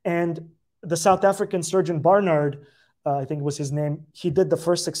 And the South African surgeon Barnard, I think was his name, he did the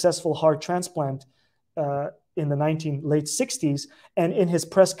first successful heart transplant in the late 60s. And in his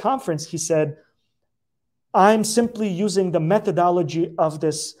press conference, he said, I'm simply using the methodology of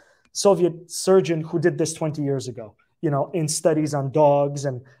this Soviet surgeon who did this 20 years ago, in studies on dogs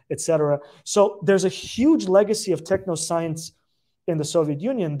and etc. So there's a huge legacy of technoscience in the Soviet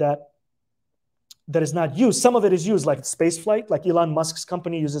Union that is not used. Some of it is used, like space flight, like Elon Musk's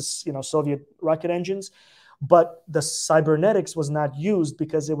company uses, Soviet rocket engines, but the cybernetics was not used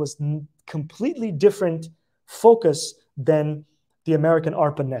because it was completely different focus than the American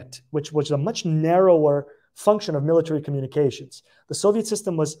ARPANET, which was a much narrower function of military communications. The Soviet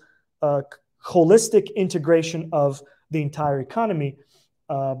system was a holistic integration of the entire economy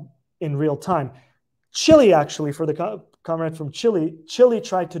in real time. Chile, actually, for the comrade from Chile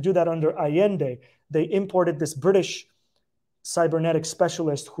tried to do that under Allende. They imported this British cybernetic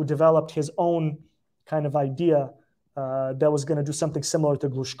specialist who developed his own kind of idea that was going to do something similar to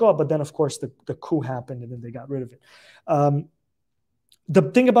Glushko, but then, of course, the coup happened and then they got rid of it. The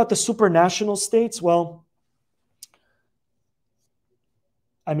thing about the supranational states, well,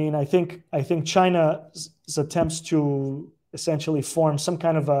 I mean, I think China's attempts to essentially form some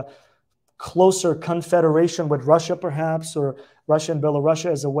kind of a closer confederation with Russia, perhaps, or Russia and Belarus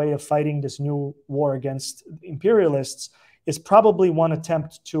as a way of fighting this new war against imperialists is probably one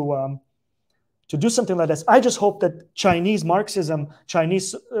attempt to do something like this. I just hope that Chinese Marxism,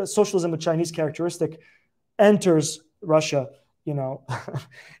 Chinese socialism with Chinese characteristic enters Russia,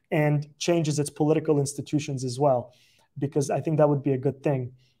 and changes its political institutions as well, because I think that would be a good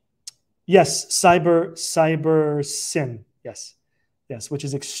thing. Yes, cyber sin. Yes, which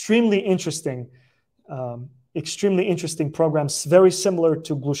is extremely interesting program, very similar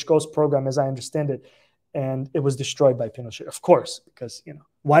to Glushko's program, as I understand it, and it was destroyed by Pinochet, of course, because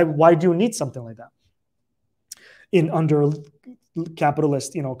why do you need something like that under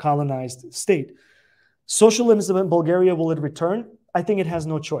capitalist, colonized state? Socialism in Bulgaria, will it return? I think it has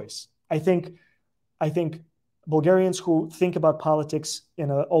no choice. I think Bulgarians who think about politics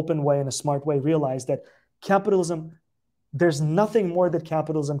in an open way, in a smart way, realize that capitalism, there's nothing more that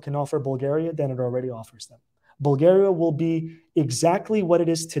capitalism can offer Bulgaria than it already offers them. Bulgaria will be exactly what it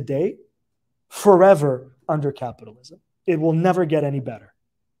is today, forever under capitalism. It will never get any better.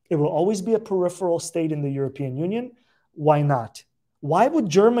 It will always be a peripheral state in the European Union. Why not? Why would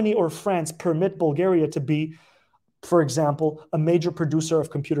Germany or France permit Bulgaria to be, for example, a major producer of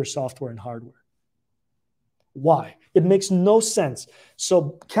computer software and hardware? Why? It makes no sense.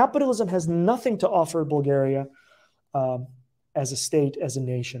 So capitalism has nothing to offer Bulgaria as a state, as a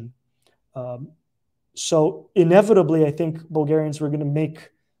nation. So inevitably, I think Bulgarians were going to make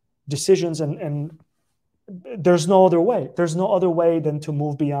decisions, and there's no other way. There's no other way than to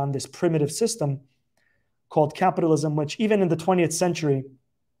move beyond this primitive system called capitalism, which even in the 20th century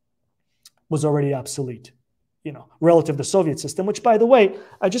was already obsolete, relative to the Soviet system, which, by the way,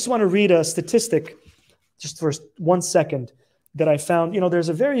 I just want to read a statistic just for 1 second that I found. There's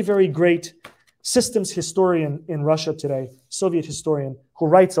a very, very great systems historian in Russia today, Soviet historian, who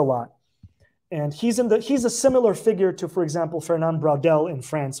writes a lot. And he's a similar figure to, for example, Fernand Braudel in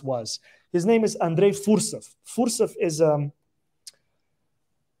France was. His name is Andrei Fursov. Fursov is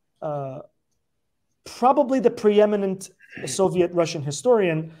probably the preeminent Soviet Russian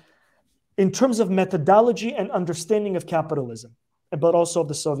historian in terms of methodology and understanding of capitalism, but also of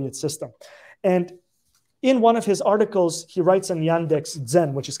the Soviet system. And in one of his articles, he writes on Yandex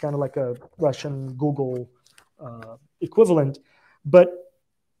Zen, which is kind of like a Russian Google equivalent. But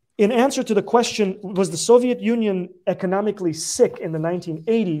in answer to the question, was the Soviet Union economically sick in the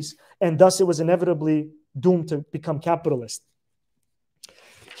 1980s, and thus it was inevitably doomed to become capitalist?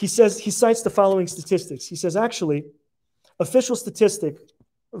 He cites the following statistics. He says, actually, official statistic,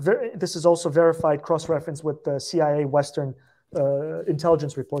 this is also verified cross-reference with the CIA Western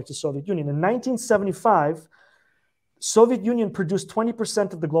intelligence reports of the Soviet Union. In 1975, Soviet Union produced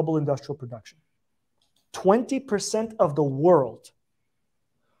 20% of the global industrial production. 20% of the world.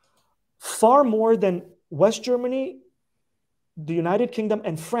 Far more than West Germany, the United Kingdom,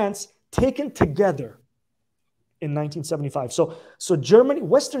 and France taken together in 1975. So Germany,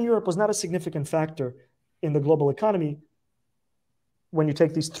 Western Europe was not a significant factor in the global economy when you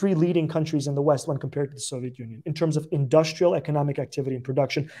take these three leading countries in the West when compared to the Soviet Union in terms of industrial economic activity and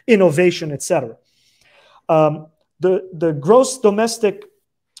production, innovation, etc. The gross domestic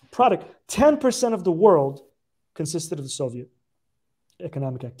product, 10% of the world consisted of the Soviet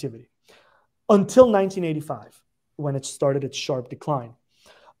economic activity until 1985, when it started its sharp decline.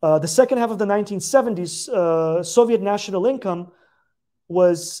 The second half of the 1970s, Soviet national income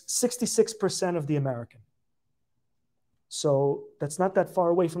was 66% of the American. So that's not that far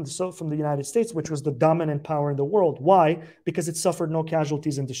away from the United States, which was the dominant power in the world. Why? Because it suffered no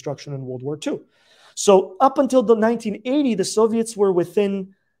casualties and destruction in World War II. So up until the 1980s, the Soviets were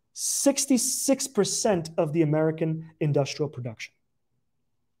within 66% of the American industrial production.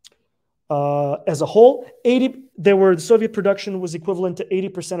 As a whole, the Soviet production was equivalent to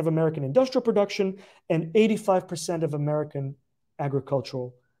 80% of American industrial production and 85% of American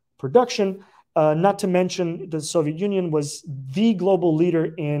agricultural production. Not to mention, the Soviet Union was the global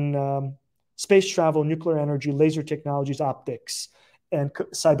leader in space travel, nuclear energy, laser technologies, optics, and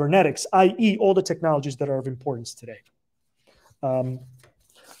cybernetics, i.e. all the technologies that are of importance today. What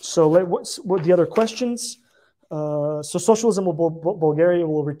the other questions? So socialism will Bulgaria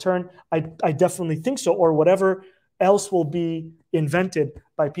will return. I definitely think so, or whatever else will be invented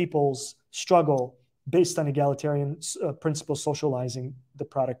by people's struggle based on egalitarian principles, socializing the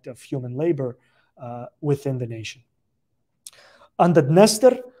product of human labor within the nation. On the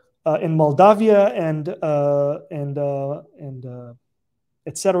Dniester in Moldavia and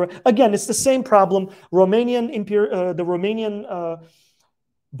etc. Again, it's the same problem. The Romanian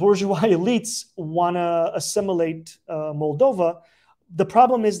bourgeois elites want to assimilate Moldova. The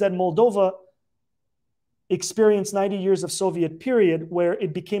problem is that Moldova experienced 90 years of Soviet period where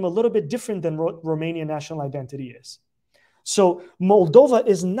it became a little bit different than Romanian national identity is. So Moldova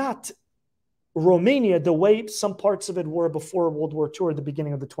is not Romania the way some parts of it were before World War II or the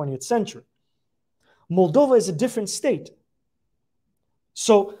beginning of the 20th century. Moldova is a different state.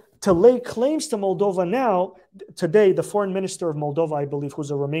 So to lay claims to Moldova now, today, the foreign minister of Moldova, I believe,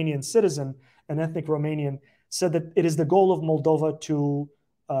 who's a Romanian citizen, an ethnic Romanian, said that it is the goal of Moldova to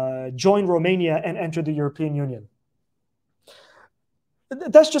join Romania and enter the European Union.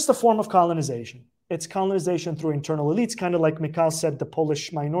 That's just a form of colonization. It's colonization through internal elites, kind of like Mikhail said, the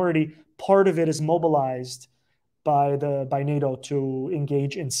Polish minority. Part of it is mobilized by NATO to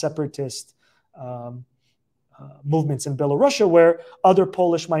engage in separatist movements in Belarus, where other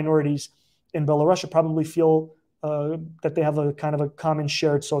Polish minorities in Belarus probably feel that they have a kind of a common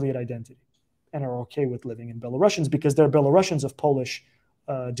shared Soviet identity and are okay with living in Belarusians because they're Belarusians of Polish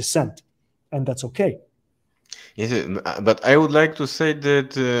descent, and that's okay. Yes, but I would like to say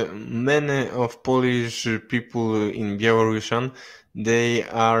that many of Polish people in Belarusian, they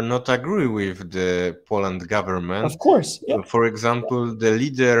are not agree with the Poland government. Of course. Yeah. For example, the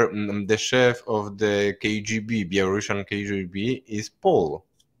leader, the chef of the KGB, Belarusian KGB, is Pole.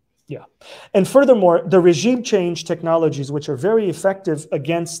 Yeah. And furthermore, the regime change technologies, which are very effective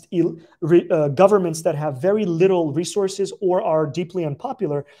against governments that have very little resources or are deeply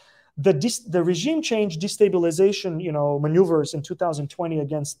unpopular, the regime change destabilization, maneuvers in 2020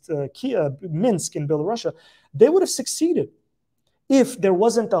 against Minsk in Belarus, they would have succeeded if there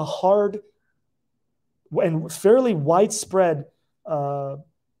wasn't a hard and fairly widespread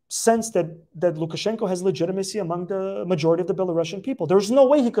sense that Lukashenko has legitimacy among the majority of the Belarusian people. There's no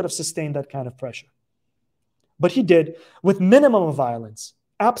way he could have sustained that kind of pressure. But he did with minimum of violence,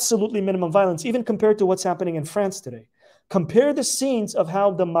 absolutely minimum violence, even compared to what's happening in France today. Compare the scenes of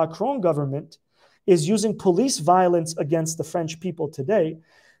how the Macron government is using police violence against the French people today.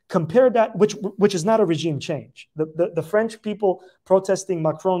 Compare that, which is not a regime change. The French people protesting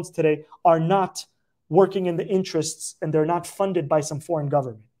Macron's today are not working in the interests, and they're not funded by some foreign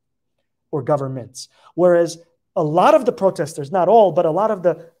government or governments. Whereas a lot of the protesters, not all, but a lot of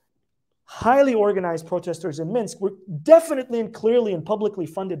the highly organized protesters in Minsk were definitely and clearly and publicly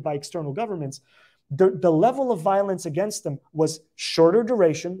funded by external governments. the level of violence against them was shorter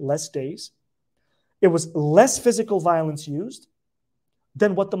duration, less days. It was less physical violence used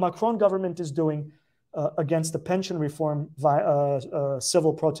than what the Macron government is doing against the pension reform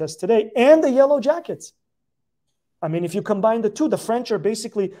civil protests today, and the yellow jackets. I mean, if you combine the two, the French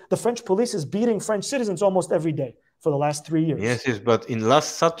police is beating French citizens almost every day for the last 3 years. Yes, but in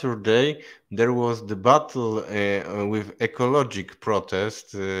last Saturday, there was the battle with ecologic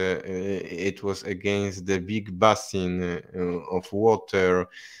protest. It was against the big basin of water,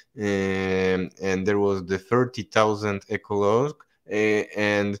 and there was the 30,000 ecologue,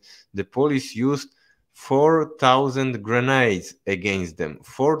 and the police used 4,000 grenades against them.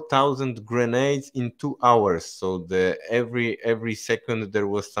 4,000 grenades in 2 hours. So every second there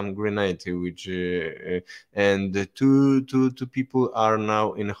was some grenade, which and two people are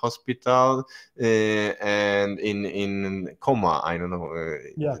now in hospital and in coma. I don't know.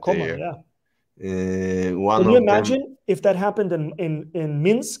 Coma. Yeah. One Can you of imagine them, if that happened in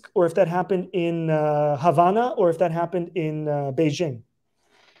Minsk, or if that happened in Havana, or if that happened in Beijing?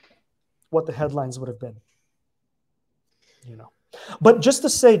 What the headlines would have been, But just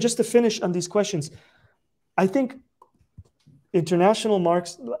to finish on these questions, I think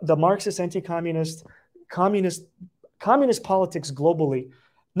the Marxist, anti-communist, communist politics globally,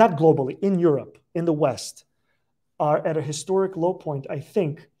 not globally, in Europe, in the West, are at a historic low point, I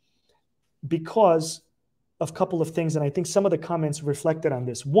think, because of a couple of things, and I think some of the comments reflected on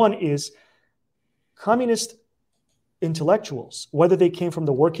this. One is communist intellectuals, whether they came from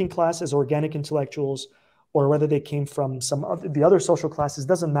the working class as organic intellectuals or whether they came from the other social classes,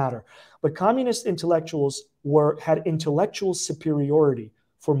 doesn't matter. But communist intellectuals had intellectual superiority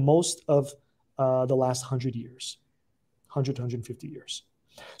for most of the last 100 years, 100 to 150 years.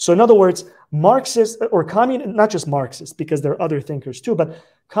 So in other words, Marxist or communist, not just Marxist, because there are other thinkers too, but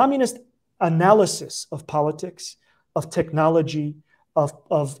communist analysis of politics, of technology,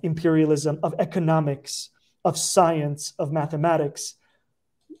 of imperialism, of economics, of science, of mathematics,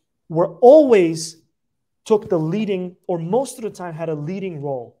 took the leading, or most of the time had a leading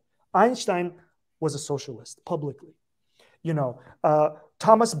role. Einstein was a socialist publicly.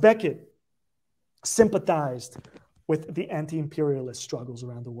 Thomas Becket sympathized with the anti-imperialist struggles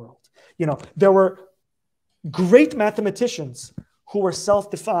around the world. There were great mathematicians who were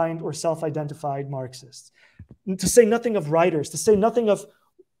self-defined or self-identified Marxists. To say nothing of writers, to say nothing of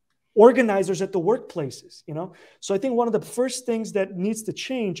organizers at the workplaces, So I think one of the first things that needs to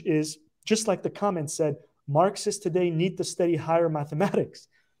change is, just like the comment said, Marxists today need to study higher mathematics.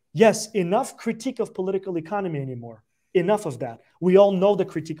 Yes, enough critique of political economy anymore. Enough of that. We all know the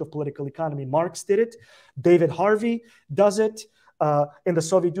critique of political economy. Marx did it. David Harvey does it. In the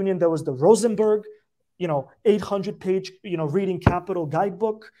Soviet Union, there was the Rosenberg, 800-page, reading capital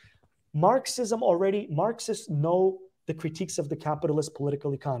guidebook. Marxists know the critiques of the capitalist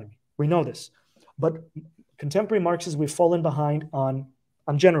political economy. We know this. But contemporary Marxists, we've fallen behind on,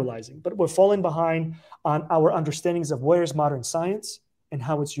 I'm generalizing, but we're falling behind on our understandings of where is modern science and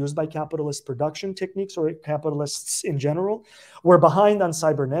how it's used by capitalist production techniques or capitalists in general. We're behind on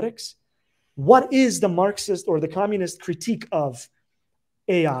cybernetics. What is the Marxist or the communist critique of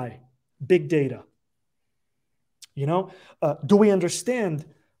AI, big data? Do we understand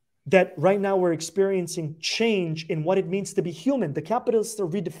that right now we're experiencing change in what it means to be human? The capitalists are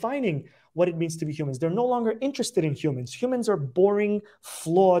redefining what it means to be humans. They're no longer interested in humans. Humans are boring,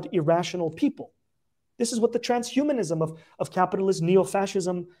 flawed, irrational people. This is what the transhumanism of capitalist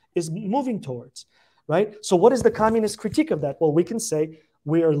neo-fascism is moving towards, right? So what is the communist critique of that? Well, we can say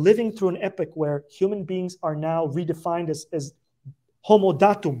we are living through an epoch where human beings are now redefined as homo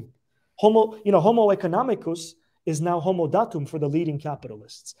datum. Homo economicus is now homo datum for the leading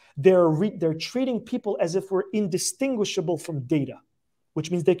capitalists. They're treating people as if we're indistinguishable from data,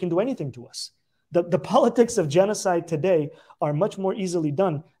 which means they can do anything to us. The politics of genocide today are much more easily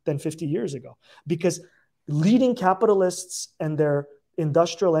done than 50 years ago, because leading capitalists and their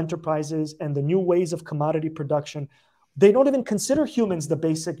industrial enterprises and the new ways of commodity production, they don't even consider humans the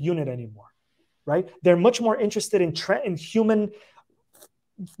basic unit anymore, right? They're much more interested in human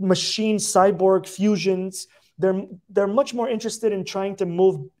machine cyborg fusions. They're much more interested in trying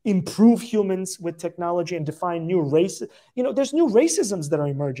to improve humans with technology and define new races. There's new racisms that are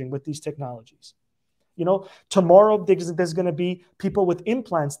emerging with these technologies. Tomorrow there's going to be people with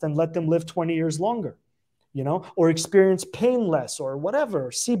implants, then let them live 20 years longer, or experience pain less or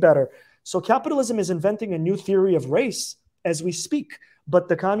whatever, see better. So capitalism is inventing a new theory of race as we speak. But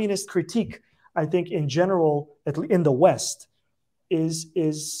the communist critique, I think in general, in the West, is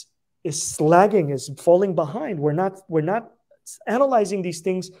slagging, is falling behind. We're not analyzing these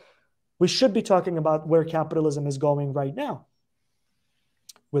things We should be talking about where capitalism is going right now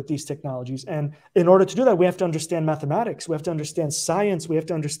with these technologies. And in order to do that, we have to understand mathematics. We have to understand science. We have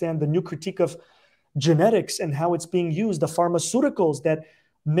to understand the new critique of genetics and how it's being used, the pharmaceuticals that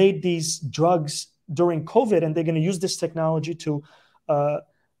made these drugs during COVID, and they're going to use this technology to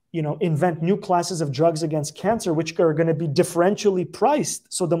invent new classes of drugs against cancer, which are going to be differentially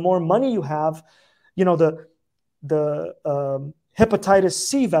priced. So the more money you have, the hepatitis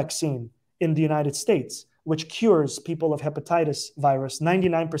C vaccine in the United States, which cures people of hepatitis virus,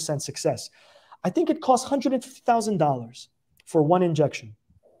 99% success. I think it costs $150,000 for one injection.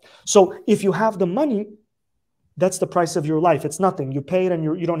 So if you have the money, that's the price of your life. It's nothing. You pay it and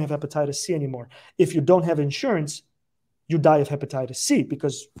you don't have hepatitis C anymore. If you don't have insurance, you die of hepatitis C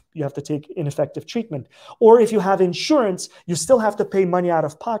because you have to take ineffective treatment. Or if you have insurance, you still have to pay money out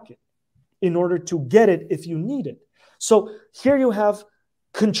of pocket in order to get it if you need it. So here you have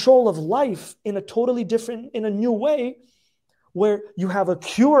control of life in a totally different, in a new way, where you have a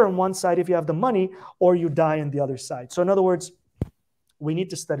cure on one side if you have the money, or you die on the other side. So in other words, we need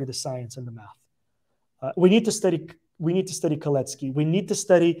to study the science and the math. We need to study Kaletsky. We need to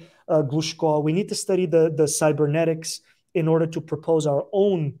study Glushko. We need to study the cybernetics in order to propose our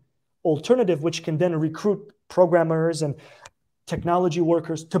own alternative, which can then recruit programmers and technology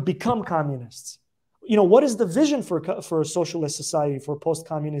workers to become communists. What is the vision for a socialist society, for a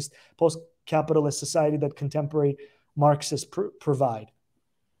post-communist, post-capitalist society that contemporary Marxists provide?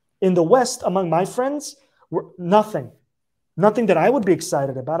 In the West, among my friends, nothing that I would be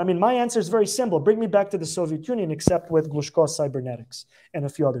excited about. I mean, my answer is very simple. Bring me back to the Soviet Union, except with Glushko's cybernetics and a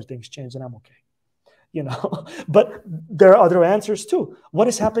few other things change, and I'm okay. But there are other answers too. What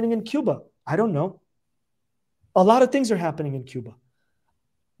is happening in Cuba? I don't know. A lot of things are happening in Cuba.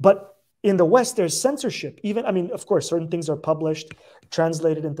 But in the West, there's censorship. Of course, certain things are published,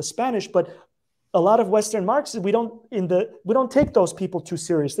 translated into Spanish, but a lot of Western Marxists, we don't take those people too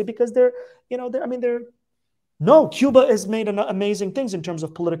seriously because no, Cuba has made amazing things in terms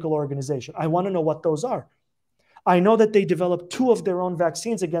of political organization. I want to know what those are. I know that they developed 2 of their own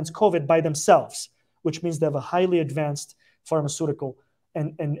vaccines against COVID by themselves, which means they have a highly advanced pharmaceutical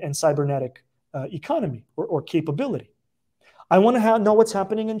and cybernetic economy or capability. I want to know what's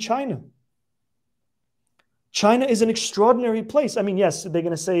happening in China. China is an extraordinary place. I mean, yes, they're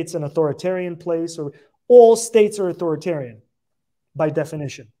going to say it's an authoritarian place, or all states are authoritarian by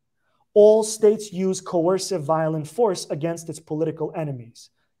definition. All states use coercive, violent force against its political enemies,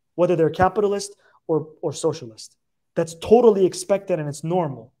 whether they're capitalist or socialist. That's totally expected and it's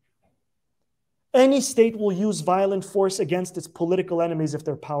normal. Any state will use violent force against its political enemies if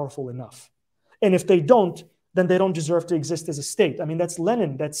they're powerful enough. And if they don't, then they don't deserve to exist as a state. I mean, that's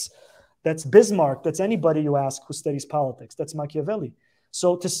Lenin, that's Bismarck, that's anybody you ask who studies politics, that's Machiavelli.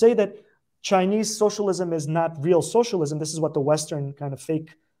 So to say that Chinese socialism is not real socialism, this is what the Western kind of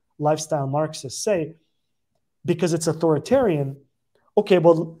fake lifestyle Marxists say, because it's authoritarian. Okay,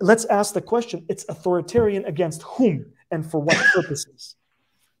 well, let's ask the question, it's authoritarian against whom and for what purposes?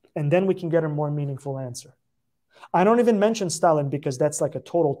 And then we can get a more meaningful answer. I don't even mention Stalin because that's like a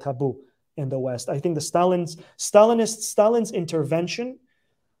total taboo in the West. I think Stalin's intervention,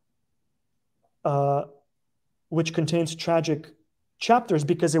 which contains tragic chapters,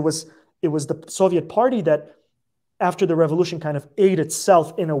 because it was the Soviet Party that, after the revolution, kind of ate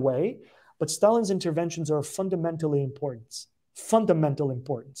itself in a way. But Stalin's interventions are of fundamental importance,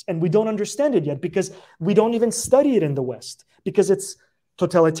 and we don't understand it yet because we don't even study it in the West, because it's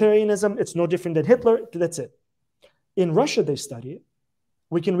totalitarianism. It's no different than Hitler. That's it. In Russia, they study it.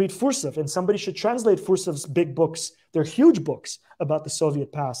 We can read Fursev, and somebody should translate Fursev's big books. They're huge books about the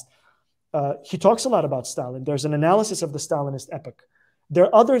Soviet past. He talks a lot about Stalin. There's an analysis of the Stalinist epoch. There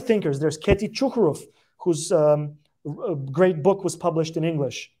are other thinkers. There's Keti Chukharov, whose great book was published in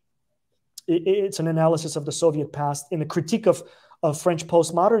English. It's an analysis of the Soviet past in a critique of French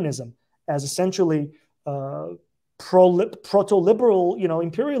postmodernism as essentially proto-liberal,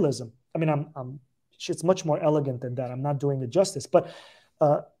 imperialism. I mean, it's much more elegant than that. I'm not doing it justice. But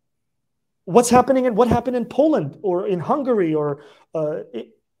what happened in Poland or in Hungary or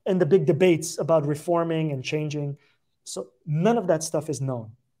in the big debates about reforming and changing? So none of that stuff is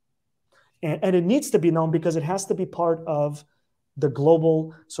known. And it needs to be known because it has to be part of the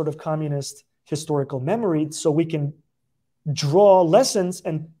global sort of communist historical memory, so we can draw lessons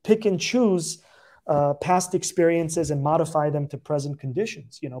and pick and choose past experiences and modify them to present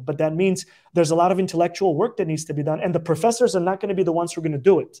conditions. But that means there's a lot of intellectual work that needs to be done, and the professors are not going to be the ones who are going to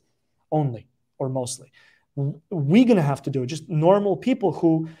do it only or mostly. We're going to have to do it. Just normal people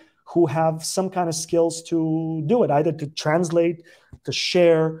who have some kind of skills to do it, either to translate, to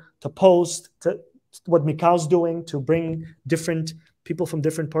share, to post, to what Mikhail's doing, to bring different people from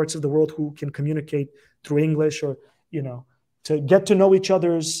different parts of the world who can communicate through English, or, you know, to get to know each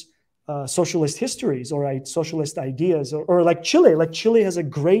other's socialist histories or socialist ideas, or like Chile. Like Chile has a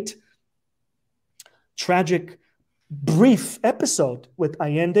great, tragic, brief episode with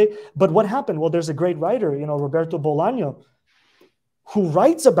Allende. But what happened? Well, there's a great writer, you know, Roberto Bolaño, who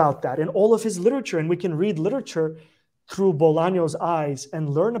writes about that in all of his literature, and we can read literature through Bolaño's eyes and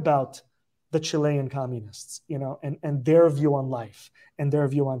learn about the Chilean communists, you know, and their view on life and their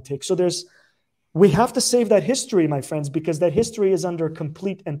view on take. So we have to save that history, my friends, because that history is under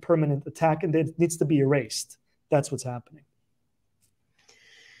complete and permanent attack, and it needs to be erased. That's what's happening.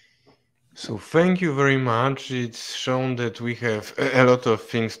 So thank you very much. It's shown that we have a lot of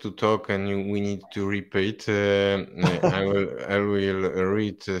things to talk, and we need to repeat. I will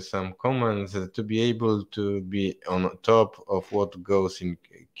read some comments. To be able to be on top of what goes in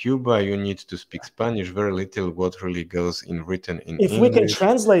Cuba, you need to speak Spanish. Very little what really goes in written in English. If we can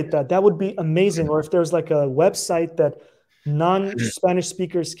translate that, that would be amazing. Or if there's like a website that non-Spanish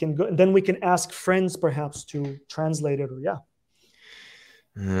speakers can go, and then we can ask friends perhaps to translate it. Or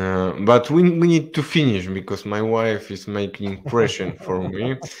but we need to finish because my wife is making impression for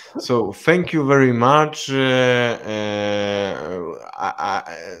me. So thank you very much.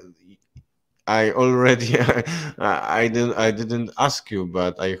 I already I didn't ask you,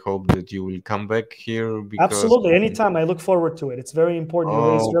 but I hope that you will come back here. Because absolutely, anytime. I look forward to it. It's very important.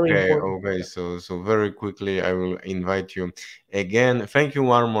 Okay. So very quickly I will invite you again. Thank you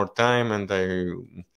one more time, and